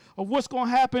prophecy of what's going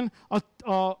to happen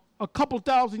a couple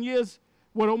thousand years,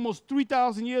 almost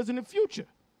 3,000 years in the future.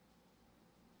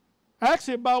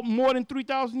 Actually, about more than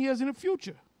 3,000 years in the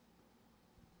future.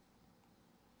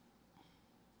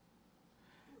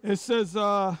 It says,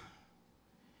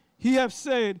 he have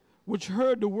said, which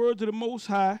heard the words of the Most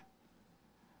High,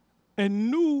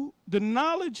 and knew the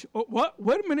knowledge of, what?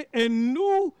 Wait a minute. And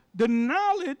knew the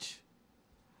knowledge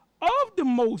of the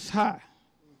Most High,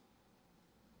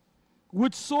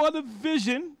 which saw the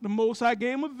vision. The Most High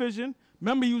gave him a vision.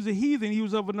 Remember, he was a heathen. He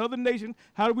was of another nation.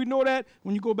 How do we know that?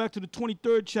 When you go back to the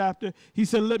 23rd chapter, he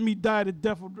said, let me die the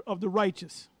death of the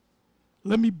righteous.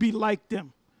 Let me be like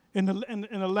them in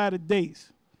the latter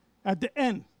days. At the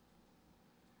end,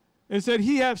 it said,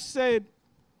 he have said,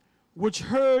 which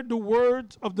heard the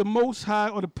words of the Most High,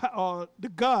 or the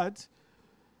gods,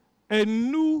 and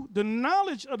knew the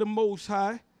knowledge of the Most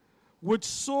High, which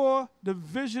saw the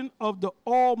vision of the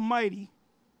Almighty,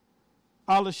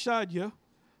 Alashadya,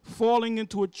 falling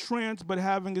into a trance but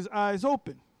having his eyes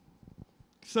open.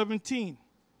 17.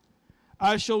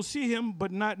 I shall see him,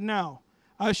 but not now.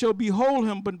 I shall behold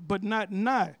him, but not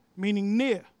nigh, meaning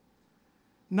near.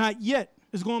 Not yet.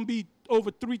 It's going to be over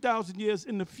 3,000 years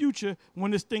in the future when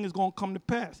this thing is going to come to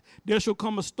pass. There shall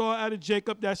come a star out of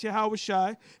Jacob, that's Yahweh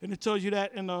Shai, and it tells you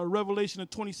that in Revelation, the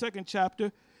 22nd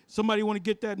chapter. Somebody want to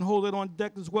get that and hold it on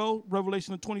deck as well?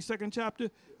 Revelation, the 22nd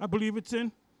chapter, I believe it's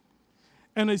in.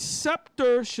 And a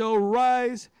scepter shall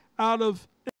rise out of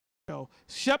Israel.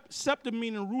 Scepter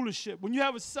meaning rulership. When you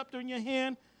have a scepter in your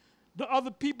hand, the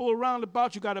other people around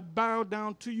about you got to bow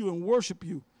down to you and worship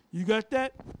you. You got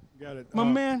that? Got it. My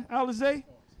man, Alizé?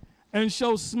 And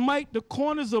shall smite the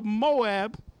corners of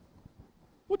Moab.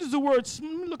 What does the word, let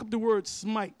me look up the word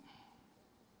smite.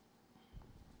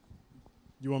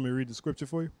 You want me to read the scripture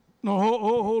for you? No,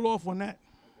 hold off on that.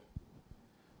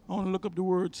 I want to look up the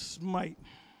word smite.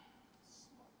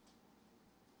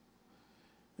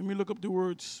 Let me look up the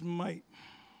word smite.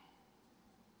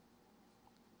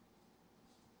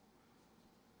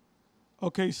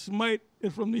 Okay, smite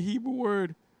is from the Hebrew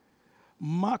word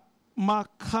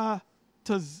makatazah.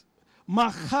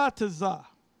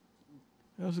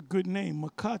 That's a good name,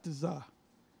 makatazah.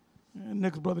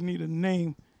 Next brother need a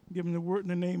name. Give him the word in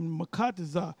the name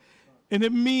makatazah. And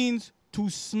it means to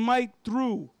smite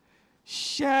through,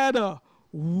 shatter,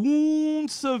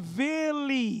 wound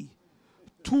severely,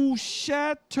 to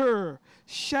shatter,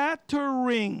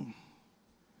 shattering.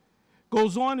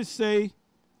 Goes on to say,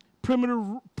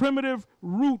 primitive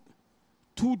root,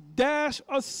 to dash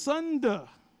asunder,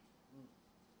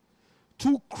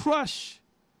 to crush,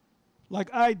 like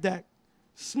Idak,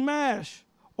 smash,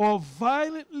 or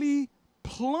violently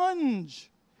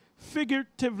plunge,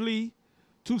 figuratively,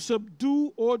 to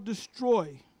subdue or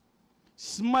destroy,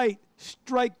 smite,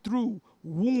 strike through,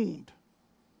 wound.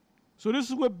 So this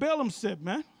is what Balaam said,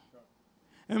 man.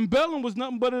 And Balaam was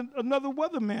nothing but another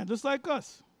weatherman, just like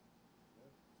us.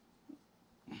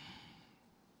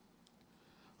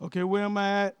 Okay, where am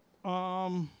I at?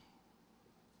 Okay,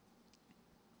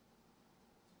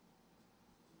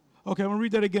 I'm going to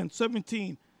read that again.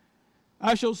 17.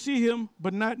 I shall see him,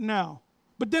 but not now.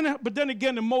 But then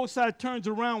again, the Most High turns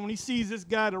around when he sees this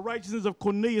guy, the righteousness of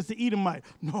Cornelius the Edomite.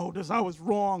 No, I was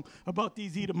wrong about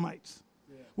these Edomites.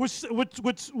 Yeah. Which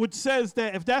says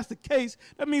that if that's the case,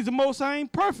 that means the Most High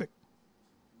ain't perfect.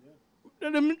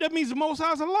 Yeah. That means the Most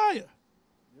High's a liar.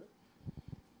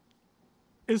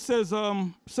 It says,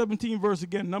 17 verse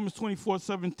again, Numbers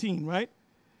 24:17, right?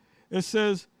 It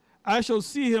says, I shall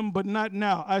see him, but not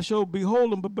now. I shall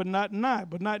behold him, but not nigh,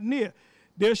 but not near.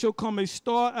 There shall come a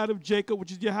star out of Jacob,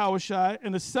 which is Yahweh Shai,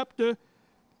 and a scepter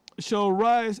shall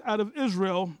rise out of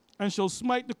Israel, and shall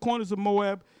smite the corners of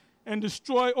Moab, and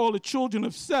destroy all the children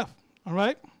of Seth. All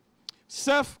right?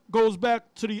 Seth goes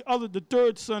back to the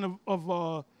third son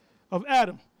of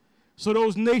Adam. So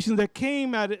those nations that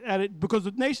came at it, because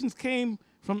the nations came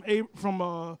from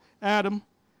Adam,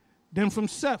 then from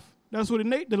Seth. That's what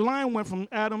the line went from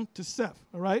Adam to Seth,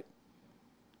 all right?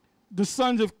 The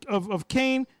sons of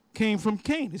Cain came from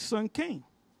Cain, his son Cain.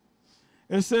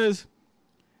 It says,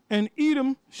 and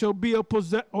Edom shall be a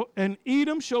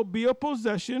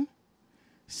possession.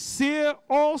 Seir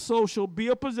also shall be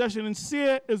a possession, and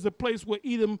Seir is the place where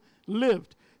Edom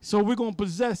lived. So we're going to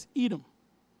possess Edom.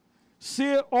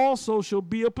 Seir also shall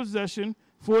be a possession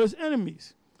for his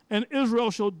enemies, and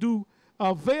Israel shall do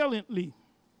valiantly.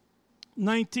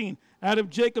 19. Out of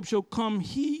Jacob shall come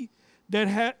he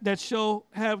that shall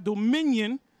have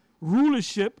dominion,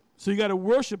 rulership, so you got to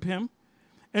worship him,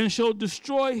 and shall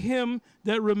destroy him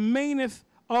that remaineth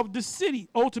of the city.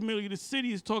 Ultimately, the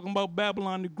city is talking about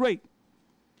Babylon the Great.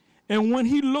 And when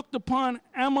he looked upon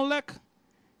Amalek,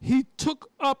 he took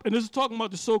up, and this is talking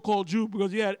about the so-called Jew,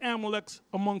 because he had Amaleks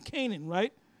among Canaan,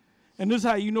 right? And this is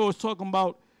how you know it's talking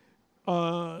about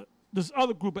this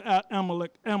other group of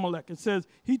Amalek. It says,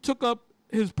 he took up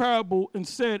his parable and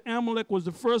said, Amalek was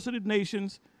the first of the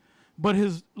nations, but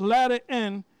his latter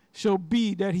end shall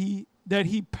be that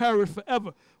he perish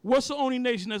forever. What's the only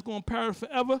nation that's going to perish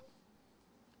forever?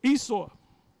 Esau.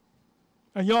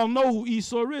 And y'all know who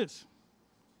Esau is.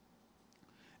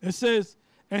 It says,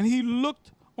 and he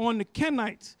looked on the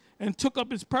Kenites and took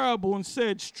up his parable and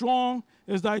said, strong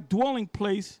is thy dwelling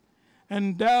place,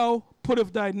 and thou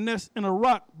puttest thy nest in a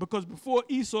rock. Because before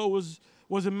Esau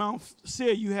was in Mount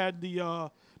Seir, you had the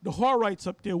Horites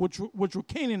up there, which were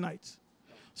Canaanites.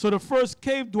 So the first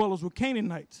cave dwellers were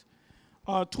Canaanites.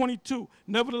 22,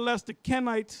 nevertheless the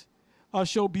Kenites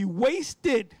shall be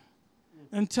wasted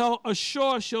until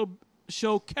Ashur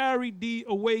shall carry thee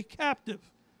away captive.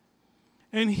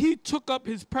 And he took up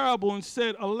his parable and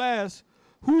said, alas,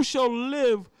 who shall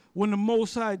live when the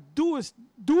Most High doeth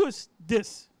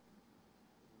this?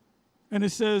 And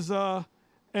it says,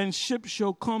 and ships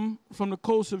shall come from the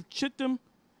coast of Chittim,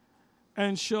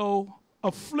 and shall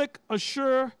afflict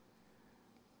Ashur,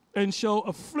 and shall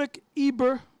afflict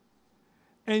Eber,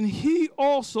 and he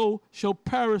also shall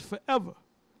perish forever.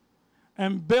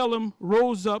 And Balaam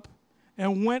rose up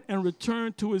and went and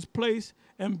returned to his place,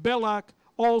 and Balak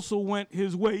also went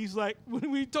his way. He's like,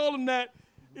 when we told him that,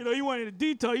 he wanted the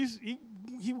detail. He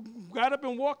got up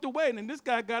and walked away, and then this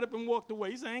guy got up and walked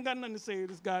away. He said, I ain't got nothing to say to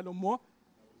this guy no more,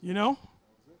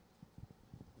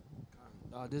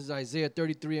 This is Isaiah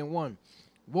 33:1.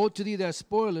 Woe to thee that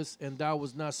spoilest, and thou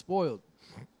was not spoiled,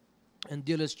 and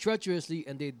dealest treacherously,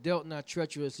 and they dealt not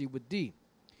treacherously with thee.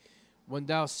 When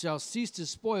thou shalt cease to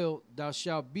spoil, thou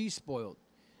shalt be spoiled.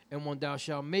 And when thou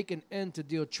shalt make an end to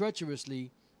deal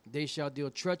treacherously, they shall deal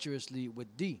treacherously with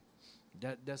thee.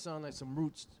 That sounds like some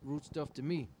root stuff to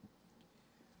me.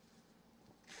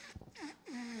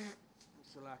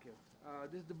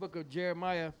 This is the book of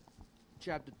Jeremiah,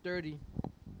 chapter 30,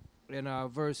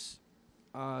 and verse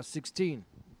 16.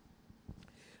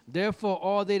 Therefore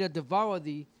all they that devour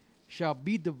thee shall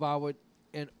be devoured,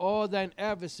 and all thine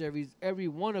adversaries, every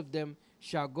one of them,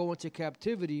 shall go into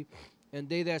captivity, and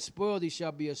they that spoil thee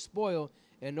shall be a spoil,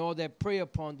 and all that prey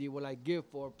upon thee will I give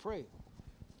for a prey.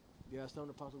 You have something,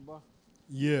 Apostle Bar?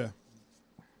 Yeah.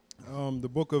 The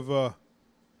book of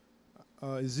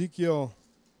Ezekiel,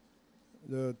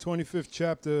 the 25th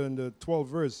chapter and the 12th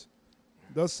verse.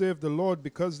 Thus saith the Lord,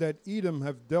 because that Edom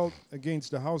have dealt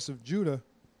against the house of Judah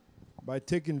by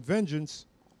taking vengeance,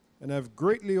 and have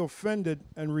greatly offended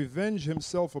and revenged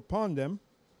himself upon them.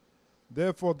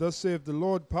 Therefore, thus saith the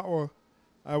Lord power,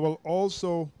 I will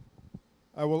also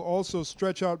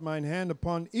stretch out mine hand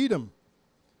upon Edom,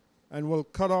 and will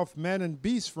cut off man and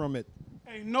beast from it.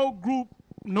 Ain't no group,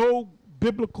 no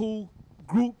biblical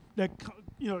group that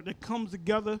comes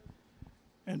together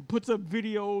and puts up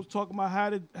videos talking about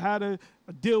how to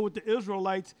deal with the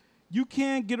Israelites. You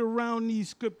can't get around these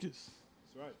scriptures.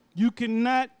 That's right. You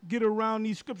cannot get around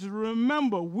these scriptures.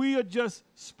 Remember, we are just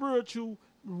spiritual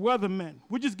weathermen.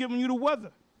 We're just giving you the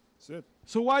weather. That's it.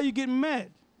 So why are you getting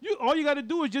mad? All you got to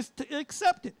do is just to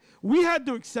accept it. We had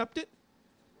to accept it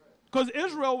because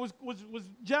Israel was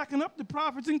jacking up the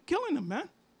prophets and killing them, man.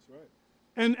 That's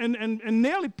right. And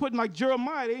nearly putting, like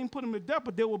Jeremiah, they didn't put him to death,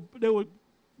 but they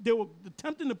were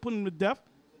attempting to put him to death.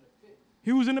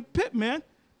 He was in a pit, man.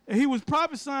 And he was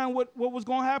prophesying what was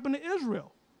going to happen to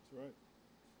Israel. That's right.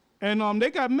 And they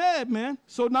got mad, man.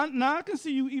 So now I can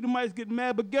see you Edomites get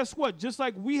mad, but guess what? Just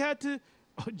like we had to,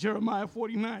 Jeremiah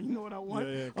 49, you know what I want?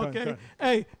 Yeah, okay.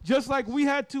 Hey, just like we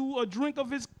had to drink of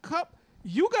his cup,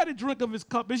 you got to drink of his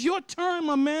cup. It's your turn,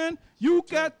 my man. You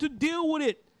got to deal with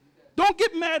it. Don't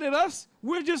get mad at us.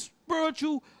 We're just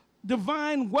spiritual,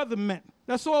 divine weathermen.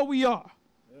 That's all we are.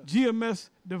 Yeah. GMS,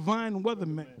 divine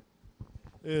weathermen.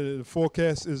 Yeah, the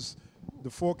forecast is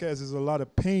a lot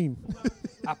of pain.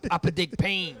 I predict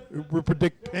pain. We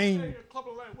predict pain.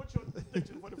 What's your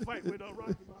prediction for the fight with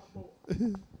Rocky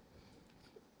Balboa?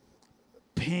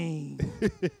 Pain.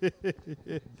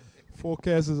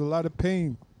 Forecast is a lot of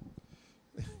pain.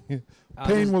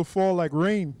 Pain will fall like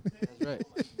rain. That's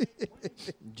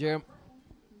right.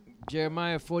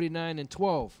 Jeremiah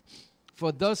 49:12.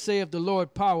 For thus saith the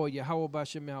Lord power, Yahweh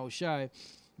Bashem Yahushai,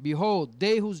 behold,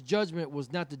 they whose judgment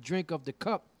was not to drink of the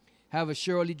cup have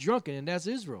assuredly drunken, and that's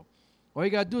Israel. All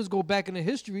you got to do is go back into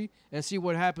history and see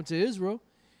what happened to Israel.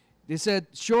 They said,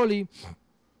 surely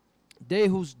they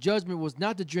whose judgment was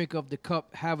not to drink of the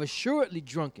cup have assuredly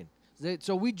drunken.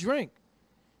 So we drink,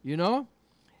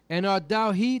 And art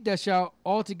thou he that shall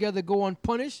altogether go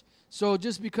unpunished? So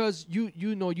just because you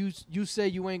say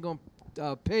you ain't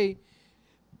gonna pay,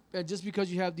 and just because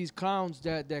you have these clowns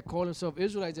that call themselves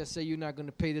Israelites that say you're not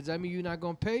gonna pay, does that mean you're not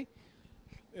gonna pay?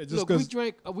 Yeah, just Look, 'cause-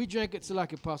 we drank it to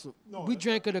like apostle. No, We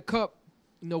drank of the cup.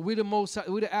 You know, we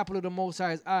the apple of the Most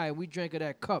High's eye, and we drank of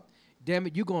that cup. Damn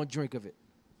it, you gonna drink of it.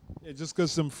 Yeah, just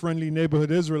because some friendly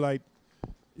neighborhood Israelite,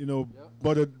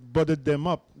 buttered them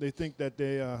up, they think that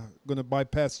they are going to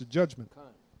bypass the judgment.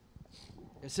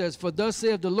 It says, "For thus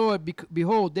saith the Lord,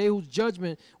 behold, they whose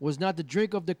judgment was not to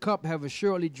drink of the cup have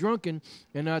assuredly drunken,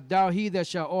 and art thou he that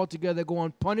shall altogether go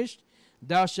unpunished?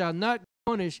 Thou shalt not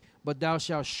punish, but thou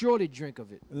shalt surely drink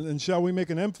of it." And shall we make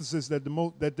an emphasis that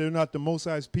that they're not the Most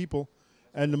High's people,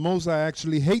 and the Most High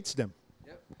actually hates them?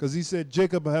 Because he said,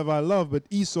 Jacob have I loved, but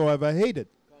Esau have I hated.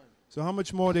 So how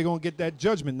much more are they going to get that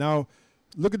judgment? Now,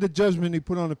 look at the judgment he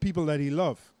put on the people that he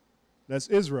loved. That's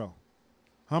Israel.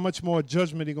 How much more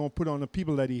judgment he going to put on the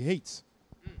people that he hates?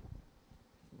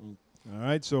 All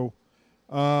right, so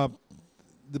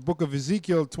the book of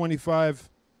Ezekiel 25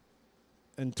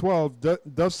 and 12,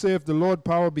 thus saith the Lord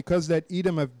power, because that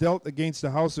Edom have dealt against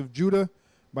the house of Judah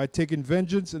by taking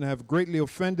vengeance, and have greatly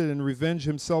offended and revenged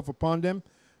himself upon them.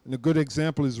 And a good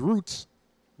example is Roots.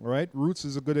 All right, Roots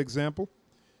is a good example.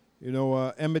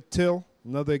 Emmett Till,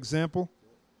 another example.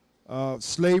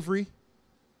 Slavery.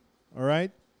 All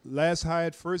right, last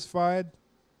hired, first fired.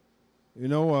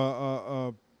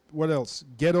 What else?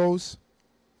 Ghettos.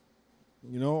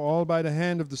 All by the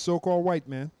hand of the so-called white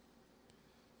man.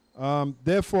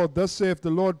 Therefore, thus saith the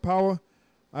Lord power,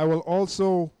 I will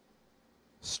also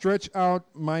stretch out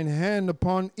mine hand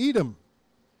upon Edom,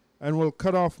 and will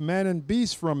cut off man and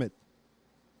beast from it.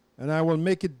 And I will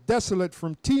make it desolate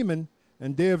from Teman,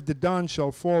 and they of Dedan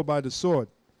shall fall by the sword.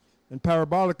 And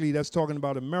parabolically, that's talking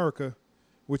about America,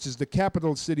 which is the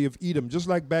capital city of Edom. Just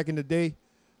like back in the day,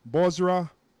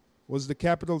 Bozrah was the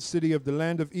capital city of the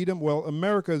land of Edom. Well,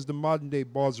 America is the modern-day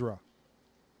Bozrah,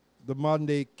 the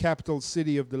modern-day capital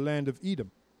city of the land of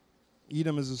Edom.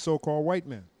 Edom is a so-called white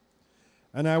man.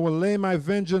 And I will lay my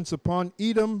vengeance upon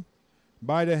Edom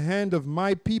by the hand of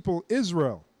my people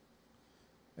Israel,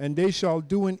 and they shall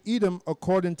do in Edom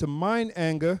according to mine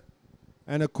anger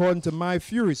and according to my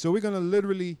fury. So we're going to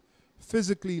literally,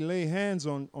 physically lay hands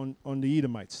on the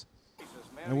Edomites.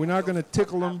 And we're not going to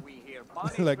tickle them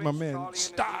like my man.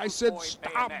 I said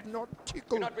stop, not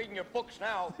tickle. You're not reading your books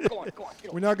now. Go on.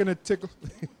 We're not going to tickle.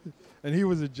 And he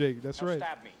was a Jake, that's right.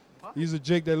 Stab me. He's a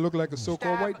Jake that looked like a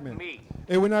so-called white man.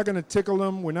 Hey, we're not going to tickle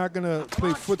them. We're not going to play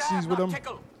footsies with them.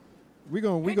 We're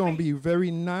going to be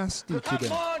very nasty to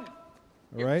them.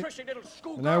 All right?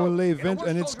 And I will lay vengeance,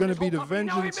 and it's going to be the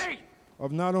vengeance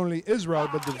of not only Israel,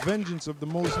 but the vengeance of the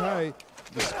Most High.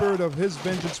 The spirit of his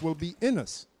vengeance will be in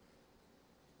us,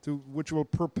 which will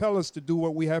propel us to do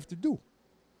what we have to do.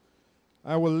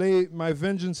 I will lay my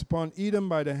vengeance upon Edom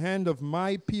by the hand of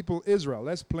my people Israel.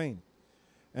 That's plain.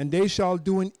 And they shall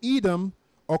do in Edom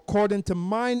according to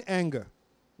mine anger.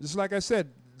 Just like I said,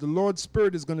 the Lord's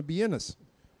Spirit is going to be in us.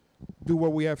 Do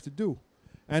what we have to do.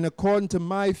 And according to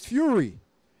my fury,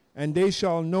 and they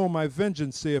shall know my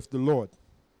vengeance, saith the Lord.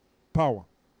 Power.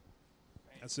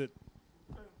 That's it.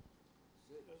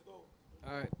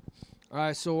 All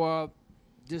right, so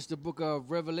this is the book of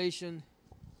Revelation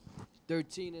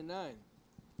 13 and 9.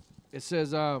 It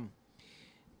says,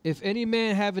 if any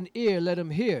man have an ear, let him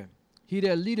hear. He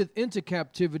that leadeth into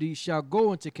captivity shall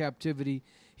go into captivity.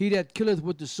 He that killeth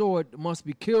with the sword must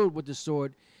be killed with the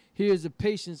sword. Here is the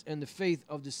patience and the faith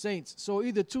of the saints. So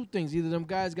either two things. Either them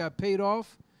guys got paid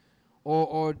off,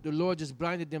 or the Lord just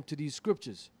blinded them to these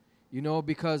scriptures.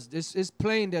 Because it's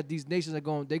plain that these nations are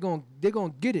going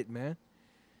to get it, man.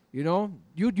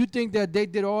 You think that they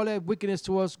did all that wickedness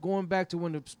to us going back to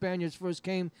when the Spaniards first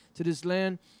came to this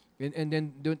land, and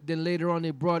then later on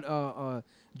they brought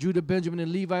Judah, Benjamin,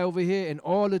 and Levi over here, and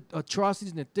all the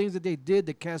atrocities and the things that they did,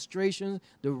 the castrations,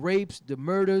 the rapes, the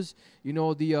murders,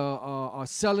 the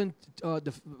selling,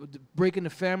 the breaking the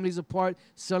families apart,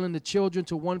 selling the children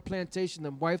to one plantation,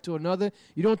 the wife to another.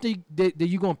 You don't think that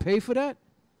you're going to pay for that?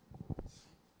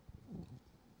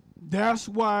 That's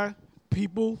why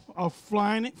people are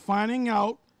finding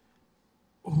out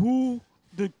who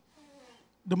the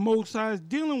Most High is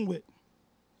dealing with.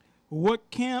 What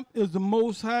camp is the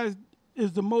Most High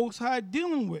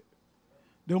dealing with?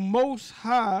 The Most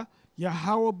High,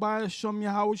 Yahweh by Hashem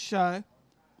Yahweh Shai,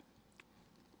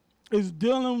 is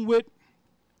dealing with,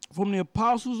 from the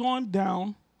apostles on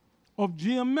down, of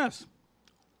GMS.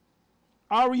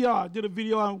 Ariel did a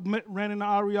video. I ran into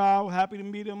Ariel. Happy to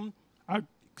meet him. I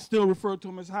still refer to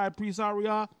him as High Priest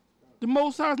Ariel. The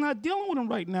Most High is not dealing with him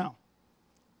right now.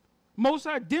 Most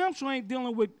High damn sure ain't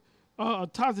dealing with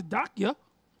Tazadakia.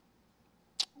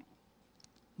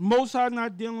 Most High is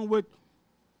not dealing with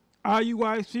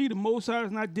IUIC. The Most High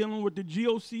is not dealing with the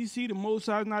GOCC. The Most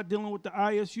High is not dealing with the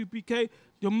ISUPK,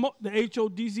 the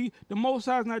HODC. The Most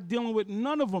High is not dealing with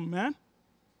none of them, man.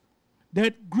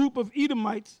 That group of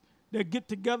Edomites that get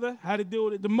together, how to deal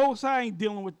with it. The Most High ain't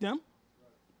dealing with them.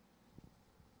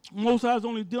 Most High is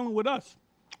only dealing with us.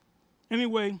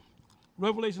 Anyway,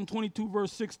 Revelation 22,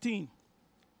 verse 16.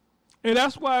 And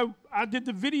that's why I did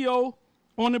the video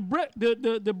on the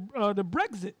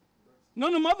Brexit. None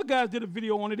of them other guys did a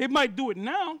video on it. They might do it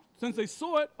now since they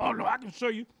saw it. Oh no, I can show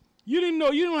you. You didn't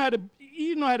know. You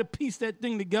know how to piece that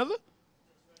thing together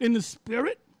in the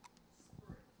spirit.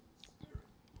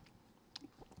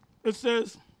 It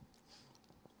says,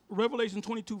 Revelation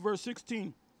 22, verse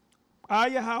 16. I,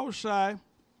 Yahushua,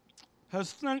 has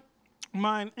sent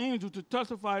mine angel to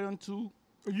testify unto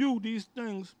you these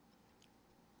things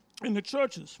in the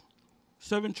churches,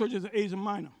 7 churches of Asia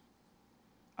Minor.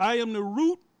 I am the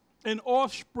root and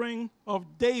offspring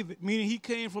of David, meaning he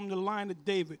came from the line of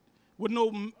David, with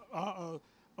no,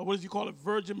 what does he call it,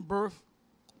 virgin birth?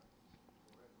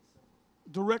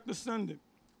 Direct descendant.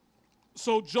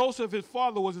 So Joseph, his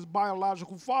father, was his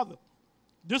biological father.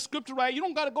 This scripture, right, you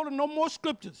don't got to go to no more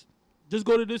scriptures. Just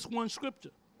go to this one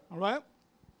scripture, all right?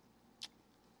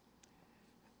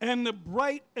 And the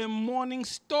bright and morning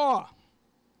star.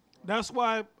 That's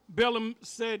why Balaam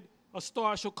said a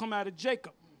star shall come out of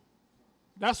Jacob.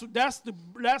 That's the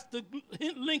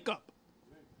link up.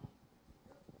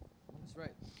 That's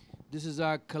right. This is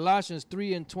Colossians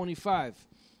 3 and 25.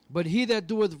 But he that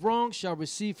doeth wrong shall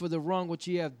receive for the wrong which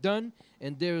he hath done,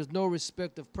 and there is no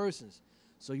respect of persons.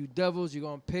 So you devils, you're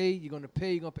going to pay, you're going to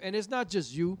pay, you're going to pay. And it's not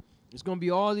just you. It's going to be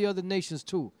all the other nations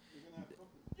too.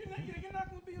 You're not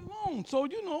going to be alone. So,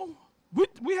 you know,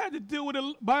 we had to deal with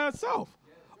it by ourselves.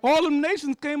 All them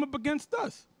nations came up against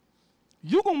us.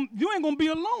 You ain't going to be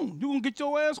alone. You're going to get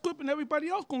your ass whipped, and everybody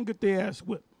else going to get their ass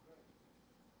whipped.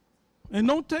 And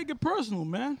don't take it personal,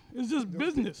 man. It's just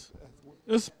business.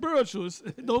 It's spiritual.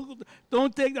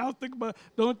 Don't take. I was thinking about.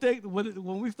 Don't take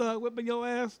when we start whipping your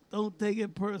ass. Don't take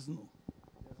it personal.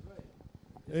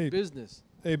 Hey, Business.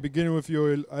 Hey, beginning with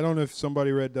your. I don't know if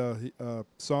somebody read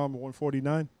Psalm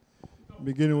 149.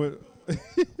 Beginning with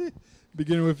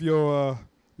beginning with your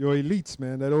elites,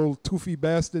 man. That old toothy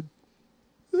bastard,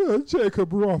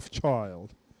 Jacob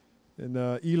Rothschild, and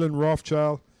Elon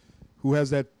Rothschild, who has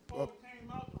that.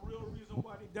 Came out the real reason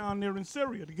why they down there in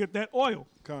Syria to get that oil.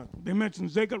 Con. They mentioned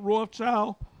Jacob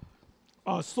Rothschild,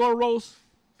 Soros,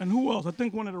 and who else? I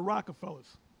think one of the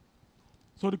Rockefellers.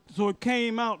 So it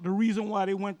came out the reason why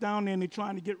they went down there and they're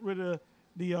trying to get rid of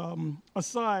the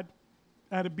Assad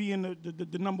out of being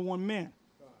the number one man.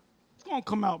 It's gonna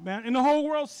come out, man, and the whole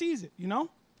world sees it. You know.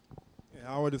 Yeah,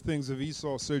 how are the things of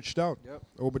Esau searched out? Yep.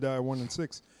 Obadiah 1 and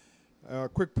 6.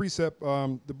 Quick precept: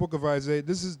 the book of Isaiah.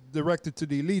 This is directed to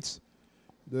the elites,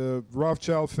 the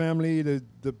Rothschild family, the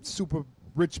super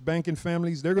rich banking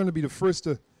families. They're going to be the first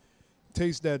to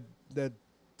taste that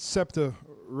scepter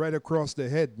right across their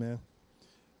head, man.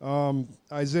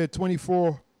 Isaiah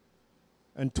 24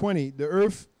 and 20. The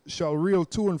earth shall reel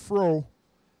to and fro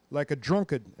like a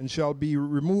drunkard, and shall be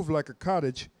removed like a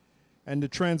cottage, and the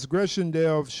transgression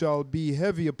thereof shall be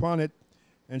heavy upon it,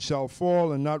 and shall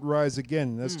fall and not rise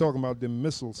again. That's talking about the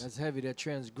missiles. That's heavy. That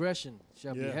transgression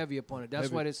shall be heavy upon it. That's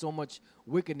Heavy. why there's so much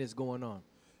wickedness going on.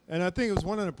 And I think it was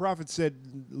one of the prophets said,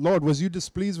 Lord, was you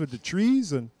displeased with the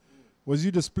trees, and was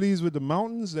you displeased with the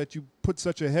mountains that you put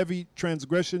such a heavy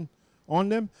transgression on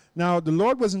them? Now, the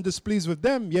Lord wasn't displeased with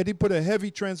them, yet he put a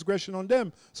heavy transgression on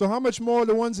them. So how much more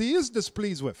the ones he is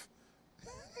displeased with?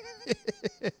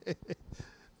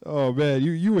 Oh, man,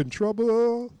 you in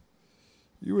trouble.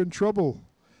 You in trouble.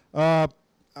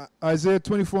 Isaiah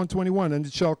 24 and 21. And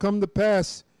it shall come to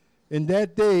pass in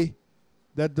that day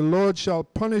that the Lord shall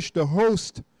punish the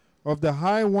host of the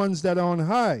high ones that are on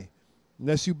high. And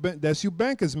that's you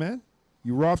bankers, man.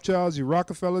 You Rothschilds, you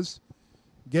Rockefellers,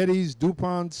 Gettys,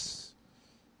 DuPonts,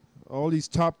 all these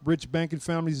top rich banking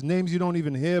families, names you don't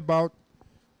even hear about,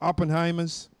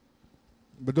 Oppenheimers.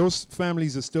 But those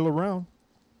families are still around.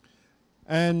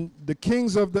 And the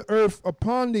kings of the earth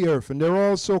upon the earth, and they're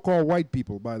all so-called white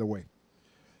people, by the way.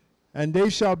 And they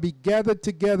shall be gathered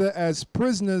together as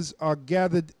prisoners are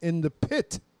gathered in the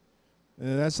pit.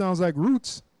 That sounds like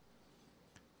roots.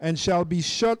 And shall be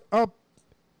shut up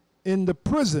in the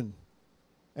prison.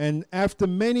 And after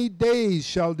many days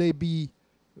shall they be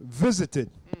visited.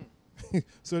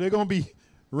 So they're going to be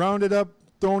rounded up,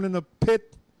 thrown in a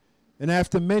pit. And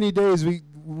after many days, we,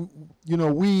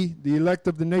 the elect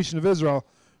of the nation of Israel,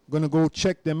 are going to go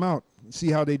check them out and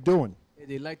see how they're doing.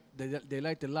 They like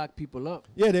to lock people up.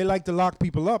 Yeah, they like to lock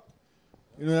people up.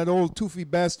 You know, that old toothy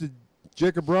bastard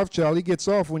Jacob Rothschild, he gets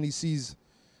off when he sees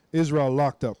Israel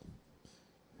locked up.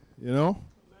 You know?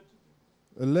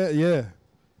 Yeah.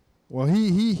 Well,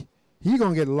 he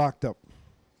gonna get locked up.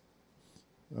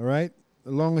 All right?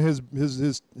 Along with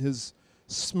his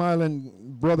smiling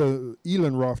brother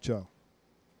Elon Rothschild.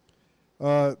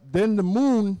 Then the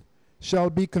moon shall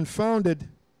be confounded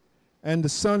and the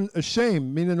sun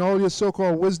ashamed, meaning all your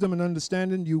so-called wisdom and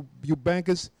understanding, you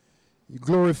bankers, you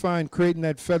glorifying creating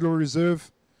that Federal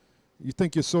Reserve. You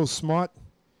think you're so smart.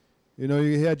 You know,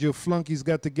 you had your flunkies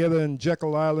got together in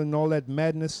Jekyll Island and all that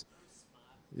madness,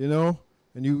 you know,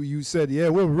 and you said, yeah,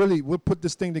 we'll put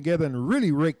this thing together and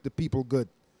really rake the people good.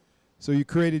 So you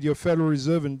created your Federal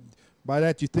Reserve, and by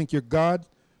that you think you're God.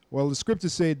 Well, the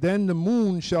scriptures say, then the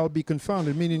moon shall be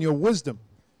confounded, meaning your wisdom.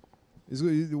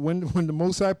 When the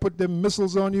Most High put them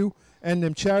missiles on you and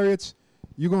them chariots,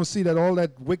 you're going to see that all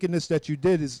that wickedness that you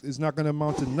did is not going to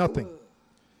amount to nothing.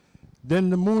 Then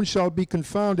the moon shall be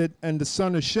confounded and the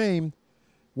sun ashamed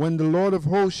when the Lord of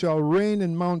hosts shall reign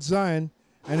in Mount Zion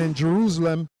and in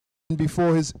Jerusalem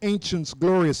before his ancients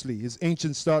gloriously. His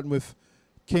ancients starting with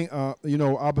King,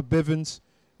 Abba Bivens,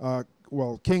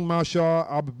 King Mashar,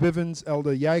 Abba Bivens,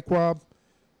 Elder Yaquab,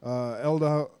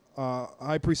 Elder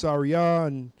High Priest Ariah,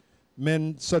 and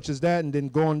men such as that, and then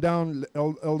going down,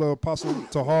 Elder Apostle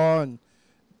Tahar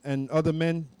and other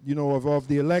men, you know, of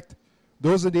the elect.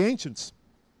 Those are the ancients,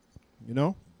 you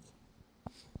know.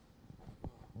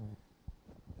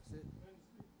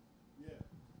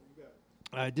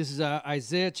 All right, this is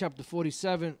Isaiah chapter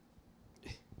 47.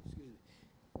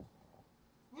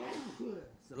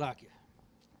 Salakia.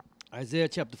 Isaiah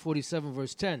chapter 47,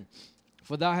 verse 10.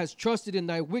 For thou hast trusted in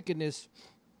thy wickedness,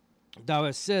 thou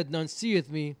hast said, none seeth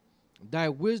me. Thy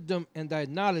wisdom and thy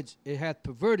knowledge, it hath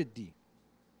perverted thee.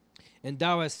 And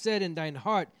thou hast said in thine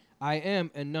heart, I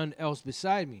am, and none else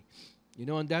beside me. You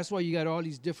know, and that's why you got all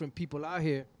these different people out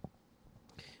here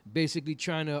basically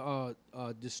trying to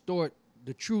distort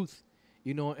the truth,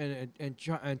 you know, and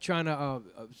trying to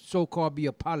so-called be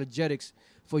apologetics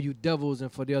for you devils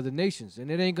and for the other nations. And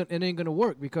it ain't gonna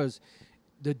work, because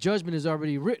the judgment is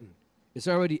already written. It's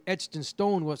already etched in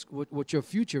stone what your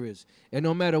future is. And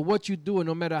no matter what you do, and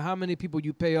no matter how many people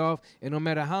you pay off, and no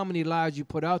matter how many lies you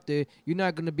put out there, you're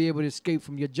not going to be able to escape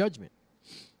from your judgment.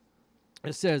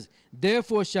 It says,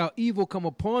 therefore shall evil come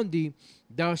upon thee,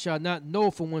 thou shalt not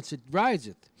know from whence it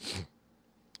riseth.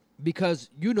 Because,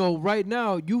 you know, right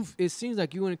now, it seems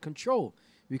like you're in control.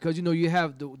 Because, you know, you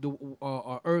have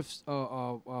the earth's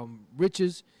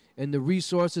riches and the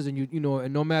resources, and you know,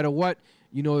 and no matter what,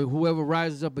 you know, whoever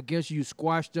rises up against you, you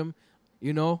squash them,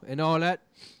 you know, and all that.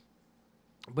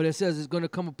 But it says it's going to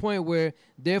come a point where,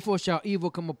 therefore shall evil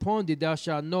come upon thee, thou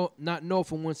shalt not know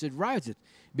from whence it riseth.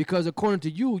 Because according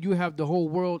to you, you have the whole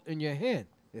world in your hand.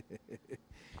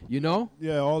 You know?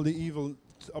 Yeah, all the evil,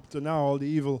 up to now, all the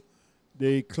evil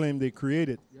they claim they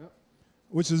created. Yep.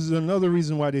 Which is another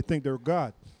reason why they think they're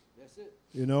God. That's it.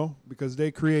 You know, because they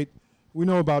create, we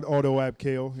know about Auto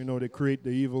Abkeo, you know, they create the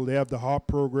evil. They have the HARP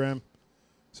program.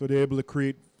 So they're able to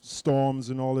create storms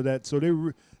and all of that. So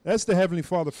that's the Heavenly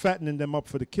Father fattening them up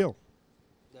for the kill.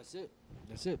 That's it.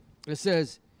 That's it. It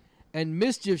says, and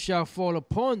mischief shall fall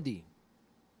upon thee.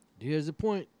 Here's the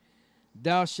point.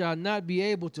 Thou shalt not be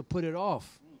able to put it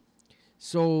off.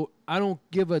 So I don't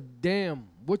give a damn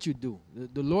what you do.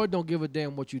 The Lord don't give a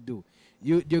damn what you do.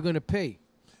 You're going to pay.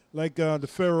 Like the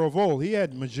Pharaoh of old, he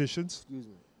had magicians. Excuse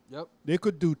me. Yep. They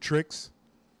could do tricks.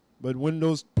 But when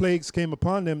those plagues came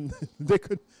upon them,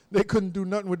 they couldn't do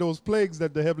nothing with those plagues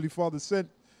that the Heavenly Father sent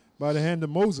by the hand of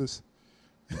Moses.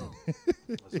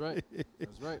 That's right.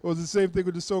 That's right. It was the same thing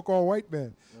with the so-called white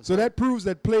man. So that proves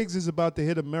that plagues is about to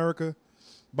hit America,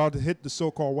 about to hit the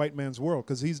so-called white man's world,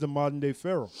 because he's the modern-day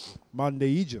Pharaoh, modern-day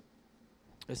Egypt.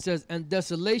 It says, and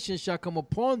desolation shall come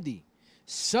upon thee,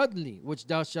 suddenly, which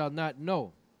thou shalt not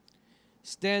know.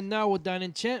 Stand now with thine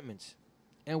enchantments,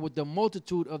 and with the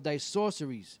multitude of thy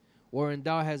sorceries, wherein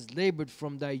thou hast labored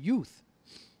from thy youth.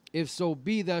 If so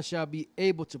be thou shalt be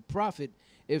able to profit,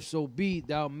 if so be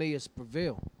thou mayest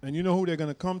prevail. And you know who they're going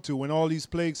to come to when all these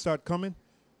plagues start coming?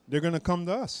 They're going to come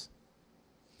to us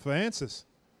for answers.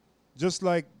 Just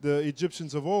like the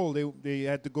Egyptians of old, they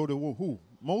had to go to who?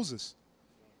 Moses,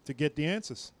 to get the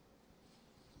answers.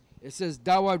 It says,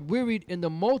 thou art wearied in the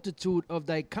multitude of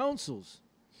thy counsels.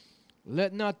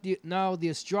 Let not now the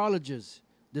astrologers,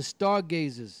 the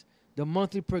stargazers, the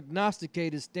monthly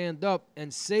prognosticators stand up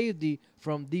and save thee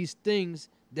from these things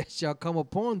that shall come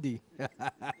upon thee.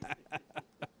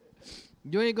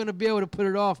 You ain't going to be able to put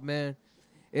it off, man.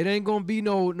 It ain't going to be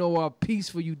no peace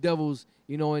for you devils,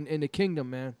 you know, in the kingdom,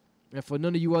 man, and for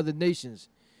none of you other nations.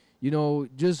 You know,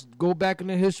 just go back in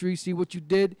the history, see what you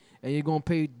did, and you're gonna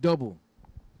pay double.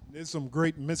 There's some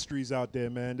great mysteries out there,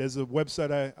 man. There's a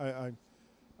website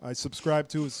I subscribe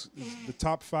to. Is the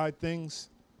top 5 things.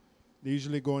 They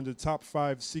usually go into the top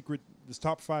 5 the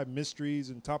top 5 mysteries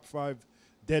and top 5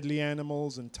 deadly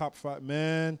animals and top 5.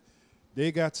 Man,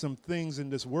 they got some things in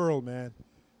this world, man,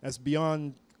 that's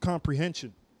beyond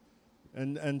comprehension.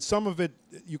 And some of it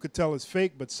you could tell is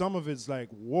fake, but some of it's like,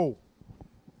 whoa.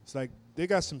 It's like they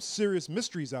got some serious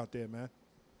mysteries out there, man.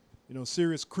 You know,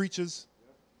 serious creatures.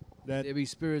 That There be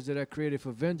spirits that are created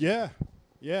for vengeance. yeah,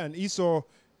 yeah, and Esau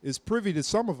is privy to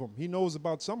some of them. He knows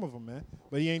about some of them, man,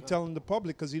 but he ain't telling the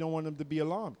public because he don't want them to be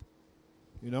alarmed.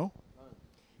 You know?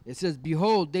 It says,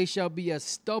 "Behold, they shall be as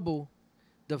stubble;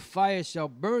 the fire shall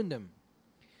burn them.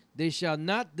 They shall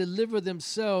not deliver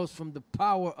themselves from the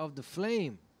power of the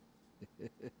flame.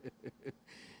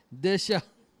 They shall."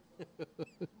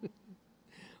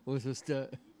 What's the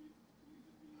start?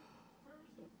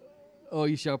 Oh,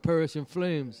 you shall perish in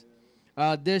flames.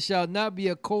 There shall not be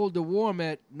a coal to warm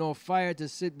at, nor fire to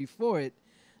sit before it.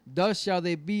 Thus shall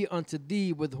they be unto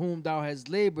thee with whom thou hast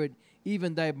labored,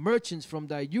 even thy merchants from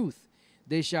thy youth.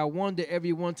 They shall wander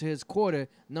every one to his quarter,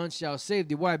 none shall save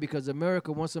thee. Why? Because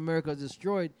once America is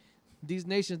destroyed, these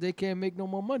nations, they can't make no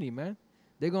more money, man.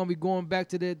 They're going to be going back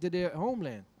to their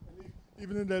homeland.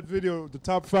 Even in that video, the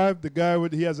top 5, the guy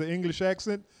he has an English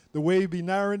accent, the way he be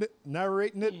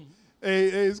narrating it,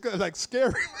 it's kind of like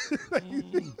scary.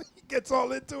 He gets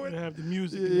all into it. They have the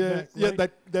music. Yeah, in the back, right? yeah,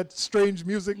 that strange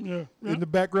music in the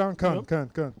background. Come.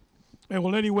 And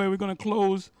well, anyway, we're going to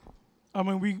close. I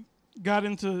mean, we got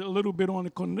into a little bit on the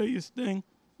Cornelius thing.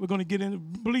 We're going to get into,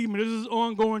 believe me, this is an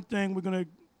ongoing thing.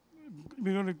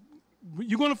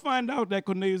 You're going to find out that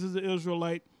Cornelius is an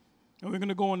Israelite. And we're going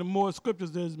to go into more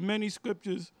scriptures. There's many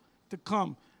scriptures to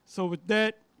come. So with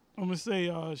that, I'm going to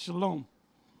say shalom.